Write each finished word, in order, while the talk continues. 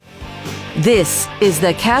This is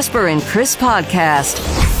the Casper and Chris Podcast.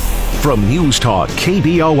 From News Talk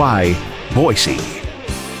KBOI, Boise.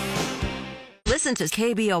 Listen to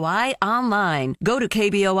KBOI online. Go to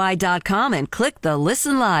KBOI.com and click the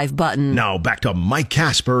Listen Live button. Now back to Mike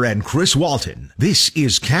Casper and Chris Walton. This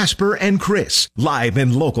is Casper and Chris, live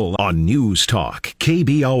and local on News Talk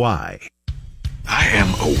KBOI. I am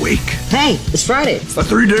awake. Hey, it's Friday. It's a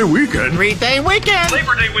 3-day weekend. 3-day weekend.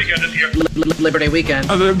 Labor Day weekend is here. Labor Day weekend.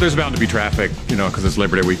 There's bound to be traffic, because it's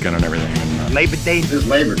Labor Day weekend and everything. Labor Day is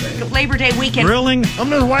Labor Day. Labor Day weekend. Grilling. I'm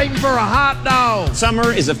just waiting for a hot dog.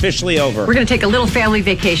 Summer is officially over. We're going to take a little family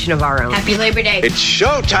vacation of our own. Happy Labor Day. It's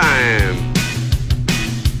showtime.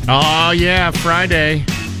 Oh, yeah, Friday.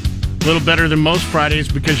 A little better than most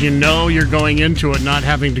Fridays because you're going into it not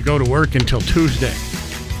having to go to work until Tuesday.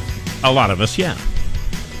 A lot of us, yeah.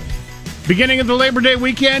 Beginning of the Labor Day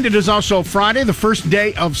weekend, it is also Friday, the first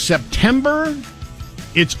day of September.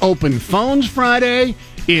 It's Open Phones Friday.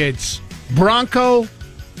 It's Bronco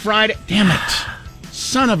Friday. Damn it.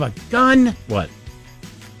 Son of a gun. What?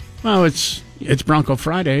 Well, it's Bronco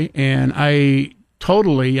Friday, and I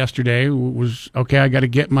totally yesterday was, okay, I got to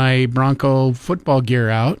get my Bronco football gear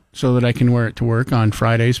out so that I can wear it to work on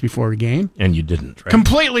Fridays before a game. And you didn't, right?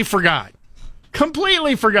 Completely forgot.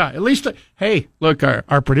 At least, hey, look,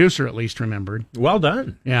 our producer at least remembered. Well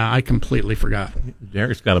done. Yeah, I completely forgot.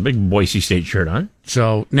 Derek's got a big Boise State shirt on.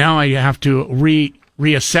 So now I have to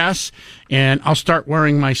reassess, and I'll start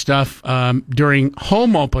wearing my stuff during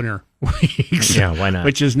home opener weeks. Yeah, why not?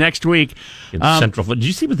 Which is next week. Central. Did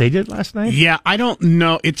you see what they did last night? Yeah, I don't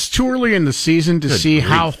know. It's too early in the season to see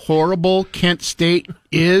how horrible Kent State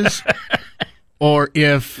is. Or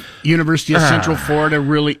if University of Central Florida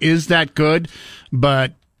really is that good.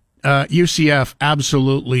 But UCF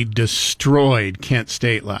absolutely destroyed Kent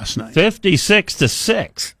State last night.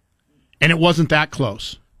 56-6. And it wasn't that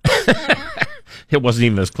close. It wasn't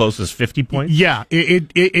even as close as 50 points? Yeah,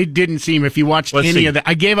 it didn't seem, if you watched any of that.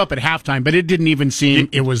 I gave up at halftime, but it didn't even seem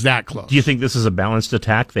it was that close. Do you think this is a balanced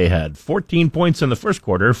attack? They had 14 points in the first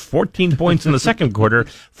quarter, 14 points in the second quarter,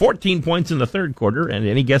 14 points in the third quarter, and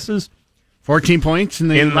any guesses? 14 points in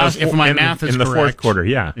the last, if my math is in the correct. Fourth quarter,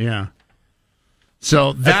 yeah. Yeah.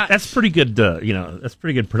 So that's pretty good, that's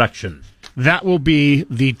pretty good production. That will be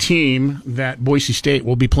the team that Boise State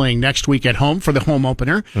will be playing next week at home for the home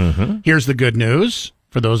opener. Mm-hmm. Here's the good news.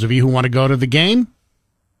 For those of you who want to go to the game,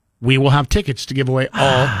 we will have tickets to give away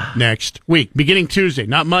all next week, beginning Tuesday,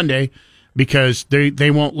 not Monday, because they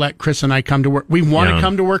won't let Chris and I come to work. We want to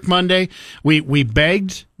come to work Monday. We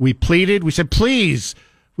begged, we pleaded, we said, please,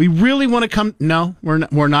 we really want to come. No,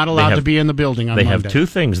 we're not allowed to be in the building on Monday. They have two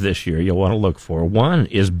things this year you'll want to look for. One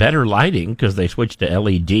is better lighting because they switched to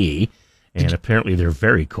LED, and apparently they're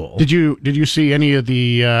very cool. Did you see any of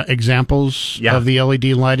the examples of the LED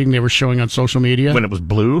lighting they were showing on social media? When it was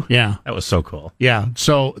blue? Yeah. That was so cool. Yeah.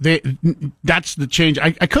 So that's the change.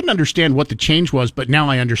 I couldn't understand what the change was, but now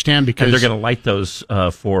I understand because... And they're going to light those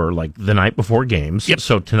for like the night before games. Yep.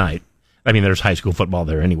 So tonight. I mean, there's high school football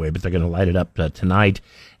there anyway, but they're going to light it up tonight,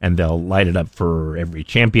 and they'll light it up for every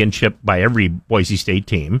championship by every Boise State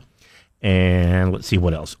team. And let's see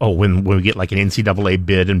what else. Oh, when we get like an NCAA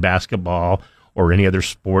bid in basketball or any other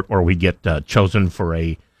sport, or we get chosen for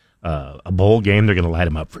a bowl game, they're going to light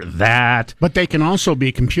them up for that. But they can also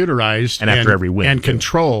be computerized and after every win and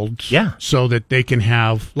controlled, so that they can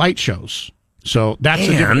have light shows. So that's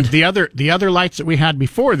the other lights that we had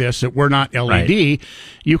before this that were not LED. Right.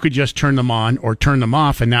 You could just turn them on or turn them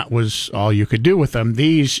off, and that was all you could do with them.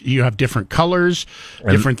 These, you have different colors,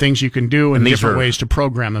 different things you can do, and different ways to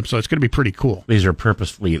program them. So it's going to be pretty cool. These are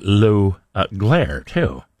purposefully low glare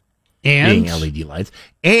too, and being LED lights.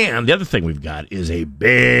 And the other thing we've got is a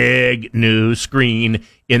big new screen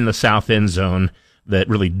in the south end zone that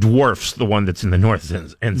really dwarfs the one that's in the north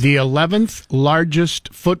end. The 11th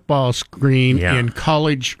largest football screen in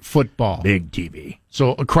college football. Big TV.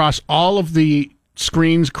 So across all of the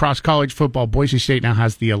screens across college football, Boise State now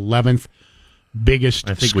has the 11th biggest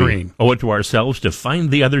screen. We owe it to ourselves to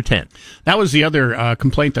find the other 10. That was the other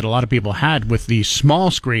complaint that a lot of people had with the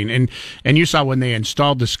small screen. And you saw when they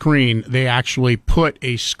installed the screen, they actually put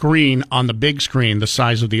a screen on the big screen, the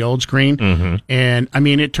size of the old screen. Mm-hmm. And, I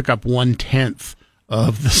mean, it took up 1/10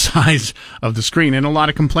 of the size of the screen. And a lot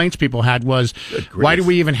of complaints people had was, why do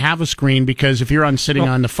we even have a screen? Because if you're sitting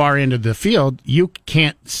on the far end of the field, you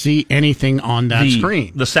can't see anything on that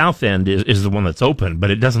screen. The south end is the one that's open, but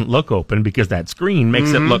it doesn't look open because that screen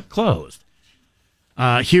makes it look closed.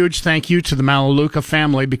 Huge thank you to the Malaluka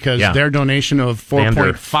family because their donation of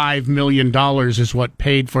 $4.5 million is what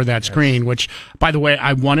paid for that screen, which, by the way,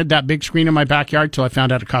 I wanted that big screen in my backyard till I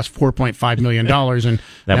found out it cost $4.5 million. And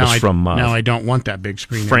now I don't want that big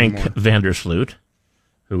screen Frank anymore. Vandersloot,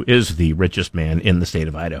 who is the richest man in the state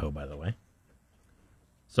of Idaho, by the way.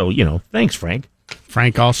 So, thanks, Frank.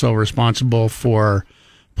 Frank also responsible for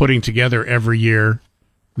putting together every year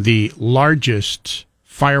the largest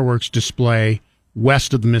fireworks display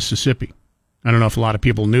west of the Mississippi. I don't know if a lot of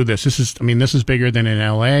people knew this. This is bigger than in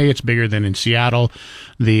L.A. It's bigger than in Seattle.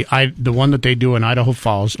 The one that they do in Idaho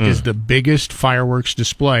Falls is the biggest fireworks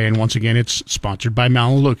display, and once again, it's sponsored by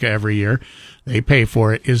Malaluka every year. They pay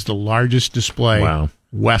for it. Is the largest display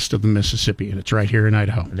west of the Mississippi, and it's right here in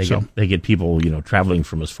Idaho. They get people, traveling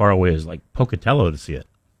from as far away as like Pocatello to see it.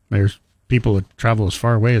 There's people that travel as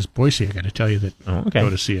far away as Boise. I got to tell you that go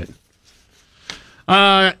to see it.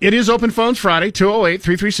 It is Open Phones Friday,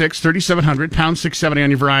 208-336-3700, pound 670 on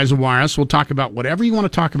your Verizon Wireless. We'll talk about whatever you want to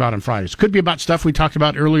talk about on Fridays. Could be about stuff we talked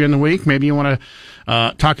about earlier in the week. Maybe you want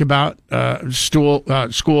to talk about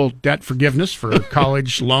school debt forgiveness for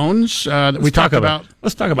college loans that we talked about.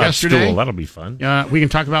 Let's talk about yesterday. Stool. That'll be fun. We can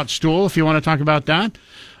talk about Stool if you want to talk about that.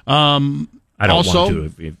 I don't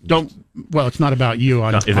want to. Well, it's not about you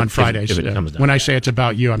on Fridays. If it comes down when I say it's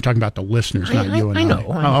about you, I'm talking about the listeners, not you and I. I know.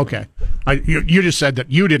 Oh, okay. You just said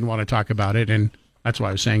that you didn't want to talk about it, and that's why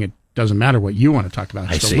I was saying it doesn't matter what you want to talk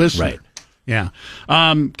about. It's the listener. Right. Yeah.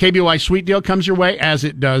 KBOI Sweet Deal comes your way, as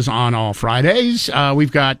it does on all Fridays.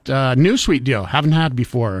 We've got new Sweet Deal. Haven't had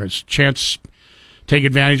before. It's a chance take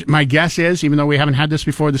advantage. My guess is, even though we haven't had this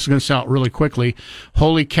before, this is going to sell out really quickly.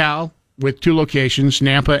 Holy cow. With 2 locations,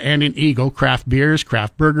 Nampa and in Eagle, craft beers,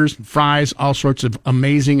 craft burgers, fries, all sorts of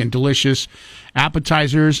amazing and delicious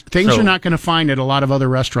appetizers, things you're not going to find at a lot of other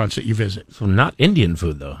restaurants that you visit. So not Indian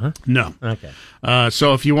food, though, huh? No. Okay.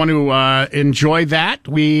 So if you want to enjoy that,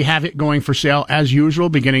 we have it going for sale as usual,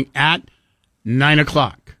 beginning at 9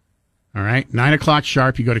 o'clock. All right, 9 o'clock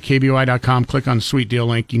sharp. You go to KBOI.com, click on the Sweet Deal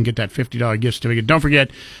link. You can get that $50 gift certificate. Don't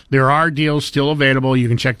forget, there are deals still available. You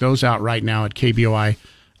can check those out right now at KBOI.com.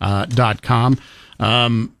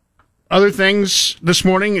 Other things this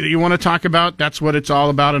morning that you want to talk about, that's what it's all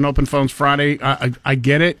about on Open Phones Friday. I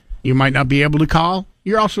get it. You might not be able to call.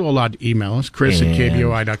 You're also allowed to email us, Chris at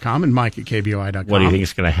KBOI.com and Mike at KBOI.com. What do you think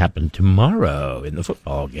is going to happen tomorrow in the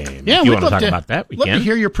football game? Yeah, if you want to talk about that, we can. Let me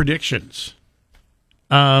hear your predictions.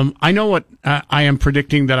 I know what I am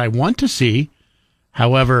predicting that I want to see.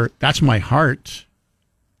 However, that's my heart.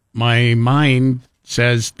 My mind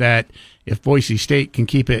says that if Boise State can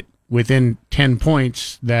keep it within 10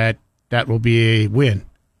 points, that will be a win.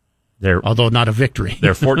 Although not a victory.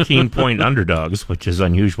 They're 14-point underdogs, which is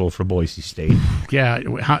unusual for Boise State. Yeah,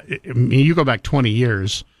 you go back 20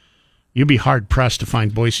 years, you'd be hard-pressed to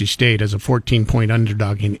find Boise State as a 14-point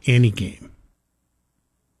underdog in any game.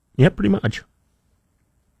 Yeah, pretty much.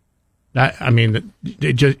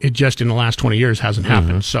 It just in the last 20 years hasn't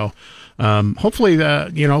happened. So hopefully,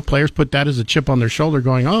 players put that as a chip on their shoulder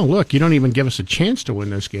going, oh, look, you don't even give us a chance to win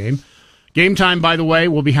this game. Game time, by the way,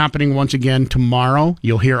 will be happening once again tomorrow.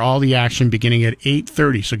 You'll hear all the action beginning at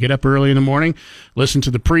 8:30. So get up early in the morning, listen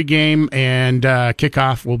to the pregame, and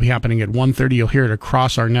kickoff will be happening at 1:30. You'll hear it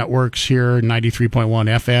across our networks here, 93.1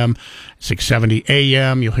 FM, 670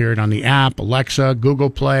 AM. You'll hear it on the app, Alexa, Google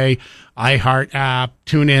Play, iHeart app,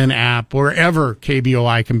 TuneIn app, wherever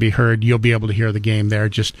KBOI can be heard, you'll be able to hear the game there.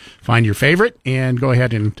 Just find your favorite and go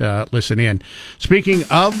ahead and listen in. Speaking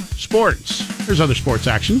of sports, there's other sports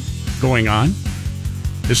action going on.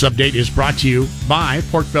 This update is brought to you by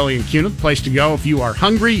Pork Belly and Cuna, the place to go if you are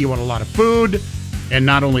hungry, you want a lot of food, and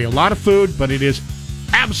not only a lot of food, but it is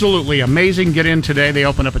absolutely amazing. Get in today. They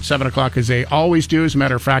open up at 7 o'clock as they always do. As a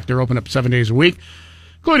matter of fact, they're open up 7 days a week,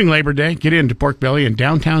 including Labor Day. Get into Pork Belly in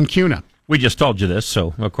downtown Cuna. We just told you this,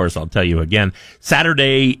 so of course I'll tell you again.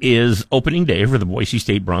 Saturday is opening day for the Boise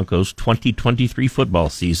State Broncos 2023 football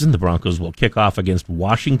season. The Broncos will kick off against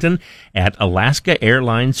Washington at Alaska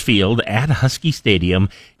Airlines Field at Husky Stadium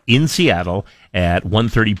in Seattle at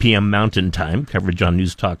 1:30 p.m. Mountain Time. Coverage on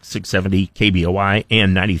News Talk 670, KBOI,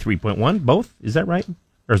 and 93.1. Both? Is that right?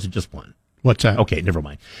 Or is it just one? What's that? Okay, never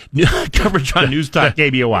mind. Coverage on News Talk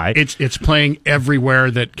KBOI. It's playing everywhere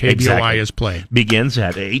that KBOI is played. Begins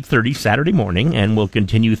at 8:30 Saturday morning and will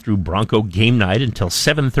continue through Bronco game night until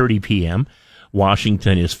 7:30 p.m.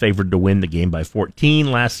 Washington is favored to win the game by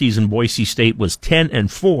 14. Last season, Boise State was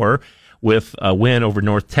 10-4 with a win over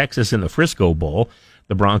North Texas in the Frisco Bowl.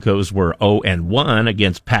 The Broncos were 0-1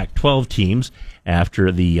 against Pac-12 teams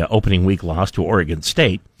after the opening week loss to Oregon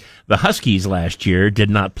State. The Huskies last year did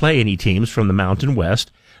not play any teams from the Mountain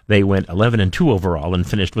West. They went 11-2 overall and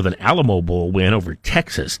finished with an Alamo Bowl win over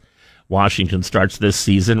Texas. Washington starts this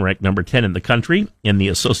season ranked number 10 in the country in the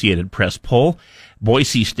Associated Press poll.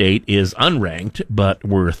 Boise State is unranked, but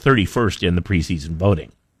were 31st in the preseason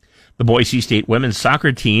voting. The Boise State women's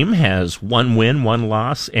soccer team has 1 win, 1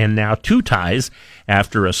 loss, and now 2 ties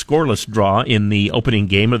after a scoreless draw in the opening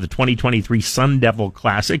game of the 2023 Sun Devil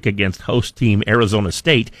Classic against host team Arizona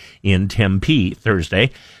State in Tempe Thursday.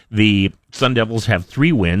 The Sun Devils have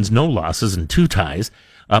 3 wins, no losses, and 2 ties.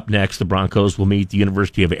 Up next, the Broncos will meet the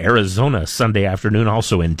University of Arizona Sunday afternoon,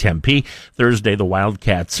 also in Tempe. Thursday, the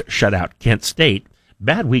Wildcats shut out Kent State.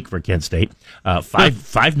 Bad week for Kent State.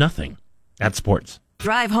 5-0. That's sports.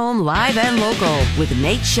 Drive home live and local with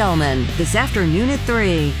Nate Shellman this afternoon at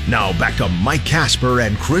 3. Now back to Mike Casper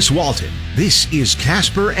and Chris Walton. This is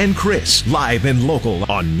Casper and Chris, live and local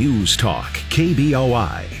on News Talk,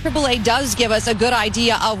 KBOI. AAA does give us a good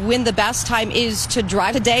idea of when the best time is to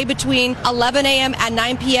drive. Today between 11 a.m. and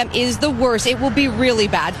 9 p.m. is the worst. It will be really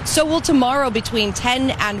bad. So will tomorrow between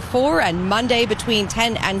 10 and 4 and Monday between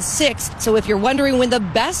 10 and 6. So if you're wondering when the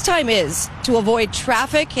best time is to avoid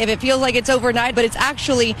traffic, if it feels like it's overnight, but it's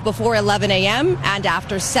actually before 11 a.m. and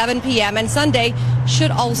after 7 p.m. and Sunday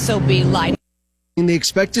should also be light. They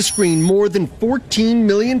expect to screen more than 14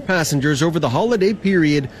 million passengers over the holiday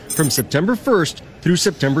period from September 1st through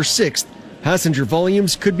September 6th. Passenger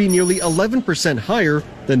volumes could be nearly 11% higher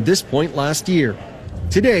than this point last year.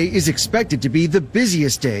 Today is expected to be the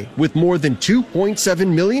busiest day, with more than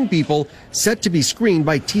 2.7 million people set to be screened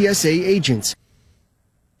by TSA agents.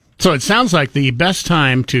 So it sounds like the best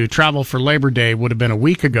time to travel for Labor Day would have been a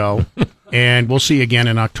week ago, and we'll see again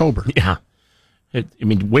in October. Yeah.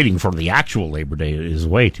 Waiting for the actual Labor Day is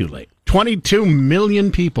way too late. 22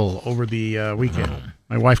 million people over the weekend.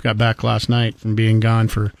 My wife got back last night from being gone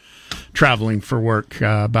for traveling for work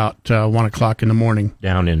about 1 o'clock in the morning.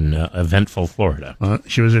 Down in eventful Florida.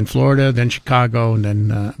 She was in Florida, then Chicago, and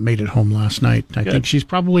then made it home last night. I think she's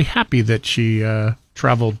probably happy that she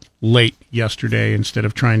traveled late yesterday instead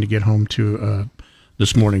of trying to get home to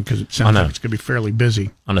this morning, because it sounds like it's going to be fairly busy.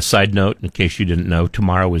 On a side note, in case you didn't know,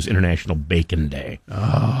 tomorrow is International Bacon Day.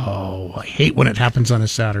 Oh, I hate when it happens on a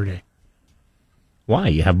Saturday. Why?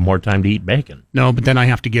 You have more time to eat bacon. No, but then I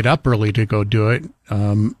have to get up early to go do it.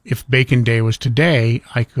 If Bacon Day was today,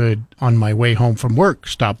 I could, on my way home from work,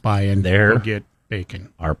 stop by and go get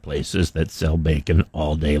bacon. Are places that sell bacon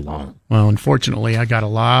all day long. Well, unfortunately, I got a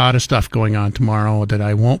lot of stuff going on tomorrow that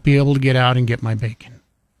I won't be able to get out and get my bacon.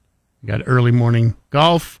 I got early morning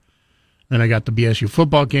golf, then I got the BSU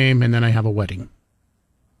football game, and then I have a wedding.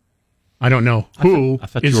 I don't know who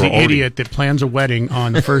is the idiot that plans a wedding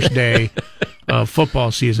on the first day of football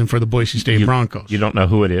season for the Boise State Broncos. You don't know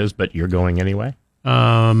who it is, but you're going anyway?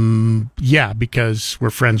 Yeah, because we're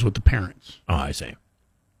friends with the parents. Oh, I see.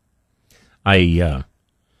 A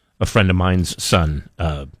friend of mine's son,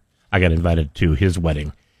 I got invited to his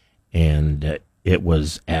wedding, and it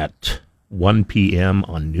was at 1 p.m.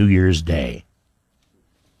 on New Year's Day.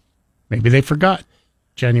 Maybe they forgot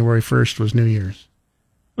January 1st was New Year's.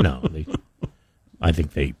 No, I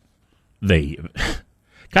think they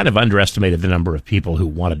kind of underestimated the number of people who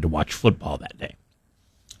wanted to watch football that day.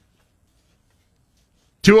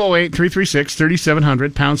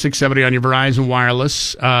 208-336-3700, pound 670 on your Verizon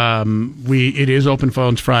Wireless. It is Open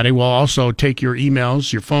Phones Friday. We'll also take your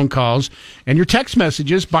emails, your phone calls, and your text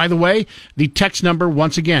messages. By the way, the text number,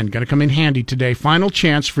 once again, going to come in handy today. Final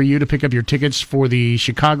chance for you to pick up your tickets for the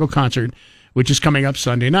Chicago concert, which is coming up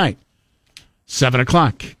Sunday night. 7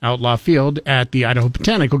 o'clock, Outlaw Field at the Idaho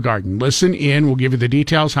Botanical Garden. Listen in. We'll give you the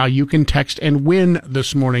details how you can text and win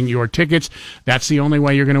this morning your tickets. That's the only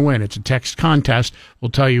way you're going to win. It's a text contest. We'll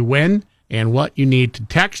tell you when and what you need to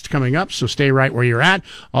text coming up, so stay right where you're at.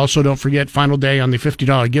 Also, don't forget, final day on the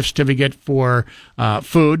 $50 gift certificate for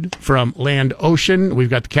food from Land Ocean. We've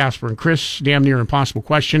got the Casper and Chris damn near impossible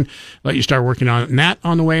question. Let you start working on that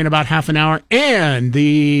on the way in about half an hour. And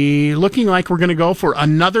looking like we're going to go for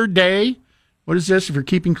another day. What is this? If you're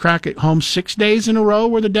keeping track at home, 6 days in a row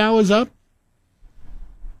where the Dow is up?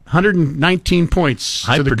 119 points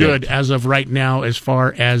to the good as of right now as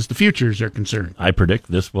far as the futures are concerned. I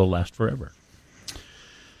predict this will last forever.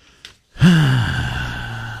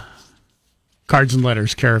 Cards and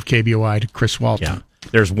letters, care of KBOI to Chris Walton. Yeah.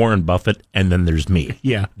 There's Warren Buffett, and then there's me.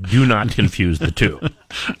 Yeah. Do not confuse the two.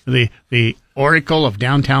 The Oracle of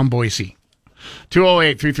downtown Boise.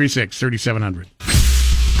 208-336-3700.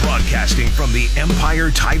 Broadcasting from the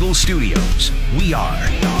Empire Title Studios, we are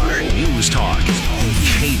News Talk,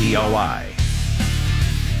 KBOI.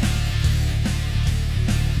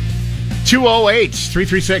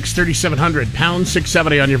 208-336-3700, pound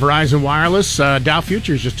 670 on your Verizon Wireless. Dow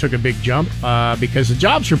Futures just took a big jump because the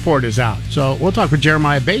jobs report is out. So we'll talk with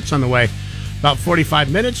Jeremiah Bates on the way. About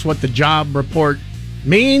 45 minutes, what the job report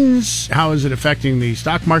means, how is it affecting the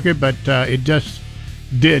stock market, but it just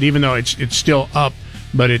did, even though it's still up,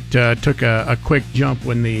 but it took a quick jump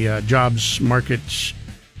when the jobs market's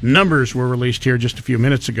numbers were released here just a few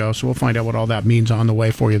minutes ago, so we'll find out what all that means on the way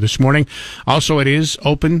for you this morning. Also, it is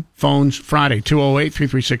Open Phones Friday,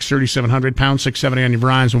 208-336-3700, pound 670 on your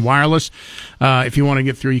Verizon Wireless. If you want to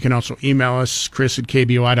get through, you can also email us,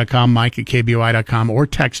 Chris@KBOI.com, Mike@KBOI.com, or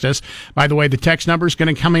text us. By the way, the text number is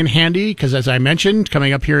going to come in handy because, as I mentioned,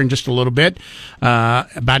 coming up here in just a little bit,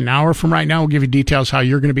 about an hour from right now, we'll give you details how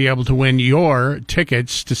you're going to be able to win your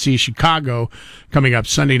tickets to see Chicago coming up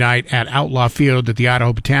Sunday night at Outlaw Field at the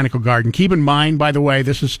Idaho Botanical Garden. Keep in mind, by the way,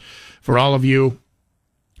 this is for all of you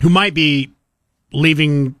who might be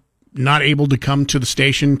leaving, not able to come to the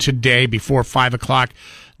station today before 5 o'clock.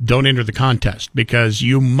 Don't enter the contest because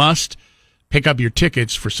you must pick up your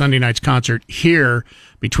tickets for Sunday night's concert here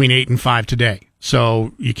between 8 and 5 today.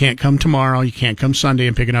 So you can't come tomorrow. You can't come Sunday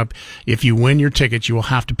and pick it up. If you win your tickets, you will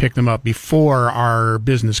have to pick them up before our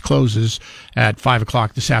business closes at 5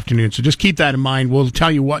 o'clock this afternoon. So just keep that in mind. We'll tell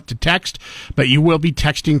you what to text, but you will be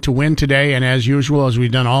texting to win today. And as usual, as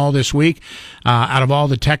we've done all this week, out of all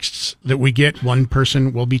the texts that we get, one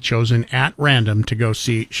person will be chosen at random to go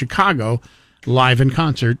see Chicago live in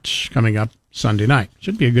concert coming up Sunday night.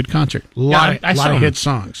 Should be a good concert. A lot of hit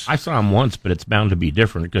songs. I saw him once, but it's bound to be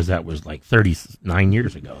different because that was like 39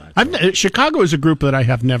 years ago. Chicago is a group that I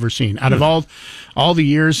have never seen. Out of all the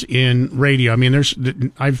years in radio, I mean,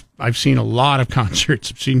 I've seen a lot of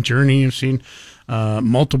concerts. I've seen Journey. I've seen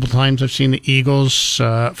multiple times. I've seen the Eagles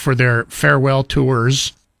for their farewell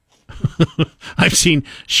tours. I've seen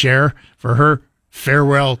Cher for her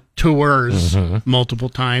farewell tours multiple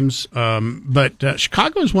times. But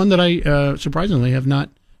Chicago is one that I surprisingly have not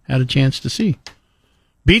had a chance to see.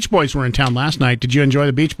 Beach Boys were in town last night. Did you enjoy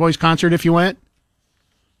the Beach Boys concert if you went?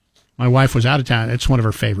 My wife was out of town. It's one of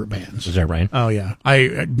her favorite bands. Is that right? Oh, yeah.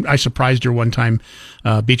 I surprised her one time.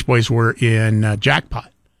 Beach Boys were in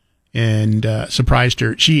Jackpot and surprised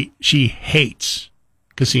her. She hates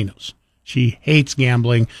casinos. She hates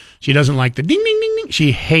gambling. She doesn't like the ding, ding, ding, ding.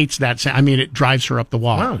 She hates that sound. I mean, it drives her up the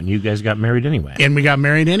wall. Wow, and you guys got married anyway. And we got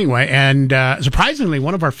married anyway. And surprisingly,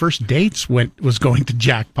 one of our first dates was going to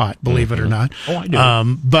Jackpot, believe it or not. Oh, I do.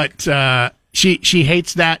 But she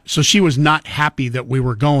hates that, so she was not happy that we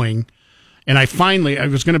were going. And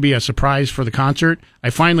it was going to be a surprise for the concert. I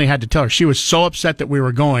finally had to tell her. She was so upset that we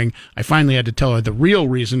were going. I finally had to tell her the real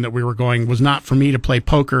reason that we were going was not for me to play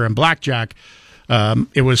poker and blackjack.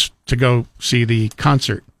 It was to go see the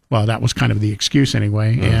concert. Well, that was kind of the excuse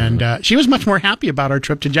anyway. And she was much more happy about our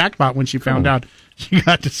trip to Jackpot when she found out she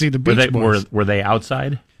got to see the Beach Boys. Were they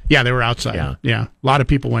outside? Yeah, they were outside. Yeah. A lot of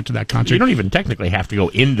people went to that concert. You don't even technically have to go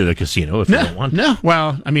into the casino if you don't want to. No,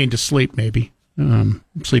 well, I mean, to sleep maybe.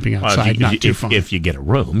 Sleeping outside, not too fun. If you get a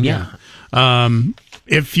room, yeah.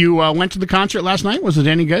 If you went to the concert last night, was it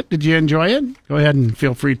any good? Did you enjoy it? Go ahead and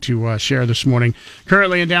feel free to share this morning.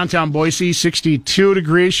 Currently in downtown Boise, 62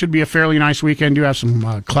 degrees. Should be a fairly nice weekend. Do have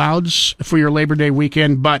some clouds for your Labor Day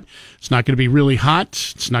weekend, but it's not going to be really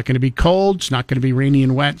hot. It's not going to be cold. It's not going to be rainy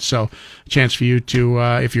and wet. So a chance for you to,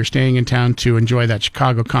 if you're staying in town, to enjoy that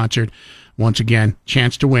Chicago concert. Once again,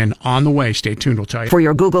 chance to win on the way. Stay tuned. We'll tell you. For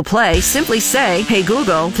your Google Play, simply say, "Hey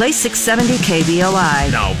Google, play 670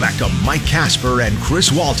 KBOI." Now back to Mike Casper and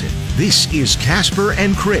Chris Walton. This is Casper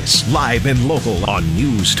and Chris, live and local on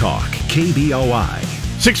News Talk, KBOI.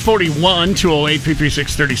 641,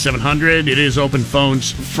 208-336-3700. It is Open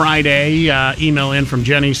Phones Friday. Email in from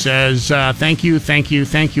Jenny says, thank you,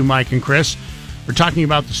 Mike and Chris. We're talking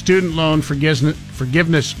about the student loan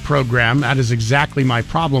forgiveness program. That is exactly my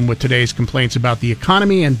problem with today's complaints about the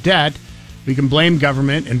economy and debt. We can blame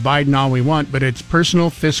government and Biden all we want, but it's personal,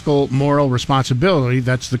 fiscal, moral responsibility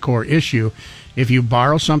that's the core issue. If you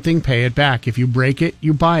borrow something, pay it back. If you break it,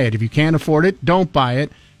 you buy it. If you can't afford it, don't buy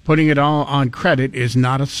it. Putting it all on credit is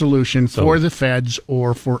not a solution for the feds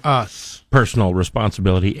or for us. Personal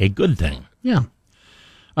responsibility, a good thing. Yeah.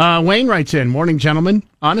 Wayne writes in, morning, gentlemen.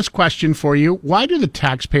 Honest question for you. Why do the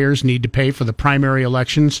taxpayers need to pay for the primary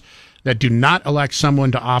elections that do not elect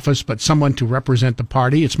someone to office, but someone to represent the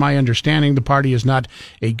party? It's my understanding the party is not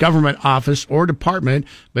a government office or department,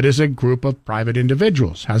 but is a group of private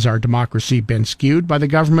individuals. Has our democracy been skewed by the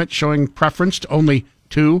government showing preference to only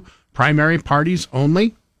two primary parties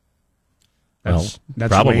only? That's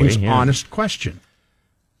probably, Wayne's yeah. honest question.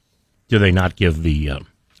 Do they not give the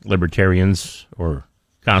libertarians or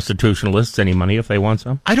constitutionalists any money if they want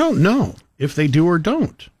some? I don't know if they do or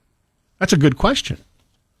don't. That's a good question.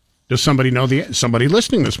 Does somebody know somebody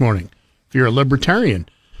listening this morning? If you're a libertarian,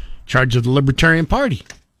 in charge of the Libertarian Party,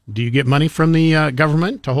 do you get money from the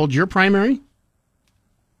government to hold your primary?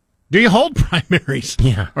 Do you hold primaries?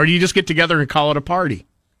 Yeah. Or do you just get together and call it a party?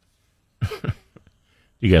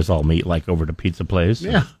 You guys all meet like over to pizza place?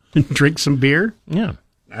 Yeah. Drink some beer? Yeah.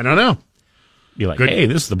 I don't know. Be like, hey,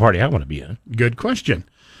 this is the party I want to be in. Good question.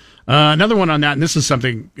 Another one on that, and this is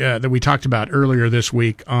something that we talked about earlier this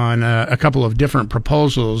week on a couple of different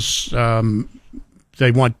proposals.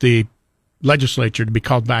 They want the legislature to be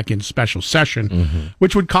called back in special session,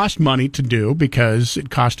 which would cost money to do because it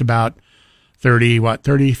cost about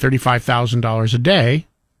 $35,000 a day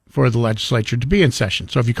for the legislature to be in session.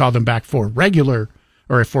 So if you call them back for regular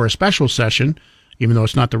or for a special session, even though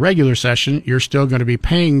it's not the regular session, you're still going to be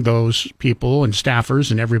paying those people and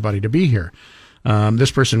staffers and everybody to be here.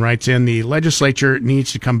 This person writes in, the legislature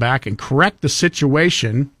needs to come back and correct the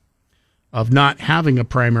situation of not having a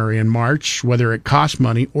primary in March, whether it costs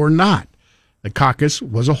money or not. The caucus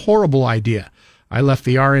was a horrible idea. I left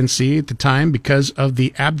the RNC at the time because of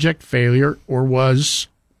the abject failure, or was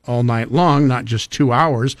all night long, not just 2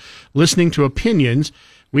 hours, listening to opinions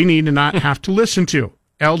we need to not have to listen to.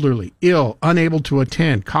 Elderly, ill, unable to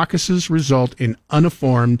attend. Caucuses result in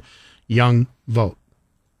uninformed young vote.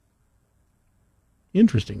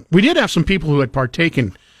 Interesting. We did have some people who had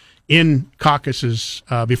partaken in caucuses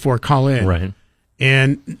before call-in. Right.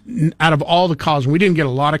 And out of all the calls, we didn't get a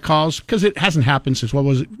lot of calls because it hasn't happened since, what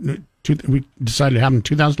was it? We decided to have in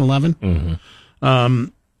 2011.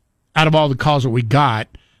 Out of all the calls that we got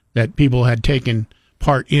that people had taken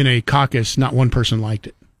part in a caucus, not one person liked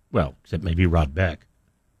it. Well, except maybe Rod Beck.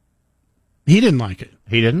 He didn't like it.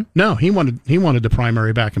 He didn't? No, he wanted the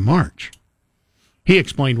primary back in March. He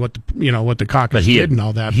explained what the caucus did and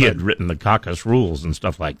all that. He had written the caucus rules and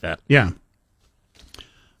stuff like that. Yeah.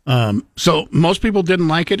 So most people didn't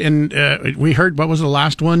like it, and we heard, what was the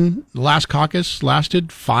last one? The last caucus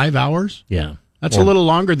lasted 5 hours. Yeah. That's a little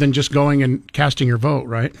longer than just going and casting your vote,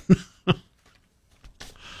 right?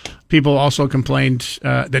 People also complained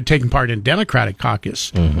that taking part in Democratic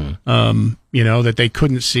caucus, that they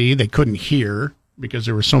couldn't see, they couldn't hear because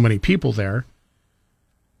there were so many people there.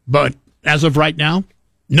 But as of right now,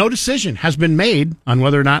 no decision has been made on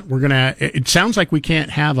whether or not we're going to. It sounds like we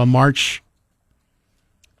can't have a March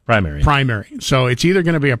primary. So it's either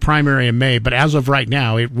going to be a primary in May, but as of right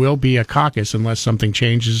now, it will be a caucus unless something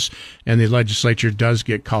changes and the legislature does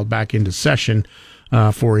get called back into session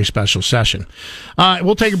for a special session.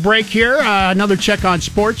 We'll take a break here. Another check on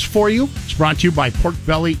sports for you. It's brought to you by Pork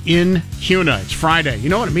Belly in Kuna. It's Friday. You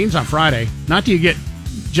know what it means on Friday? Not that you get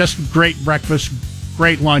just great breakfast,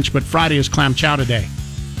 great lunch, but Friday is clam chowder day.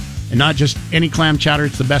 And not just any clam chowder,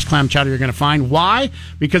 it's the best clam chowder you're going to find. Why?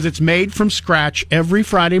 Because it's made from scratch every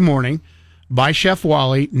Friday morning by Chef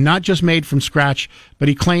Wally. Not just made from scratch, but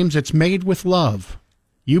he claims it's made with love.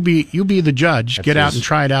 You be the judge. Get out and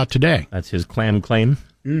try it out today. That's his clam claim.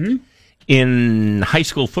 Mm-hmm. In high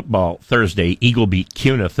school football Thursday, Eagle beat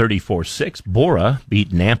Kuna 34-6. Bora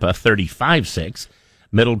beat Nampa 35-6.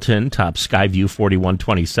 Middleton topped Skyview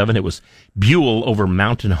 41-27. It was Buell over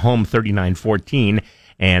Mountain Home 39-14.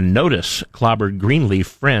 And Notice clobbered Greenleaf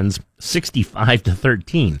Friends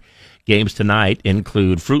 65-13. Games tonight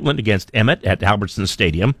include Fruitland against Emmett at Albertson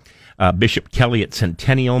Stadium, Bishop Kelly at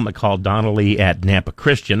Centennial, McCall Donnelly at Nampa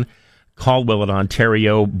Christian, Caldwell at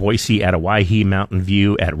Ontario, Boise at Owyhee, Mountain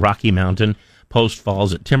View at Rocky Mountain, Post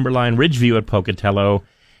Falls at Timberline, Ridgeview at Pocatello,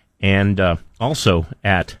 and also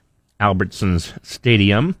at Albertson's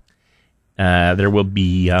Stadium. There will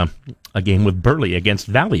be a game with Burley against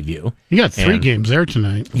Valley View. You got three games there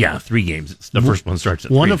tonight. Yeah, 3 games. The first one starts at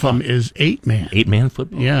 3 One of them is 8-man. 8-man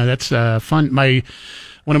football. Yeah, that's fun.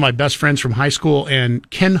 One of my best friends from high school, and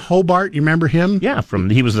Ken Hobart, you remember him? Yeah,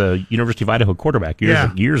 he was a University of Idaho quarterback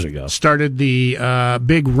years ago. Started the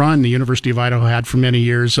big run the University of Idaho had for many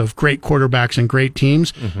years of great quarterbacks and great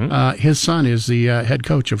teams. Mm-hmm. His son is the head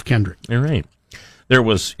coach of Kendrick. All right. There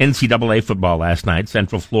was NCAA football last night.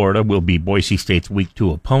 Central Florida will be Boise State's Week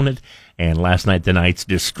 2 opponent, and last night the Knights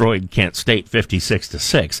destroyed Kent State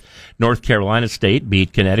 56-6. North Carolina State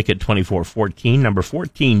beat Connecticut 24-14. Number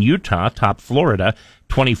 14 Utah topped Florida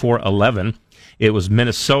 24-11. It was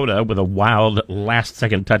Minnesota with a wild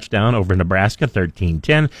last-second touchdown over Nebraska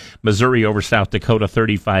 13-10. Missouri over South Dakota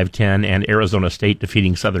 35-10, and Arizona State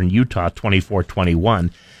defeating Southern Utah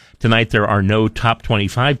 24-21. Tonight there are no top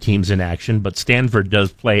 25 teams in action, but Stanford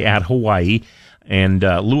does play at Hawaii. And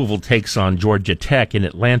Louisville takes on Georgia Tech in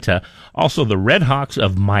Atlanta. Also, the Red Hawks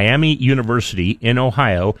of Miami University in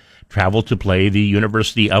Ohio travel to play the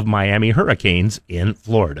University of Miami Hurricanes in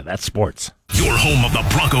Florida. That's sports. Your home of the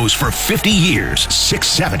Broncos for 50 years.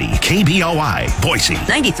 670 KBOI, Boise.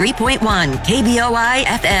 93.1 KBOI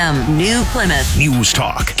FM, New Plymouth. News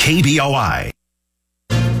Talk, KBOI.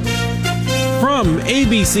 From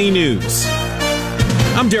ABC News,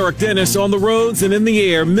 I'm Derek Dennis. On the roads and in the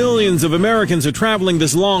air, millions of Americans are traveling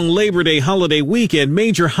this long Labor Day holiday weekend.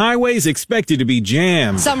 Major highways expected to be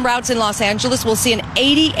jammed. Some routes in Los Angeles will see an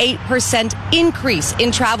 88% increase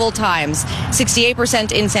in travel times,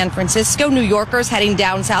 68% in San Francisco. New Yorkers heading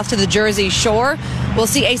down south to the Jersey Shore will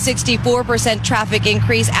see a 64% traffic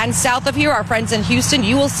increase. And south of here, our friends in Houston,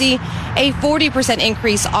 you will see a 40%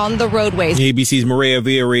 increase on the roadways. ABC's Maria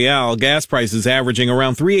Villarreal. Gas prices averaging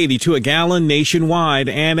around $3.82 a gallon nationwide.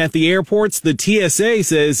 And at the airports, the TSA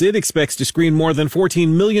says it expects to screen more than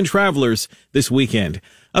 14 million travelers this weekend.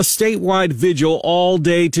 A statewide vigil all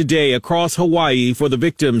day today across Hawaii for the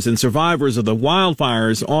victims and survivors of the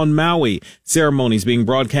wildfires on Maui. Ceremonies being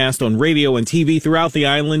broadcast on radio and TV throughout the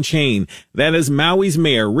island chain. That as Maui's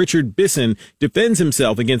mayor, Richard Bisson, defends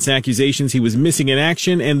himself against accusations he was missing in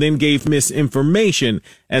action and then gave misinformation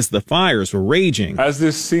as the fires were raging. As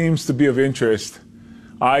this seems to be of interest,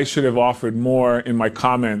 I should have offered more in my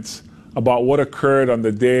comments about what occurred on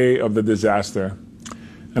the day of the disaster.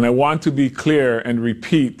 And I want to be clear and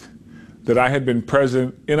repeat that I had been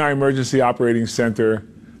present in our emergency operating center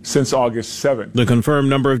since August 7th. The confirmed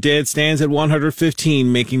number of dead stands at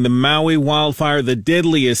 115, making the Maui wildfire the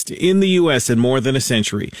deadliest in the U.S. in more than a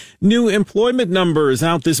century. New employment numbers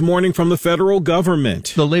out this morning from the federal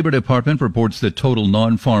government. The Labor Department reports that total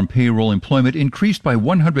non-farm payroll employment increased by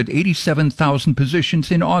 187,000 positions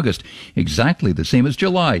in August, exactly the same as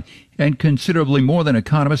July, and considerably more than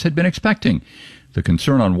economists had been expecting. The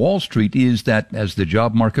concern on Wall Street is that as the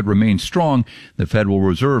job market remains strong, the Federal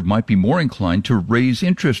Reserve might be more inclined to raise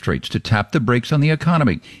interest rates to tap the brakes on the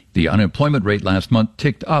economy. The unemployment rate last month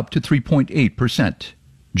ticked up to 3.8%.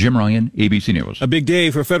 Jim Ryan, ABC News. A big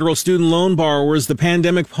day for federal student loan borrowers. The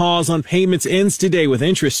pandemic pause on payments ends today with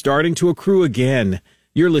interest starting to accrue again.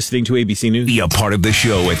 You're listening to ABC News. Be a part of the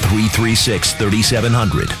show at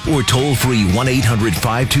 336-3700 or toll free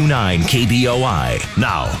 1-800-529-KBOI.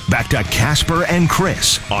 Now, back to Casper and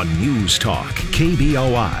Chris on News Talk,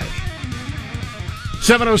 KBOI.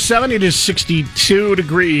 7:07, it is 62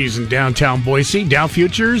 degrees in downtown Boise. Dow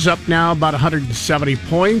futures up now about 170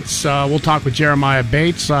 points. We'll talk with Jeremiah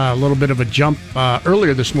Bates. A little bit of a jump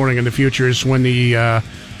earlier this morning in the futures when the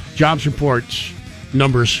jobs reports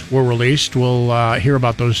numbers were released. We'll hear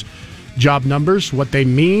about those job numbers, what they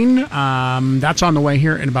mean. That's on the way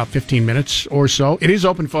here in about 15 minutes or so. It is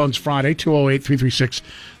Open Phones Friday,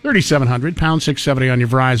 208-336-3700, pound 670 on your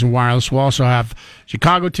Verizon Wireless. We'll also have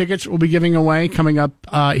Chicago tickets we'll be giving away coming up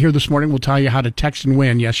here this morning. We'll tell you how to text and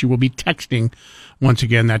win. Yes, you will be texting once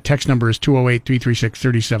again. That text number is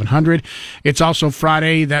 208-336-3700. It's also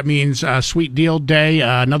Friday. That means Sweet Deal Day.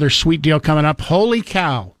 Another sweet deal coming up. Holy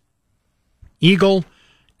cow. Eagle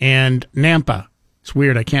and Nampa. It's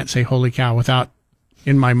weird. I can't say holy cow without,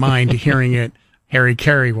 in my mind, hearing it. Harry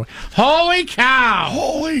Carey. Holy cow!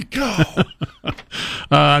 Holy cow!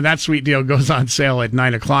 That sweet deal goes on sale at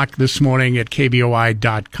 9 o'clock this morning at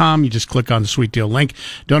KBOI.com. You just click on the sweet deal link.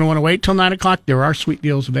 Don't want to wait till 9 o'clock. There are sweet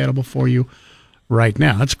deals available for you right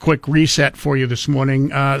now. That's a quick reset for you this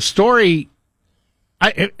morning. Story.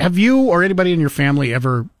 Have you or anybody in your family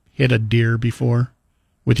ever hit a deer before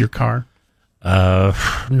with your car?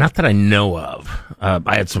 Not that I know of.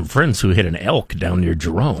 I had some friends who hit an elk down near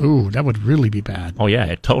Jerome. Ooh, that would really be bad. Oh, yeah,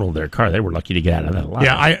 it totaled their car. They were lucky to get out of that alive.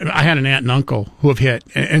 Yeah, I had an aunt and uncle who have hit,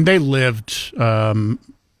 and they lived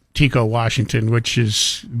Tico, Washington, which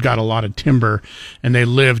has got a lot of timber, and they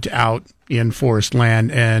lived out in forest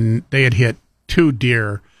land, and they had hit 2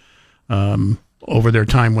 deer over their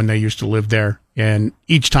time when they used to live there, and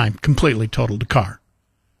each time completely totaled the car.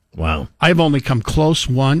 Wow. I've only come close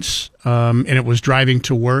once, and it was driving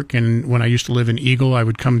to work. And when I used to live in Eagle, I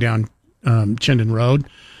would come down Chinden Road,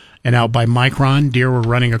 and out by Micron, deer were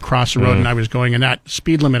running across the road, and I was going. And that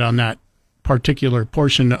speed limit on that particular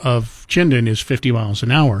portion of Chinden is 50 miles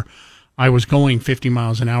an hour. I was going 50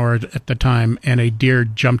 miles an hour at the time, and a deer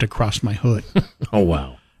jumped across my hood. Oh,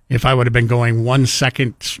 wow. If I would have been going 1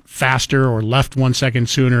 second faster or left 1 second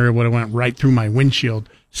sooner, it would have went right through my windshield.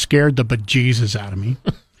 Scared the bejesus out of me.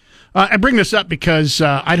 I bring this up because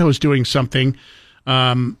Idaho's doing something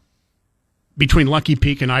between Lucky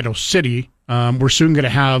Peak and Idaho City. We're soon going to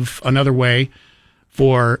have another way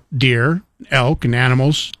for deer, elk, and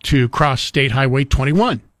animals to cross State Highway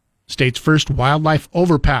 21. State's first wildlife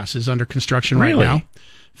overpass is under construction right now.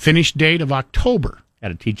 Finish date of October. Got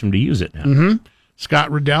to teach them to use it now. Mm-hmm. Scott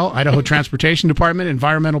Riddell, Idaho Transportation Department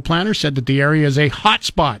environmental planner, said that the area is a hot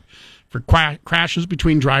spot for crashes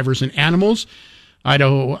between drivers and animals.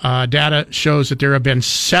 Idaho data shows that there have been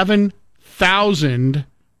 7,000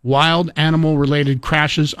 wild animal-related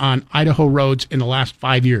crashes on Idaho roads in the last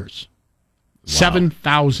 5 years. Wow.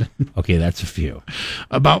 7,000. Okay, that's a few.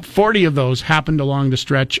 About 40 of those happened along the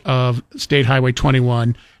stretch of State Highway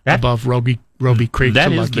 21 above Roby Creek. That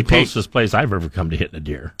to is Lucky the Peak. closest place I've ever come to hitting a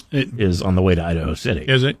deer. It is on the way to Idaho City.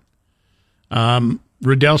 Is it?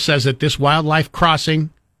 Riddell says that this wildlife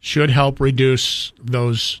crossing should help reduce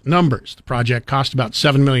those numbers. The project cost about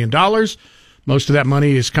 $7 million. Most of that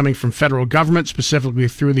money is coming from federal government, specifically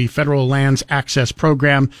through the Federal Lands Access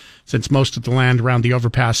Program, since most of the land around the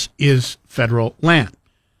overpass is federal land.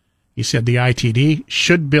 He said the ITD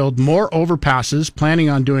should build more overpasses, planning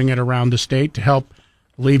on doing it around the state to help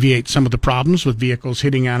alleviate some of the problems with vehicles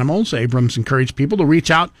hitting animals. Abrams encouraged people to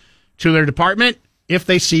reach out to their department if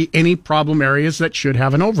they see any problem areas that should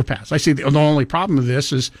have an overpass. I see the only problem with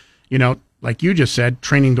this is, like you just said,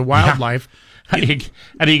 training the wildlife. How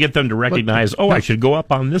do you get them to recognize, I should go up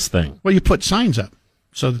on this thing? Well, you put signs up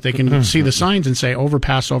so that they can see the signs and say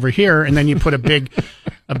overpass over here, and then you put a big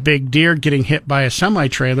deer getting hit by a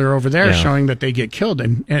semi-trailer over there, showing that they get killed.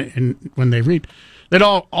 And when they read, that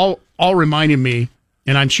all reminded me,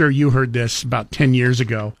 and I'm sure you heard this about 10 years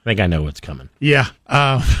ago. I think I know what's coming. Yeah.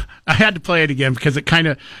 I had to play it again because it kind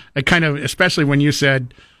of, especially when you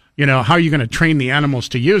said, how are you going to train the animals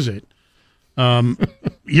to use it?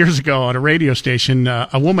 Years ago on a radio station, a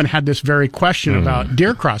woman had this very question about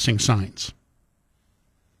deer crossing signs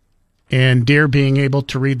and deer being able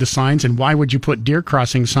to read the signs. And why would you put deer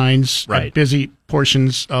crossing signs at busy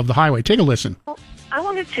portions of the highway? Take a listen. I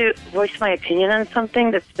wanted to voice my opinion on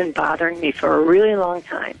something that's been bothering me for a really long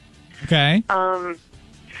time. Okay.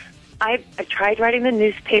 I tried writing the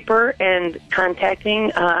newspaper and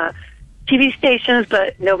contacting TV stations,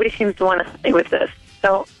 but nobody seems to want to stay with this.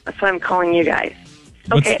 So that's why I'm calling you guys.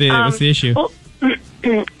 What's the issue? Well,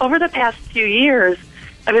 over the past few years,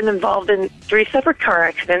 I've been involved in 3 separate car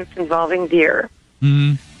accidents involving deer.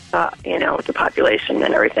 Mm-hmm. With the population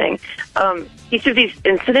and everything. Each of these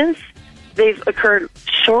incidents, they've occurred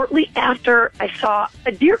shortly after I saw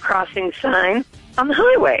a deer crossing sign on the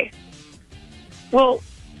highway. Well,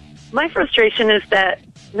 my frustration is that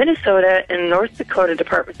Minnesota and North Dakota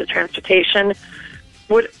Departments of Transportation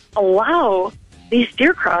would allow these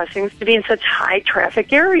deer crossings to be in such high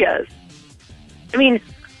traffic areas. I mean,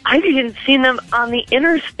 I've even seen them on the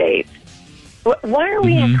interstate. Why are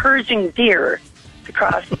we encouraging deer to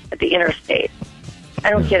cross at the interstate? I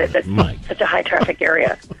don't get it. That's such a high traffic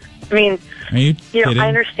area. I mean, I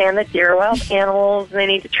understand that deer are wild animals and they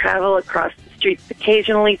need to travel across the streets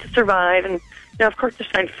occasionally to survive. And, of course, to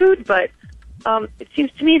find food. But it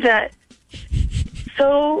seems to me that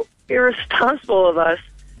so irresponsible of us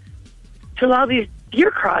to allow these deer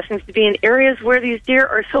crossings to be in areas where these deer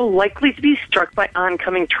are so likely to be struck by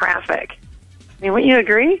oncoming traffic. I mean, wouldn't you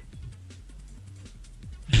agree?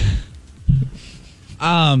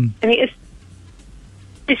 I mean,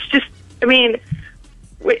 it's just, you'd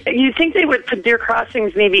think they would put deer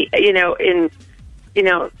crossings maybe, in,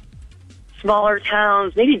 smaller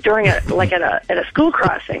towns, maybe during at a school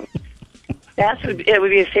crossing. It would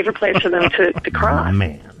be a safer place for them to cross. Oh,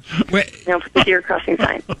 man. Put the deer crossing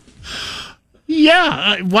sign.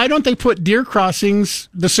 Yeah, why don't they put deer crossings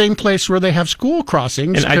the same place where they have school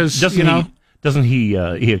crossings? Because doesn't he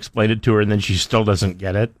explain it to her and then she still doesn't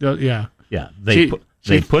get it? Yeah.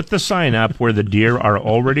 They put the sign up where the deer are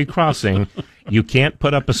already crossing. You can't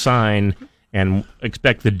put up a sign and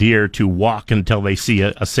expect the deer to walk until they see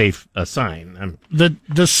a sign.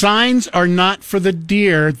 The signs are not for the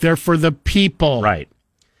deer; they're for the people. Right.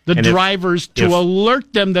 The drivers to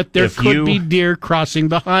alert them that there could be deer crossing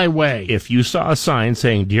the highway. If you saw a sign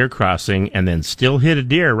saying deer crossing and then still hit a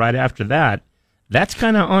deer right after that, that's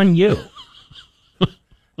kind of on you.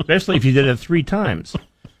 Especially if you did it 3 times.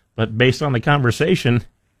 But based on the conversation,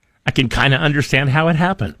 I can kind of understand how it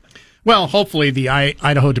happened. Well, hopefully the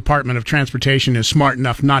Idaho Department of Transportation is smart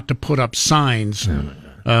enough not to put up signs,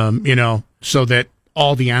 so that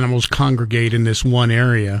all the animals congregate in this one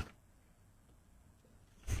area.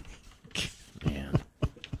 Man.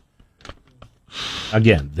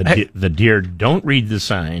 Again, the deer don't read the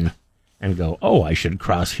sign and go, oh, I should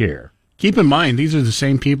cross here. Keep in mind, these are the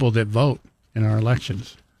same people that vote in our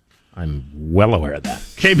elections. I'm well aware of that.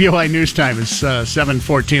 KBOI News Time is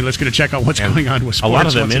 7:14. Let's get a check on what's going on with sports. A lot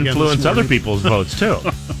of them influence other people's votes, too.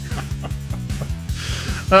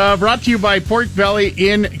 Brought to you by Pork Belly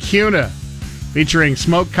in Cuna. Featuring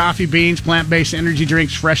smoked coffee beans, plant-based energy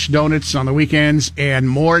drinks, fresh donuts on the weekends, and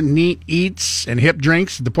more neat eats and hip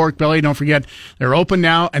drinks at the Pork Belly. Don't forget, they're open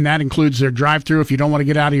now, and that includes their drive-thru. If you don't want to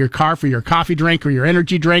get out of your car for your coffee drink or your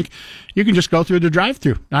energy drink, you can just go through the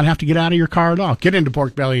drive-thru, not have to get out of your car at all. Get into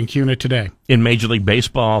Pork Belly in Cuna today. In Major League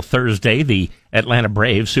Baseball Thursday, the Atlanta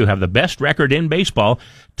Braves, who have the best record in baseball,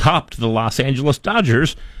 topped the Los Angeles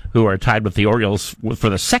Dodgers, who are tied with the Orioles for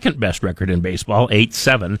the second best record in baseball,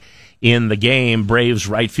 8-7. In the game, Braves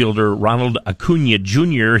right fielder Ronald Acuna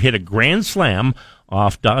Jr. hit a grand slam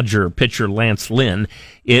off Dodger pitcher Lance Lynn.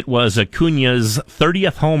 It was Acuna's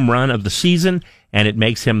 30th home run of the season, and it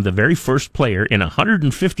makes him the very first player in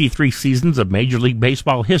 153 seasons of Major League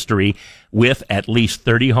Baseball history with at least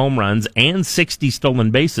 30 home runs and 60 stolen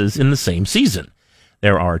bases in the same season.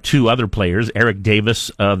 There are two other players, Eric Davis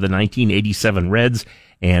of the 1987 Reds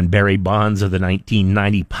and Barry Bonds of the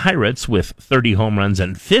 1990 Pirates with 30 home runs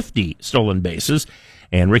and 50 stolen bases.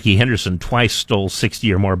 And Ricky Henderson twice stole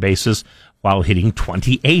 60 or more bases while hitting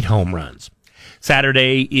 28 home runs.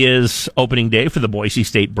 Saturday is opening day for the Boise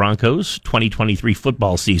State Broncos 2023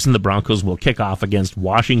 football season. The Broncos will kick off against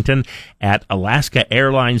Washington at Alaska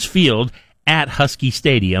Airlines Field at Husky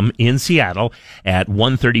Stadium in Seattle at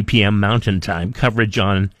 1:30 p.m. Mountain Time. Coverage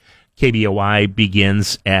on KBOI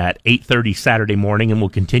begins at 8:30 Saturday morning and will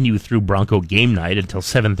continue through Bronco game night until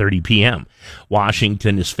 7:30 p.m.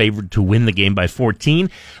 Washington is favored to win the game by 14.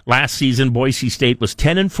 Last season, Boise State was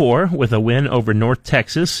 10-4 with a win over North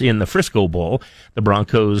Texas in the Frisco Bowl. The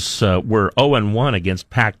Broncos were 0-1 against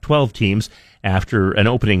Pac-12 teams after an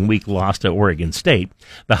opening week loss to Oregon State.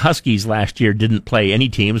 The Huskies last year didn't play any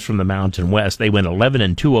teams from the Mountain West. They went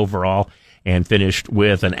 11-2 overall and finished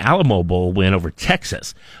with an Alamo Bowl win over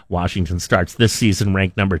Texas. Washington starts this season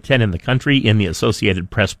ranked number 10 in the country in the Associated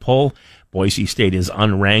Press poll. Boise State is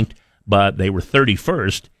unranked, but they were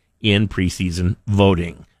 31st in preseason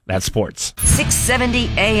voting. That's sports. 670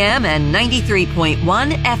 AM and 93.1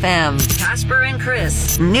 FM. Casper and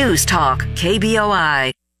Chris. News Talk,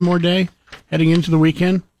 KBOI. More day heading into the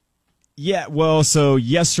weekend. Yeah, well, so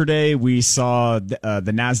yesterday we saw the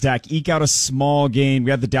NASDAQ eke out a small gain.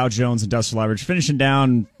 We had the Dow Jones Industrial Average finishing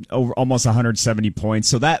down over almost 170 points.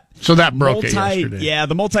 So that broke it yesterday. Yeah,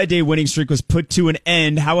 the multi-day winning streak was put to an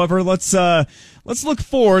end. However, let's look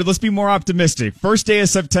forward. Let's be more optimistic. First day of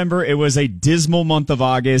September, it was a dismal month of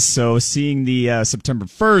August. So seeing the September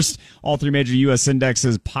 1st, all three major U.S.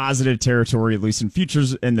 indexes positive territory, at least in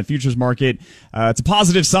the futures market. It's a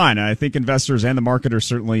positive sign. I think investors and the market are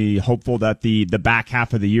certainly hopeful that the back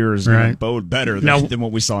half of the year is going to bode better than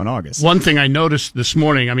what we saw in August. One thing I noticed this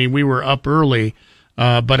morning, I mean, we were up early,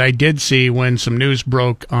 but I did see when some news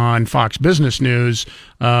broke on Fox Business News,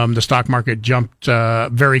 the stock market jumped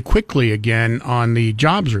very quickly again on the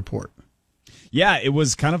jobs report. Yeah, it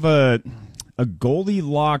was kind of a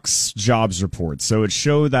Goldilocks jobs report. So it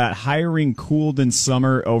showed that hiring cooled in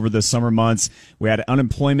summer over the summer months. We had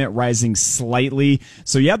unemployment rising slightly.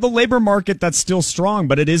 So you have the labor market that's still strong,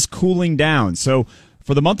 but it is cooling down. So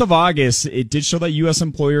for the month of August, it did show that U.S.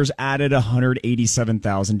 employers added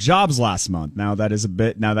 187,000 jobs last month. Now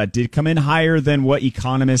that did come in higher than what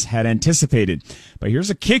economists had anticipated. But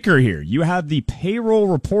here's a kicker here. You had the payroll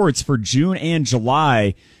reports for June and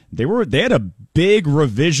July. They had a big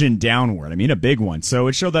revision downward. I mean, a big one. So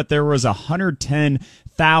it showed that there was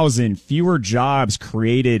 110,000 fewer jobs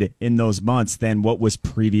created in those months than what was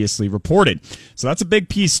previously reported. So that's a big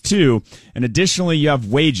piece too. And additionally, you have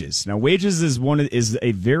wages. Now, wages is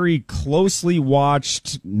a very closely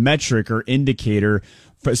watched metric or indicator,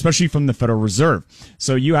 especially from the Federal Reserve.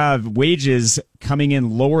 So you have wages coming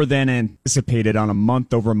in lower than anticipated on a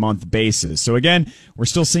month-over-month basis. So again, we're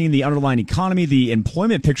still seeing the underlying economy, the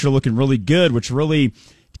employment picture looking really good, which really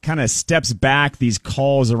kind of steps back these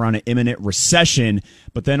calls around an imminent recession.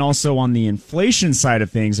 But then also on the inflation side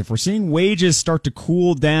of things, if we're seeing wages start to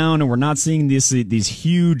cool down and we're not seeing these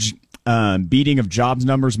huge beating of jobs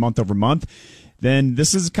numbers month over month, then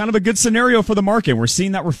this is kind of a good scenario for the market. We're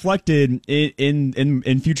seeing that reflected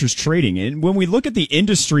in futures trading. And when we look at the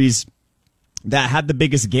industries that had the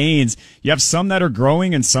biggest gains, you have some that are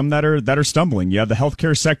growing and some that are stumbling. You have the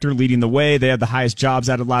healthcare sector leading the way. They had the highest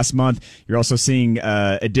jobs added last month. You're also seeing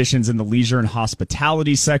additions in the leisure and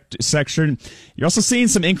hospitality section. You're also seeing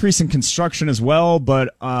some increase in construction as well,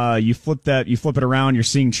 but you flip it around, you're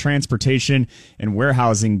seeing transportation and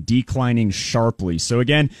warehousing declining sharply. So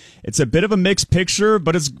again, it's a bit of a mixed picture,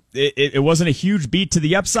 but it wasn't a huge beat to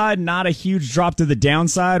the upside, not a huge drop to the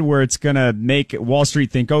downside where it's going to make Wall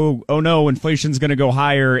Street think, oh no, inflation inflation is going to go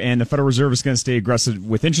higher and the Federal Reserve is going to stay aggressive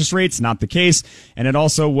with interest rates. Not the case. And it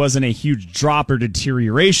also wasn't a huge drop or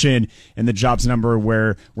deterioration in the jobs number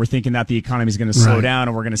where we're thinking that the economy is going to slow down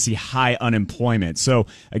and we're going to see high unemployment. So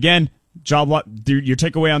again, your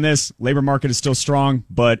takeaway on this, labor market is still strong,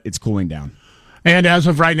 but it's cooling down. And as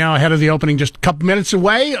of right now, ahead of the opening, just a couple minutes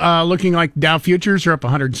away, looking like Dow futures are up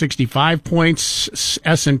 165 points,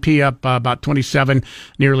 S&P up about 27,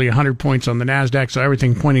 nearly 100 points on the NASDAQ, so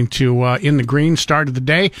everything pointing to in the green start of the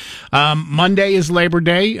day. Monday is Labor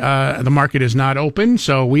Day. The market is not open,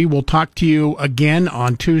 so we will talk to you again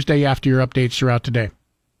on Tuesday after your updates throughout today.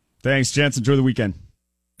 Thanks, gents. Enjoy the weekend.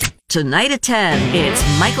 Tonight at 10, it's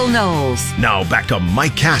Michael Knowles. Now back to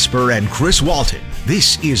Mike Casper and Chris Walton.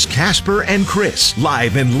 This is Casper and Chris,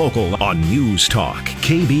 live and local on News Talk,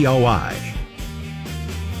 KBOI.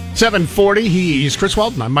 7:40, he's Chris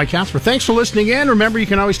Walton. I'm Mike Casper. Thanks for listening in. Remember, you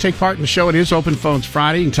can always take part in the show. It is Open Phones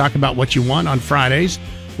Friday. You can talk about what you want on Fridays.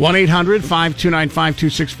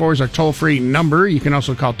 1-800-529-5264 is our toll-free number. You can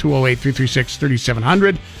also call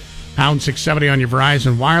 208-336-3700, pound 670 on your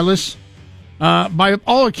Verizon Wireless. By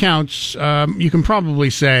all accounts, you can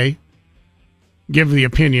probably give the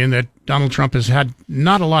opinion that Donald Trump has had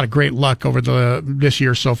not a lot of great luck over this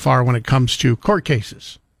year so far when it comes to court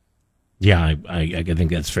cases. Yeah, I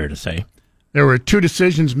think that's fair to say. There were 2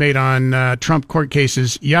 decisions made on Trump court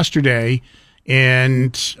cases yesterday,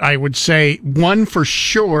 and I would say one for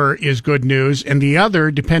sure is good news, and the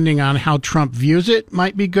other, depending on how Trump views it,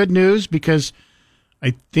 might be good news, because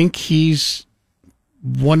I think he's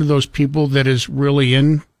one of those people that is really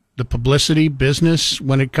in the publicity business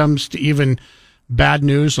when it comes to even bad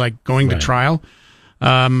news like going to trial.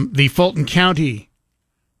 The Fulton County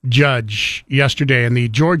judge yesterday in the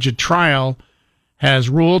Georgia trial has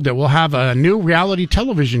ruled that we'll have a new reality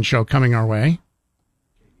television show coming our way.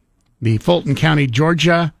 The Fulton County,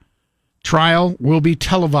 Georgia trial will be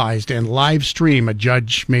televised and live stream. A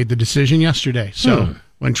judge made the decision yesterday. So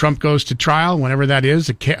when Trump goes to trial, whenever that is,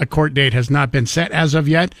 a court date has not been set as of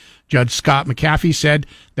yet. Judge Scott McAfee said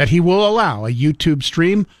that he will allow a YouTube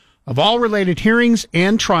stream of all related hearings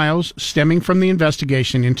and trials stemming from the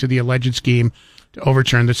investigation into the alleged scheme to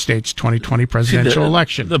overturn the state's 2020 presidential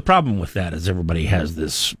election. The problem with that is everybody has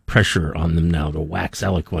this pressure on them now to wax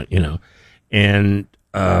eloquent, and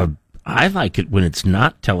I like it when it's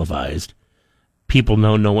not televised. People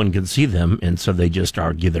know no one can see them, and so they just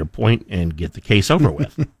argue their point and get the case over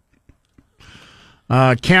with.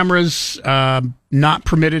 Cameras not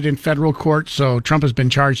permitted in federal court, so Trump has been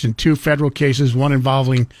charged in 2 federal cases, one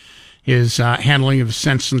involving his handling of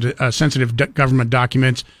sensitive government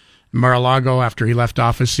documents in Mar-a-Lago after he left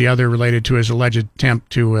office, the other related to his alleged attempt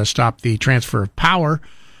to stop the transfer of power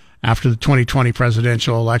after the 2020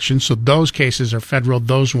 presidential election. So those cases are federal.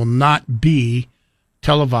 Those will not be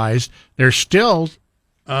televised. There's still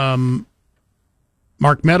Mark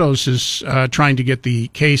Meadows is trying to get the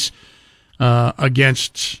case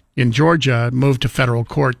against in Georgia moved to federal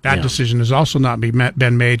court. That decision has also not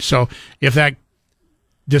been made. So if that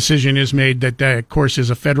decision is made that of course is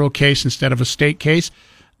a federal case instead of a state case,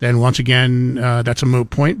 then once again that's a moot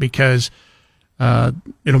point because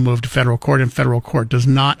it'll move to federal court, and federal court does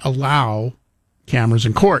not allow cameras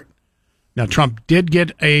in court. Now Trump did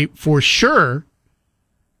get a for sure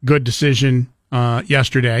good decision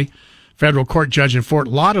yesterday. Federal court judge in Fort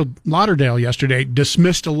Lauderdale yesterday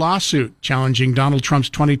dismissed a lawsuit challenging Donald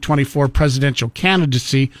Trump's 2024 presidential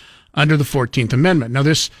candidacy under the 14th Amendment. Now,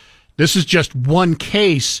 this is just one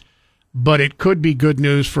case, but it could be good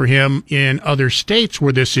news for him in other states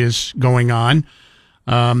where this is going on.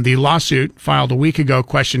 The lawsuit filed a week ago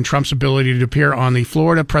questioned Trump's ability to appear on the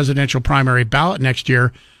Florida presidential primary ballot next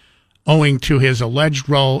year, owing to his alleged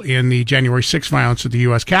role in the January 6th violence at the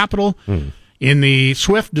U.S. Capitol. In the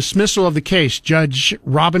swift dismissal of the case, Judge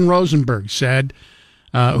Robin Rosenberg said,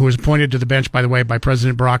 who was appointed to the bench, by the way, by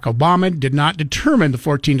President Barack Obama, did not determine the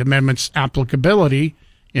 14th Amendment's applicability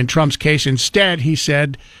in Trump's case. Instead, he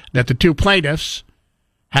said that the 2 plaintiffs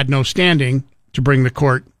had no standing to bring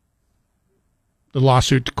the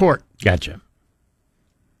lawsuit to court. Gotcha.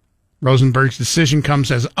 Rosenberg's decision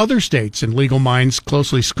comes as other states and legal minds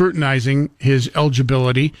closely scrutinizing his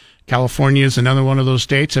eligibility. California is another one of those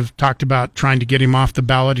states, have talked about trying to get him off the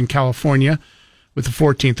ballot in California with the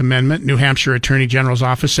 14th Amendment. New Hampshire Attorney General's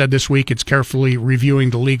office said this week it's carefully reviewing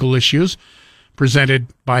the legal issues presented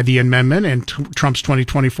by the amendment and Trump's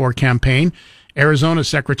 2024 campaign. Arizona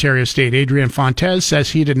Secretary of State Adrian Fontes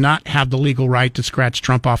says he did not have the legal right to scratch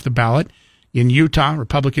Trump off the ballot. In Utah,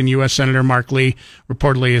 Republican U.S. Senator Mark Lee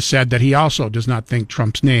reportedly has said that he also does not think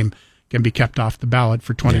Trump's name can be kept off the ballot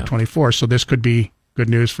for 2024. So this could be good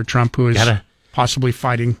news for Trump, who is possibly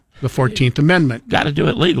fighting the 14th Amendment. Got to do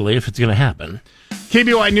it legally if it's going to happen.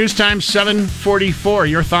 KBOI News Time, 7:44.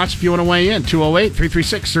 Your thoughts if you want to weigh in.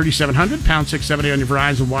 208-336-3700, pound 670 on your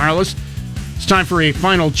Verizon Wireless. It's time for a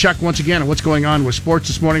final check once again on what's going on with sports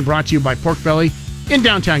this morning, brought to you by Pork Belly in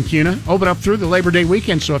downtown Kuna. Open up through the Labor Day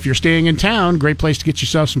weekend, so if you're staying in town, great place to get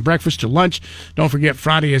yourself some breakfast or lunch. Don't forget,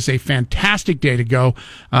 Friday is a fantastic day to go.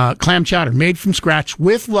 Clam chowder made from scratch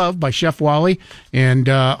with love by Chef Wally and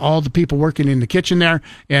all the people working in the kitchen there.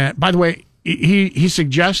 And by the way, he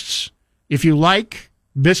suggests if you like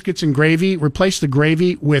biscuits and gravy, replace the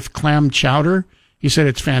gravy with clam chowder. He said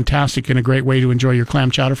it's fantastic and a great way to enjoy your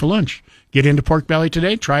clam chowder for lunch. Get into Pork Belly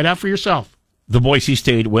today. Try it out for yourself. The Boise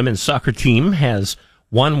State women's soccer team has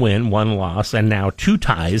 1 win, 1 loss, and now 2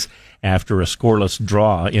 ties after a scoreless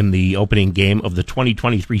draw in the opening game of the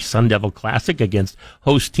 2023 Sun Devil Classic against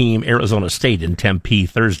host team Arizona State in Tempe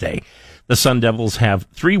Thursday. The Sun Devils have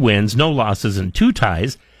 3 wins, no losses, and 2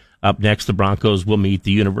 ties. Up next, the Broncos will meet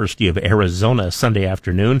the University of Arizona Sunday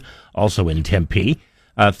afternoon, also in Tempe.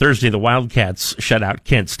 Thursday, the Wildcats shut out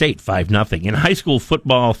Kent State 5-0. In high school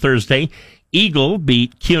football Thursday, Eagle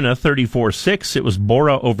beat Kuna 34-6. It was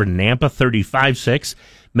Bora over Nampa 35-6.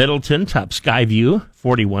 Middleton topped Skyview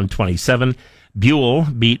 41-27. Buell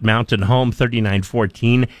beat Mountain Home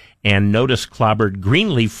 39-14. And Notice clobbered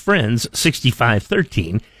Greenleaf Friends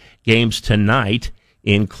 65-13. Games tonight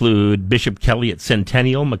include Bishop Kelly at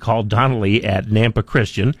Centennial, McCall Donnelly at Nampa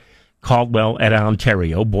Christian, Caldwell at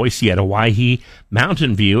Ontario, Boise at Owyhee,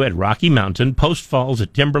 Mountain View at Rocky Mountain, Post Falls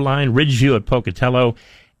at Timberline, Ridgeview at Pocatello,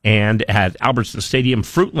 and at Albertson Stadium,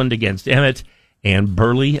 Fruitland against Emmett, and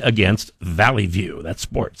Burley against Valley View. That's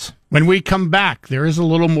sports. When we come back, there is a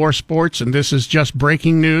little more sports, and this is just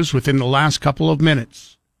breaking news within the last couple of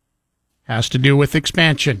minutes. Has to do with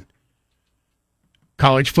expansion.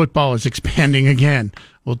 College football is expanding again.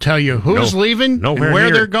 We'll tell you who's leaving and where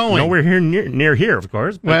they're going. Nowhere here near here, of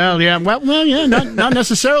course. Well, yeah, not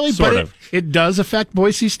necessarily, but it does affect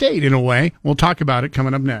Boise State in a way. We'll talk about it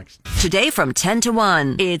coming up next. Today from 10 to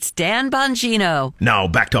 1, it's Dan Bongino. Now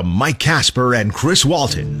back to Mike Casper and Chris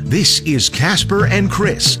Walton. This is Casper and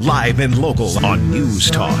Chris, live and local on News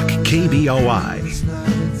Talk, KBOI.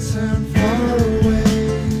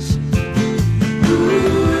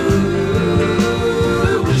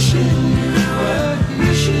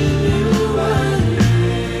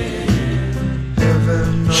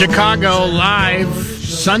 Chicago live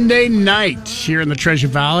Sunday night here in the Treasure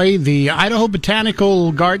Valley, the Idaho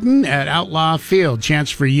Botanical Garden at Outlaw Field. Chance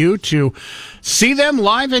for you to see them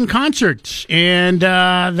live in concert, and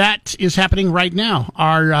that is happening right now.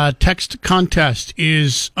 Our text contest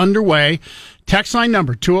is underway. Text line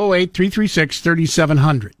number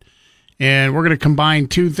 208-336-3700. And we're going to combine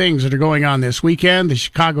 2 things that are going on this weekend, the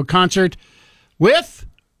Chicago concert with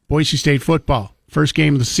Boise State football. First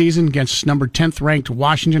game of the season against number 10th ranked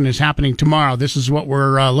Washington is happening tomorrow. This is what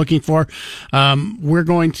we're looking for. We're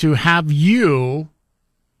going to have you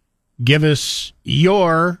give us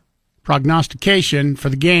your prognostication for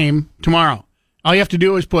the game tomorrow. All you have to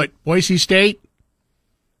do is put Boise State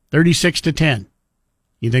 36-10.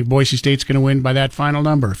 You think Boise State's going to win by that final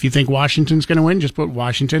number. If you think Washington's going to win, just put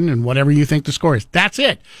Washington and whatever you think the score is. That's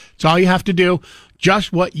it. That's all you have to do.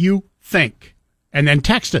 Just what you think. And then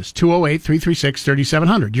text us,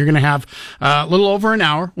 208-336-3700. You're going to have a little over an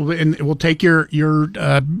hour, and we'll take your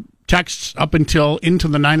texts up until into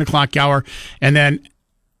the 9 o'clock hour. And then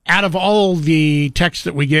out of all the texts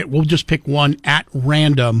that we get, we'll just pick one at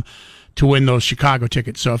random to win those Chicago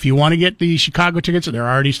tickets. So if you want to get the Chicago tickets, they're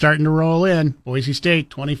already starting to roll in. Boise State,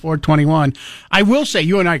 24-21. I will say,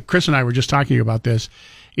 Chris and I were just talking about this.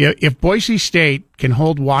 If Boise State can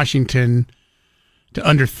hold Washington to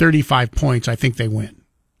under 35 points, I think they win.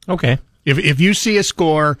 Okay. If you see a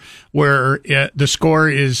score where the score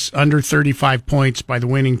is under 35 points by the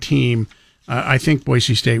winning team, I think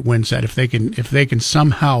Boise State wins that. If they can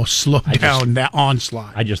somehow slow down that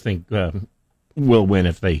onslaught, I just think we'll win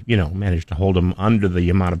if they manage to hold them under the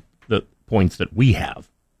amount of the points that we have.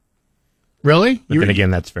 Really? But then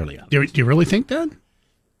again, that's fairly obvious. Do you really think that?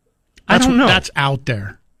 I don't know. That's out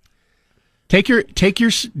there. Take your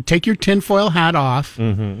tinfoil hat off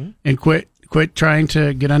and quit trying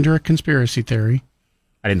to get under a conspiracy theory.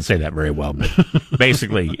 I didn't say that very well, but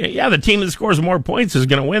basically, the team that scores more points is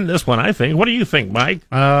going to win this one, I think. What do you think, Mike?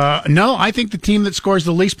 No, I think the team that scores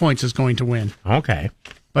the least points is going to win. Okay.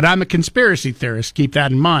 But I'm a conspiracy theorist. Keep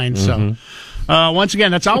that in mind. So, once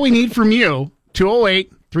again, that's all we need from you.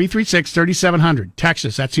 888-336-3700. Text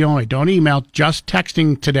us. That's the only. Don't email. Just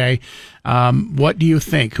texting today. What do you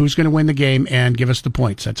think? Who's going to win the game? And give us the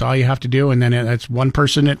points. That's all you have to do. And then that's one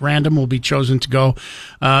person at random will be chosen to go.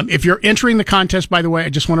 If you're entering the contest, by the way, I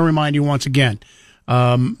just want to remind you once again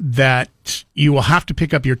that you will have to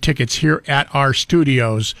pick up your tickets here at our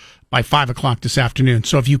studios by 5 o'clock this afternoon.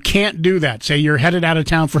 So if you can't do that, say you're headed out of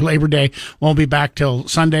town for Labor Day, won't be back till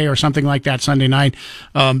Sunday or something like that, Sunday night,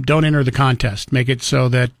 don't enter the contest. Make it so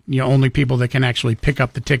that only people that can actually pick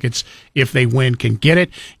up the tickets if they win can get it.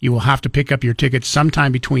 You will have to pick up your tickets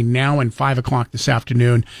sometime between now and 5 o'clock this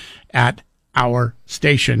afternoon at our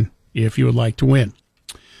station if you would like to win.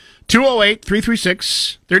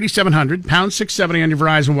 208-336-3700, pound 670 on your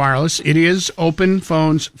Verizon Wireless. It is Open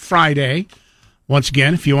Phones Friday. Once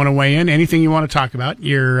again, if you want to weigh in, anything you want to talk about,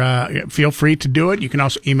 feel free to do it. You can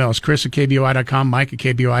also email us, Chris at KBOI.com, Mike at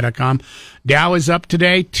KBOI.com. Dow is up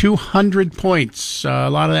today, 200 points. A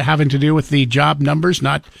lot of that having to do with the job numbers,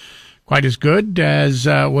 not quite as good as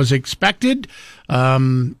was expected.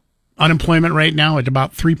 Unemployment rate now at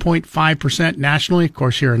about 3.5% nationally. Of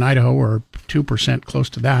course, here in Idaho, we're 2%, close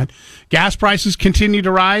to that. Gas prices continue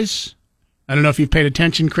to rise. I don't know if you've paid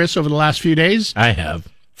attention, Chris, over the last few days. I have.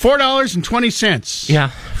 $4.20.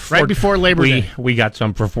 Yeah. Right before Labor Day. We got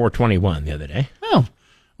some for $4.21 the other day. Oh.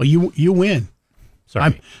 Well, you win.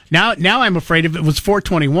 Sorry. Now I'm afraid if it was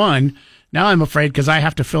 $4.21, now I'm afraid because I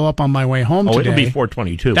have to fill up on my way home today. It'll be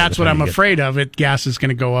 $4.22. That's what I'm afraid of. Gas is going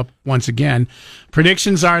to go up once again.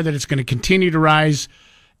 Predictions are that it's going to continue to rise.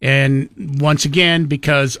 And once again,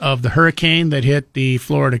 because of the hurricane that hit the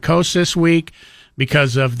Florida coast this week,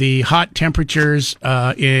 because of the hot temperatures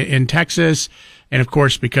in Texas, and, of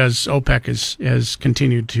course, because OPEC has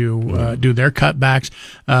continued to do their cutbacks.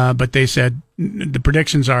 But they said the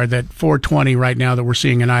predictions are that $4.20 right now that we're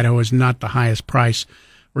seeing in Idaho is not the highest price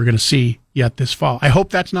we're going to see yet this fall. I hope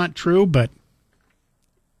that's not true, but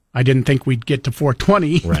I didn't think we'd get to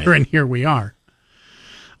 $4.20 either, and here we are.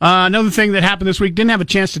 Another thing that happened this week, didn't have a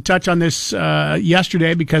chance to touch on this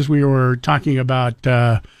yesterday because we were talking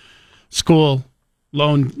about school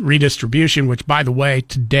loan redistribution, which, by the way,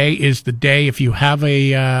 today is the day if you have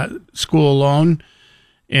a school loan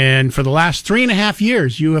and for the last 3.5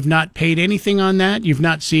 years you have not paid anything on that, you've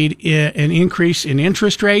not seen an increase in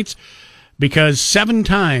interest rates because 7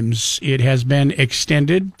 times it has been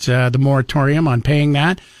extended, the moratorium on paying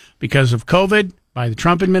that because of COVID, by the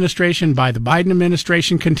Trump administration, by the Biden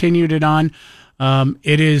administration, continued it on.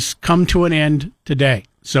 It has come to an end today.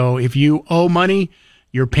 So if you owe money,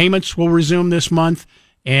 your payments will resume this month,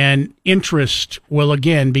 and interest will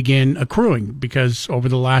again begin accruing because over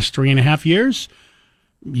the last 3.5 years,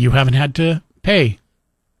 you haven't had to pay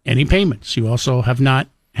any payments. You also have not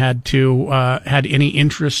had to had any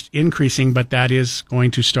interest increasing, but that is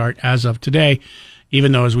going to start as of today,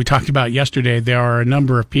 even though, as we talked about yesterday, there are a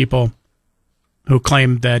number of people who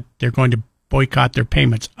claim that they're going to boycott their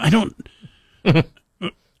payments. I don't... Good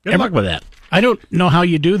luck with that. I don't know how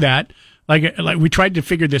you do that. Like we tried to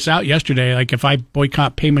figure this out yesterday. Like if I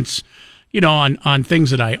boycott payments, on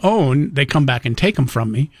things that I own, they come back and take them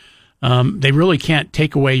from me. They really can't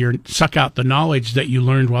suck out the knowledge that you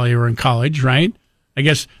learned while you were in college, right? I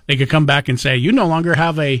guess they could come back and say, you no longer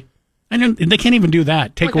have they can't even do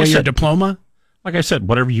that. Take away your diploma. Like I said,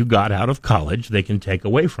 whatever you got out of college, they can take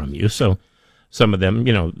away from you. So some of them,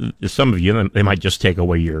 some of you, they might just take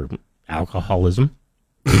away your alcoholism.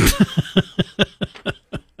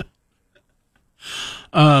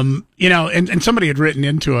 And somebody had written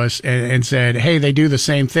into us and said, hey, they do the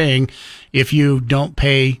same thing. If you don't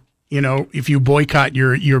pay, if you boycott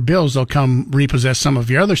your bills, they'll come repossess some of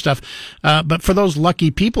your other stuff. But for those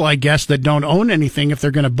lucky people, I guess, that don't own anything, if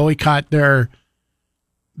they're going to boycott their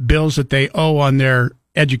bills that they owe on their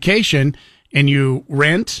education, and you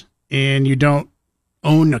rent and you don't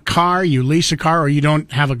own a car, you lease a car, or you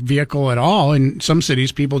don't have a vehicle at all. In some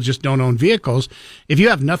cities, people just don't own vehicles. If you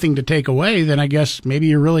have nothing to take away, then I guess maybe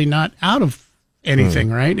you're really not out of anything,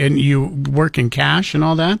 right? And you work in cash and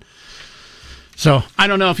all that. So I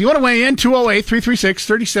don't know. If you want to weigh in,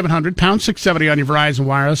 208-336-3700, pound 670 on your Verizon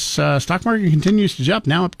Wireless. Stock market continues to jump,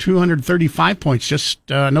 now up 235 points, just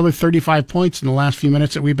another 35 points in the last few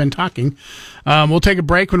minutes that we've been talking. We'll take a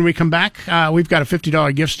break. When we come back, we've got a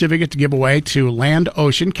 $50 gift certificate to give away to Land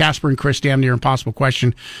Ocean. Casper and Chris, Damn Near Impossible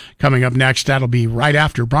Question coming up next. That'll be right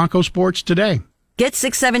after Bronco Sports Today. Get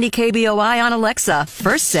 670 KBOI on Alexa.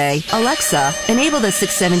 First say, Alexa, enable the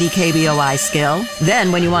 670 KBOI skill.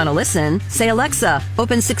 Then when you want to listen, say, Alexa,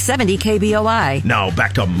 open 670 KBOI. Now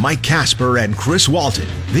back to Mike Casper and Chris Walton.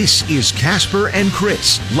 This is Casper and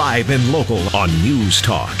Chris, live and local on News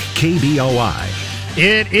Talk, KBOI.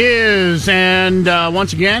 It is, and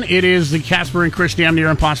once again, it is the Casper and Chris Damn Near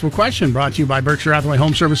Impossible Question, brought to you by Berkshire Hathaway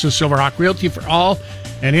Home Services, Silverhawk Realty. For all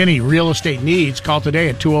and any real estate needs, call today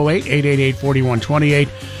at 208-888-4128.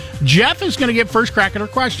 Jeff is going to get first crack at our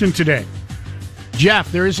question today. Jeff,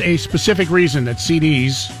 there is a specific reason that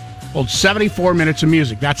CDs hold 74 minutes of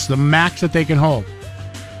music. That's the max that they can hold.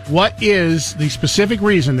 What is the specific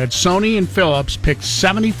reason that Sony and Philips picked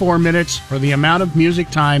 74 minutes for the amount of music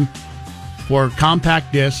time for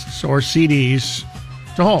compact discs or CDs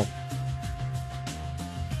to hold?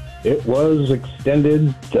 It was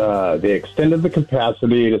extended. They extended the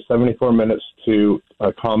capacity to 74 minutes to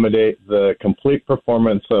accommodate the complete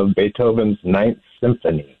performance of Beethoven's Ninth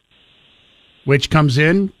Symphony, which comes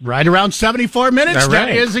in right around 74 minutes. Right. That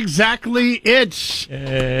is exactly it.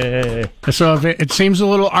 So if it seems a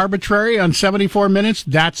little arbitrary on 74 minutes,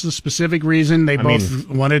 that's the specific reason they both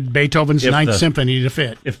wanted Beethoven's Ninth Symphony to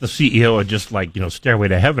fit. If the CEO had just Stairway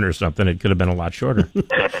to Heaven or something, it could have been a lot shorter.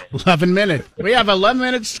 11 minutes. We have 11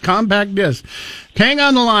 minutes compact disc. Hang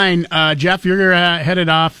on the line, Jeff. You're headed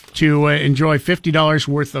off to enjoy $50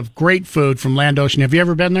 worth of great food from Land Ocean. Have you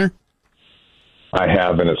ever been there? I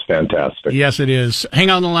have, and it's fantastic. Yes, it is. Hang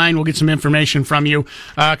on the line. We'll get some information from you.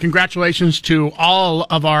 Congratulations to all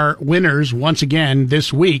of our winners once again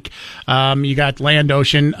this week. You got Land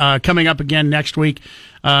Ocean coming up again next week.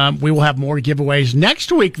 We will have more giveaways.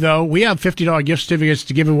 Next week, though, we have $50 gift certificates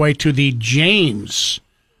to give away to the James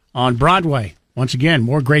on Broadway. Once again,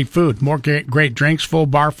 more great food, more great drinks, full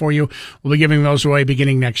bar for you. We'll be giving those away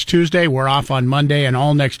beginning next Tuesday. We're off on Monday, and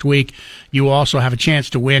all next week, you will also have a chance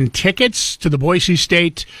to win tickets to the Boise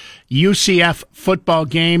State UCF football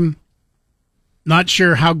game. Not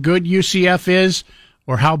sure how good UCF is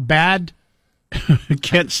or how bad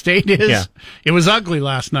Kent State is. Yeah. It was ugly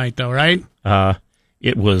last night, though, right?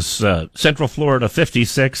 It was Central Florida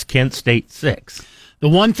 56, Kent State 6. The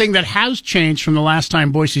one thing that has changed from the last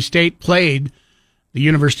time Boise State played the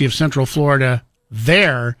University of Central Florida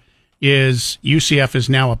there is UCF is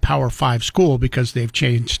now a Power 5 school because they've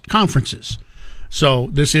changed conferences. So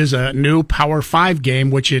this is a new Power 5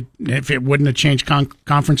 game, which if it wouldn't have changed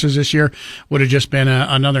conferences this year, would have just been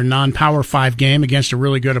another non-Power 5 game against a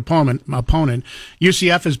really good opponent.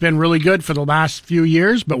 UCF has been really good for the last few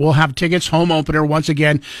years, but we'll have tickets, home opener once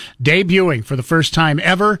again, debuting for the first time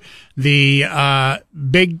ever. The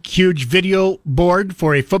big, huge video board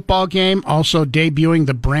for a football game, also debuting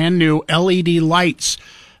the brand new LED lights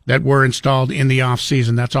that were installed in the off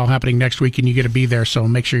season. That's all happening next week, and you get to be there, so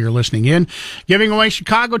make sure you're listening in. Giving away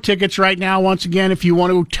Chicago tickets right now. Once again, if you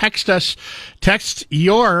want to text us, text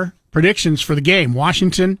your predictions for the game,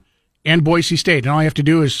 Washington and Boise State. And all you have to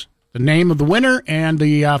do is the name of the winner and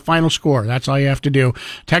the final score. That's all you have to do.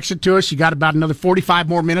 Text it to us. You got about another 45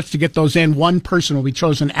 more minutes to get those in. One person will be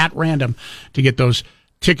chosen at random to get those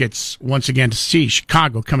tickets once again to see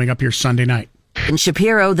Chicago coming up here Sunday night. In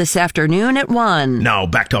Shapiro this afternoon at 1. Now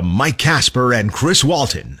back to Mike Casper and Chris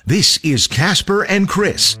Walton. This is Casper and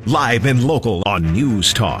Chris, live and local on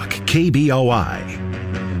News Talk, KBOI.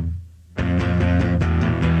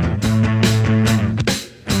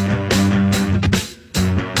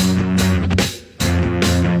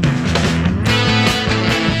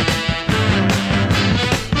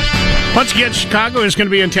 Once again, Chicago is going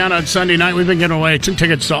to be in town on Sunday night. We've been giving away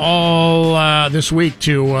tickets to all this week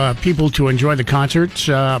to people to enjoy the concert.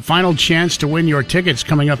 Final chance to win your tickets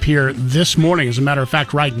coming up here this morning. As a matter of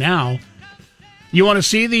fact, right now, you want to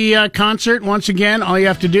see the concert? Once again, all you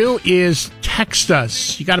have to do is text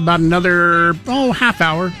us. You got about another half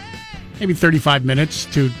hour, maybe 35 minutes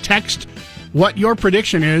to text what your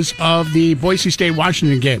prediction is of the Boise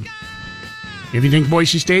State-Washington game. If you think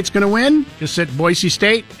Boise State's going to win, just hit Boise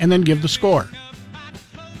State and then give the score.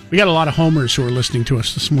 We got a lot of homers who are listening to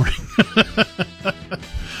us this morning.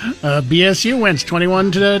 BSU wins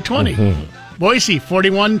 21-20. Mm-hmm. Boise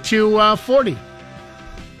 41-40.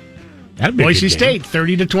 Boise State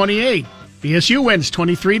 30-28. BSU wins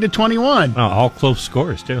 23-21. Oh, all close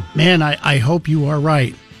scores too. Man, I hope you are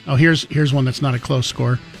right. Oh, here's one that's not a close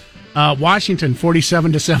score. Washington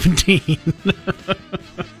 47-17.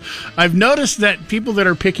 I've noticed that people that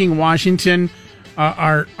are picking Washington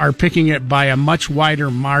are picking it by a much wider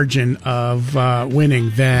margin of winning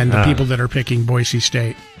than the people that are picking Boise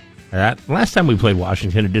State. Last time we played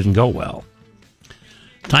Washington, it didn't go well.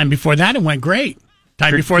 Time before that, it went great.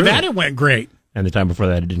 Time before that, it went great. And the time before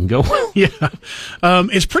that, it didn't go well. Yeah.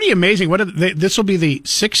 It's pretty amazing. This will be the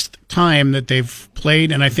sixth time that they've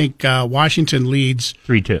played, and I think Washington leads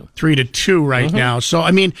 3-2. 3-2 right now. So,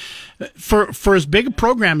 I mean, for as big a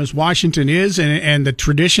program as Washington is and the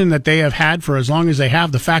tradition that they have had for as long as they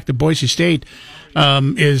have, the fact that Boise State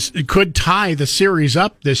could tie the series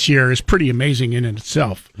up this year is pretty amazing in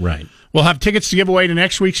itself. Right. We'll have tickets to give away to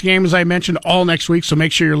next week's game, as I mentioned, all next week, so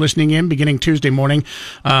make sure you're listening in beginning Tuesday morning.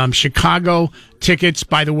 Chicago tickets,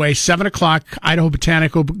 by the way, 7 o'clock, Idaho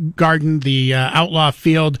Botanical Garden, the Outlaw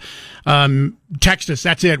Field. Text us,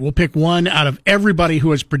 that's it. We'll pick one out of everybody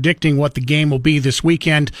who is predicting what the game will be this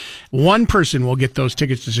weekend. One person will get those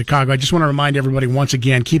tickets to Chicago. I just want to remind everybody once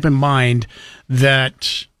again, keep in mind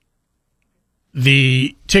that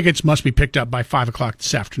the tickets must be picked up by 5 o'clock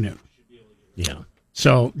this afternoon. Yeah.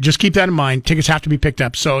 So just keep that in mind. Tickets have to be picked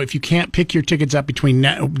up. So if you can't pick your tickets up between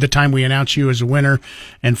the time we announce you as a winner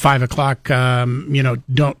and 5 o'clock,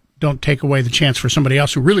 don't take away the chance for somebody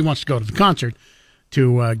else who really wants to go to the concert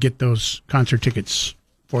to get those concert tickets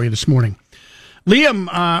for you this morning.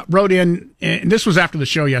 Liam wrote in, and this was after the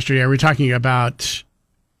show yesterday. We were talking about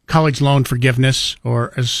college loan forgiveness,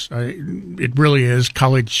 or as it really is,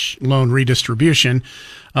 college loan redistribution.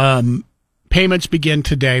 Payments begin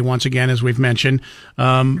today, once again, as we've mentioned,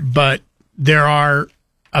 but there are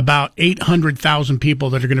about 800,000 people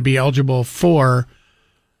that are going to be eligible for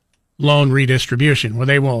loan redistribution, where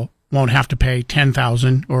they won't have to pay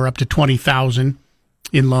 $10,000 or up to $20,000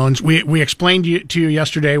 in loans. We explained to you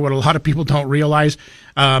yesterday what a lot of people don't realize.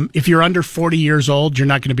 If you're under 40 years old, you're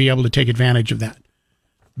not going to be able to take advantage of that,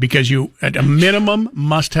 because you, at a minimum,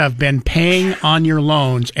 must have been paying on your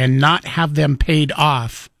loans and not have them paid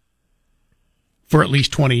off for at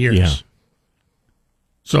least 20 years. Yeah.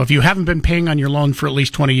 So if you haven't been paying on your loan for at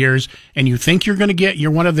least 20 years and you think you're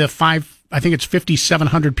one of the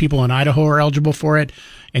 5,700 people in Idaho are eligible for it,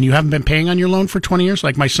 and you haven't been paying on your loan for 20 years,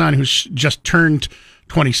 like my son who's just turned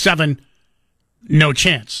 27, no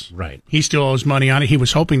chance. Right. He still owes money on it. He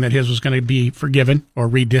was hoping that his was going to be forgiven or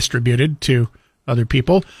redistributed to other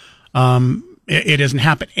people. It doesn't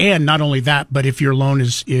happen. And not only that, but if your loan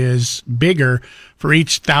is bigger, for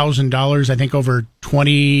each $1,000, I think over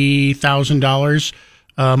 $20,000,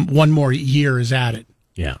 one more year is added.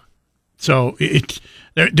 Yeah. So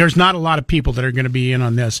there's not a lot of people that are going to be in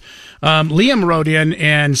on this. Liam wrote in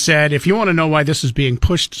and said, if you want to know why this is being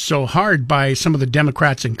pushed so hard by some of the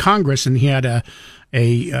Democrats in Congress, and he had a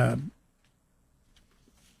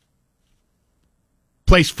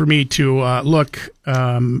place for me to look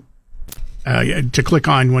to click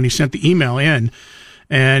on when he sent the email in,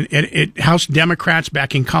 and House Democrats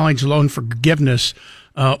backing college loan forgiveness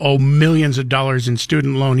owe millions of dollars in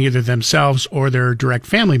student loan either themselves or their direct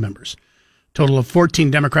family members. Total of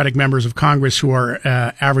 14 Democratic members of Congress who are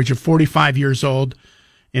average of 45 years old,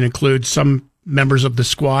 and includes some members of the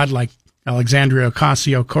squad like Alexandria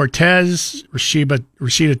Ocasio-Cortez, Rashida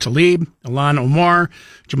Tlaib, Ilhan Omar,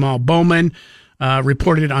 Jamal Bowman,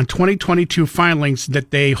 reported on 2022 filings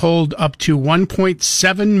that they hold up to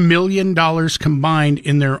 $1.7 million combined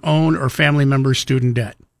in their own or family members' student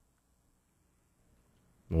debt.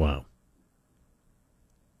 Wow.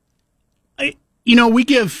 We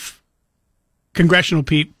give congressional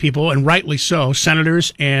people, and rightly so,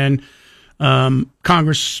 senators and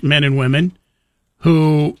congressmen and women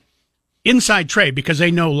who inside trade, because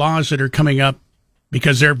they know laws that are coming up,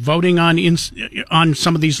 because they're voting on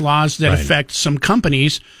some of these laws that affect some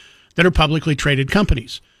companies that are publicly traded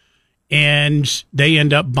companies. And they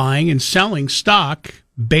end up buying and selling stock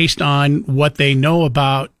based on what they know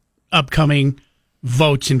about upcoming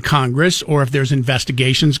votes in Congress, or if there's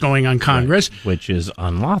investigations going on Congress. Right. Which is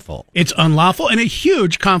unlawful. It's unlawful and a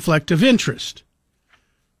huge conflict of interest.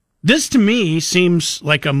 This, to me, seems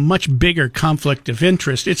like a much bigger conflict of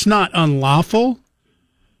interest. It's not unlawful,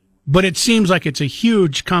 but it seems like it's a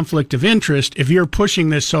huge conflict of interest if you're pushing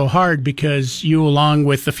this so hard because you, along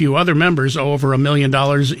with a few other members, owe over $1 million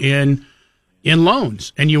in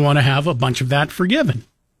loans, and you want to have a bunch of that forgiven.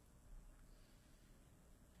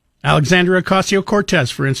 Alexandria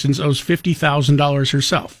Ocasio-Cortez, for instance, owes $50,000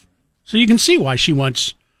 herself. So you can see why she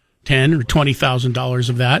wants $10,000 or $20,000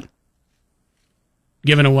 of that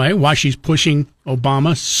given away, why she's pushing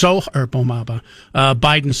Biden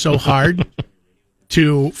so hard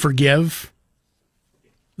to forgive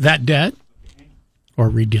that debt or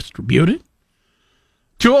redistribute it.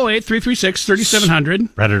 208-336-3700.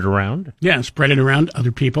 Spread it around. Yeah, spread it around to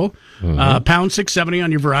other people. Mm-hmm. Pound 670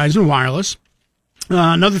 on your Verizon Wireless.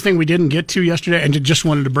 Another thing we didn't get to yesterday, and just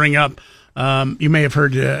wanted to bring up, you may have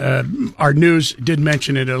heard our news did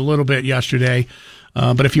mention it a little bit yesterday,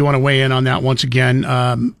 but if you want to weigh in on that once again,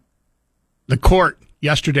 the court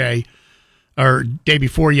yesterday, or day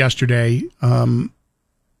before yesterday,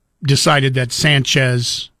 decided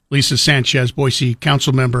that Lisa Sanchez, Boise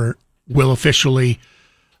council member, will officially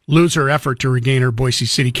lose her effort to regain her Boise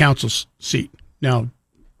City Council seat. Now,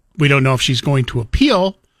 we don't know if she's going to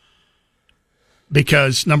appeal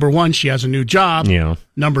because, number one, she has a new job. Yeah.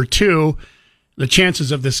 Number two, the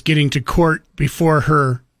chances of this getting to court before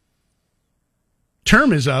her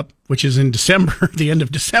term is up, which is in December, the end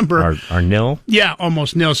of December, are nil. Yeah,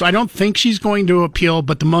 almost nil. So I don't think she's going to appeal,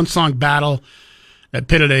 but the months-long battle that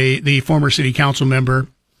pitted the former city council member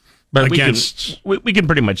against... We can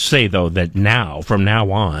pretty much say, though, that from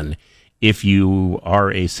now on, if you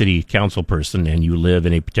are a city council person and you live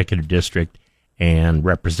in a particular district and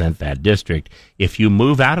represent that district, if you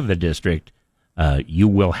move out of the district, you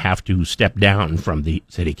will have to step down from the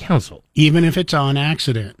city council. Even if it's on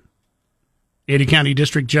accident. Ada County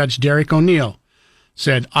District Judge Derek O'Neill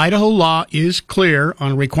said Idaho law is clear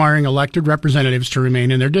on requiring elected representatives to remain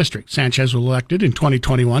in their district. Sanchez was elected in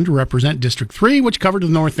 2021 to represent District 3, which covered the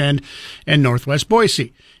North End and Northwest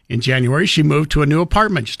Boise. In January, she moved to a new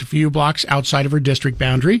apartment just a few blocks outside of her district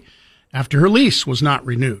boundary after her lease was not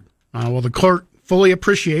renewed. Well, the court fully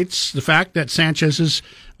appreciates the fact that Sanchez's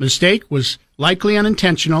mistake was likely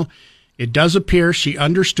unintentional. It does appear she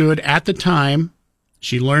understood at the time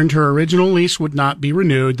she learned her original lease would not be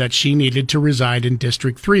renewed, that she needed to reside in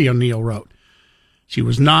District 3, O'Neill wrote. She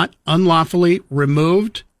was not unlawfully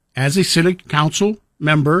removed as a city council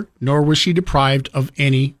member, nor was she deprived of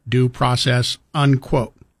any due process,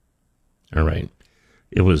 unquote. All right.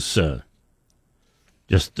 It was it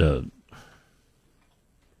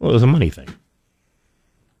was a money thing.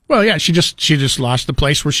 Well, yeah, she just lost the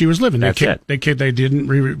place where she was living. That's it. They didn't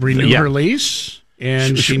renew her lease.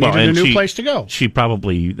 And she needed a new place to go. She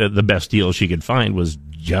probably, the best deal she could find was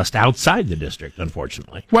just outside the district,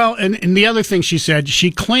 unfortunately. Well, and the other thing she said,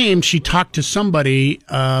 she claimed she talked to somebody,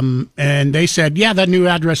 and they said, yeah, that new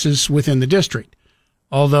address is within the district.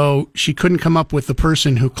 Although she couldn't come up with the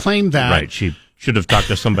person who claimed that. Right, she should have talked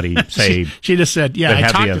to somebody, say... she just said, yeah, I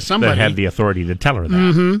talked to somebody. That had the authority to tell her that.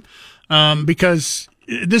 Mm-hmm. Because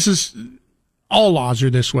this is... All laws are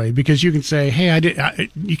this way, because you can say, hey,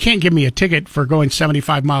 you can't give me a ticket for going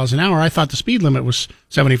 75 miles an hour. I thought the speed limit was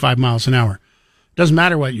 75 miles an hour. Doesn't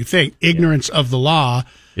matter what you think. Ignorance of the law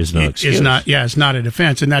is no excuse. It's not a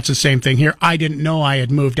defense. And that's the same thing here. I didn't know I had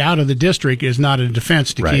moved out of the district is not a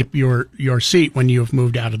defense to keep your seat when you have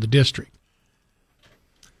moved out of the district.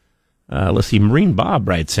 Let's see. Marine Bob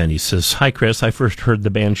writes in. He says, hi, Chris. I first heard the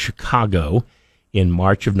band Chicago in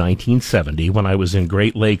March of 1970 when I was in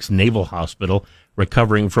Great Lakes Naval Hospital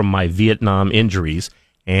recovering from my Vietnam injuries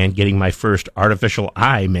and getting my first artificial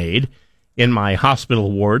eye made. In my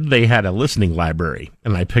hospital ward, they had a listening library,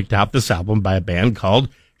 and I picked out this album by a band called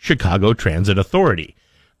Chicago Transit Authority.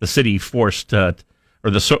 The city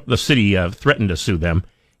the city threatened to sue them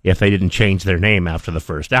if they didn't change their name after the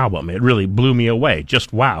first album. It really blew me away.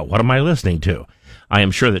 Just wow, what am I listening to? I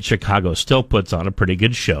am sure that Chicago still puts on a pretty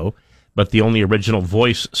good show, but the only original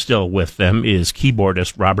voice still with them is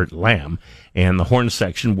keyboardist Robert Lamb, and the horn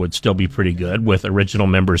section would still be pretty good with original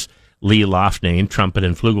members Lee Loughnane, trumpet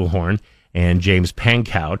and flugelhorn, and James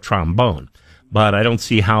Pankow, trombone. But I don't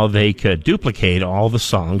see how they could duplicate all the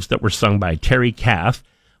songs that were sung by Terry Kath,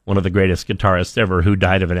 one of the greatest guitarists ever, who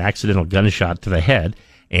died of an accidental gunshot to the head,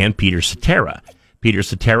 and Peter Cetera. Peter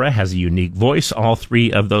Cetera has a unique voice. All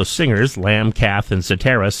three of those singers, Lamb, Kath, and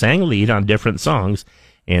Cetera, sang lead on different songs,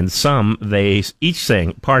 and some, they each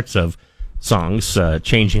sang parts of songs,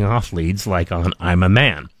 changing off leads, like on I'm a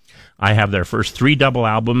Man. I have their first 3 double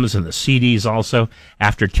albums and the CDs also.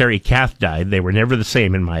 After Terry Kath died, they were never the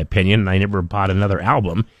same, in my opinion, and I never bought another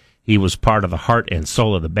album. He was part of the heart and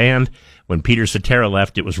soul of the band. When Peter Cetera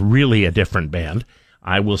left, it was really a different band.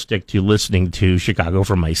 I will stick to listening to Chicago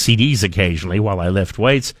from my CDs occasionally while I lift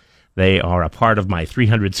weights. They are a part of my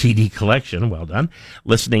 300 CD collection. Well done.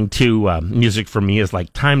 Listening to music for me is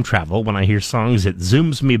like time travel. When I hear songs, it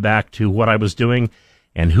zooms me back to what I was doing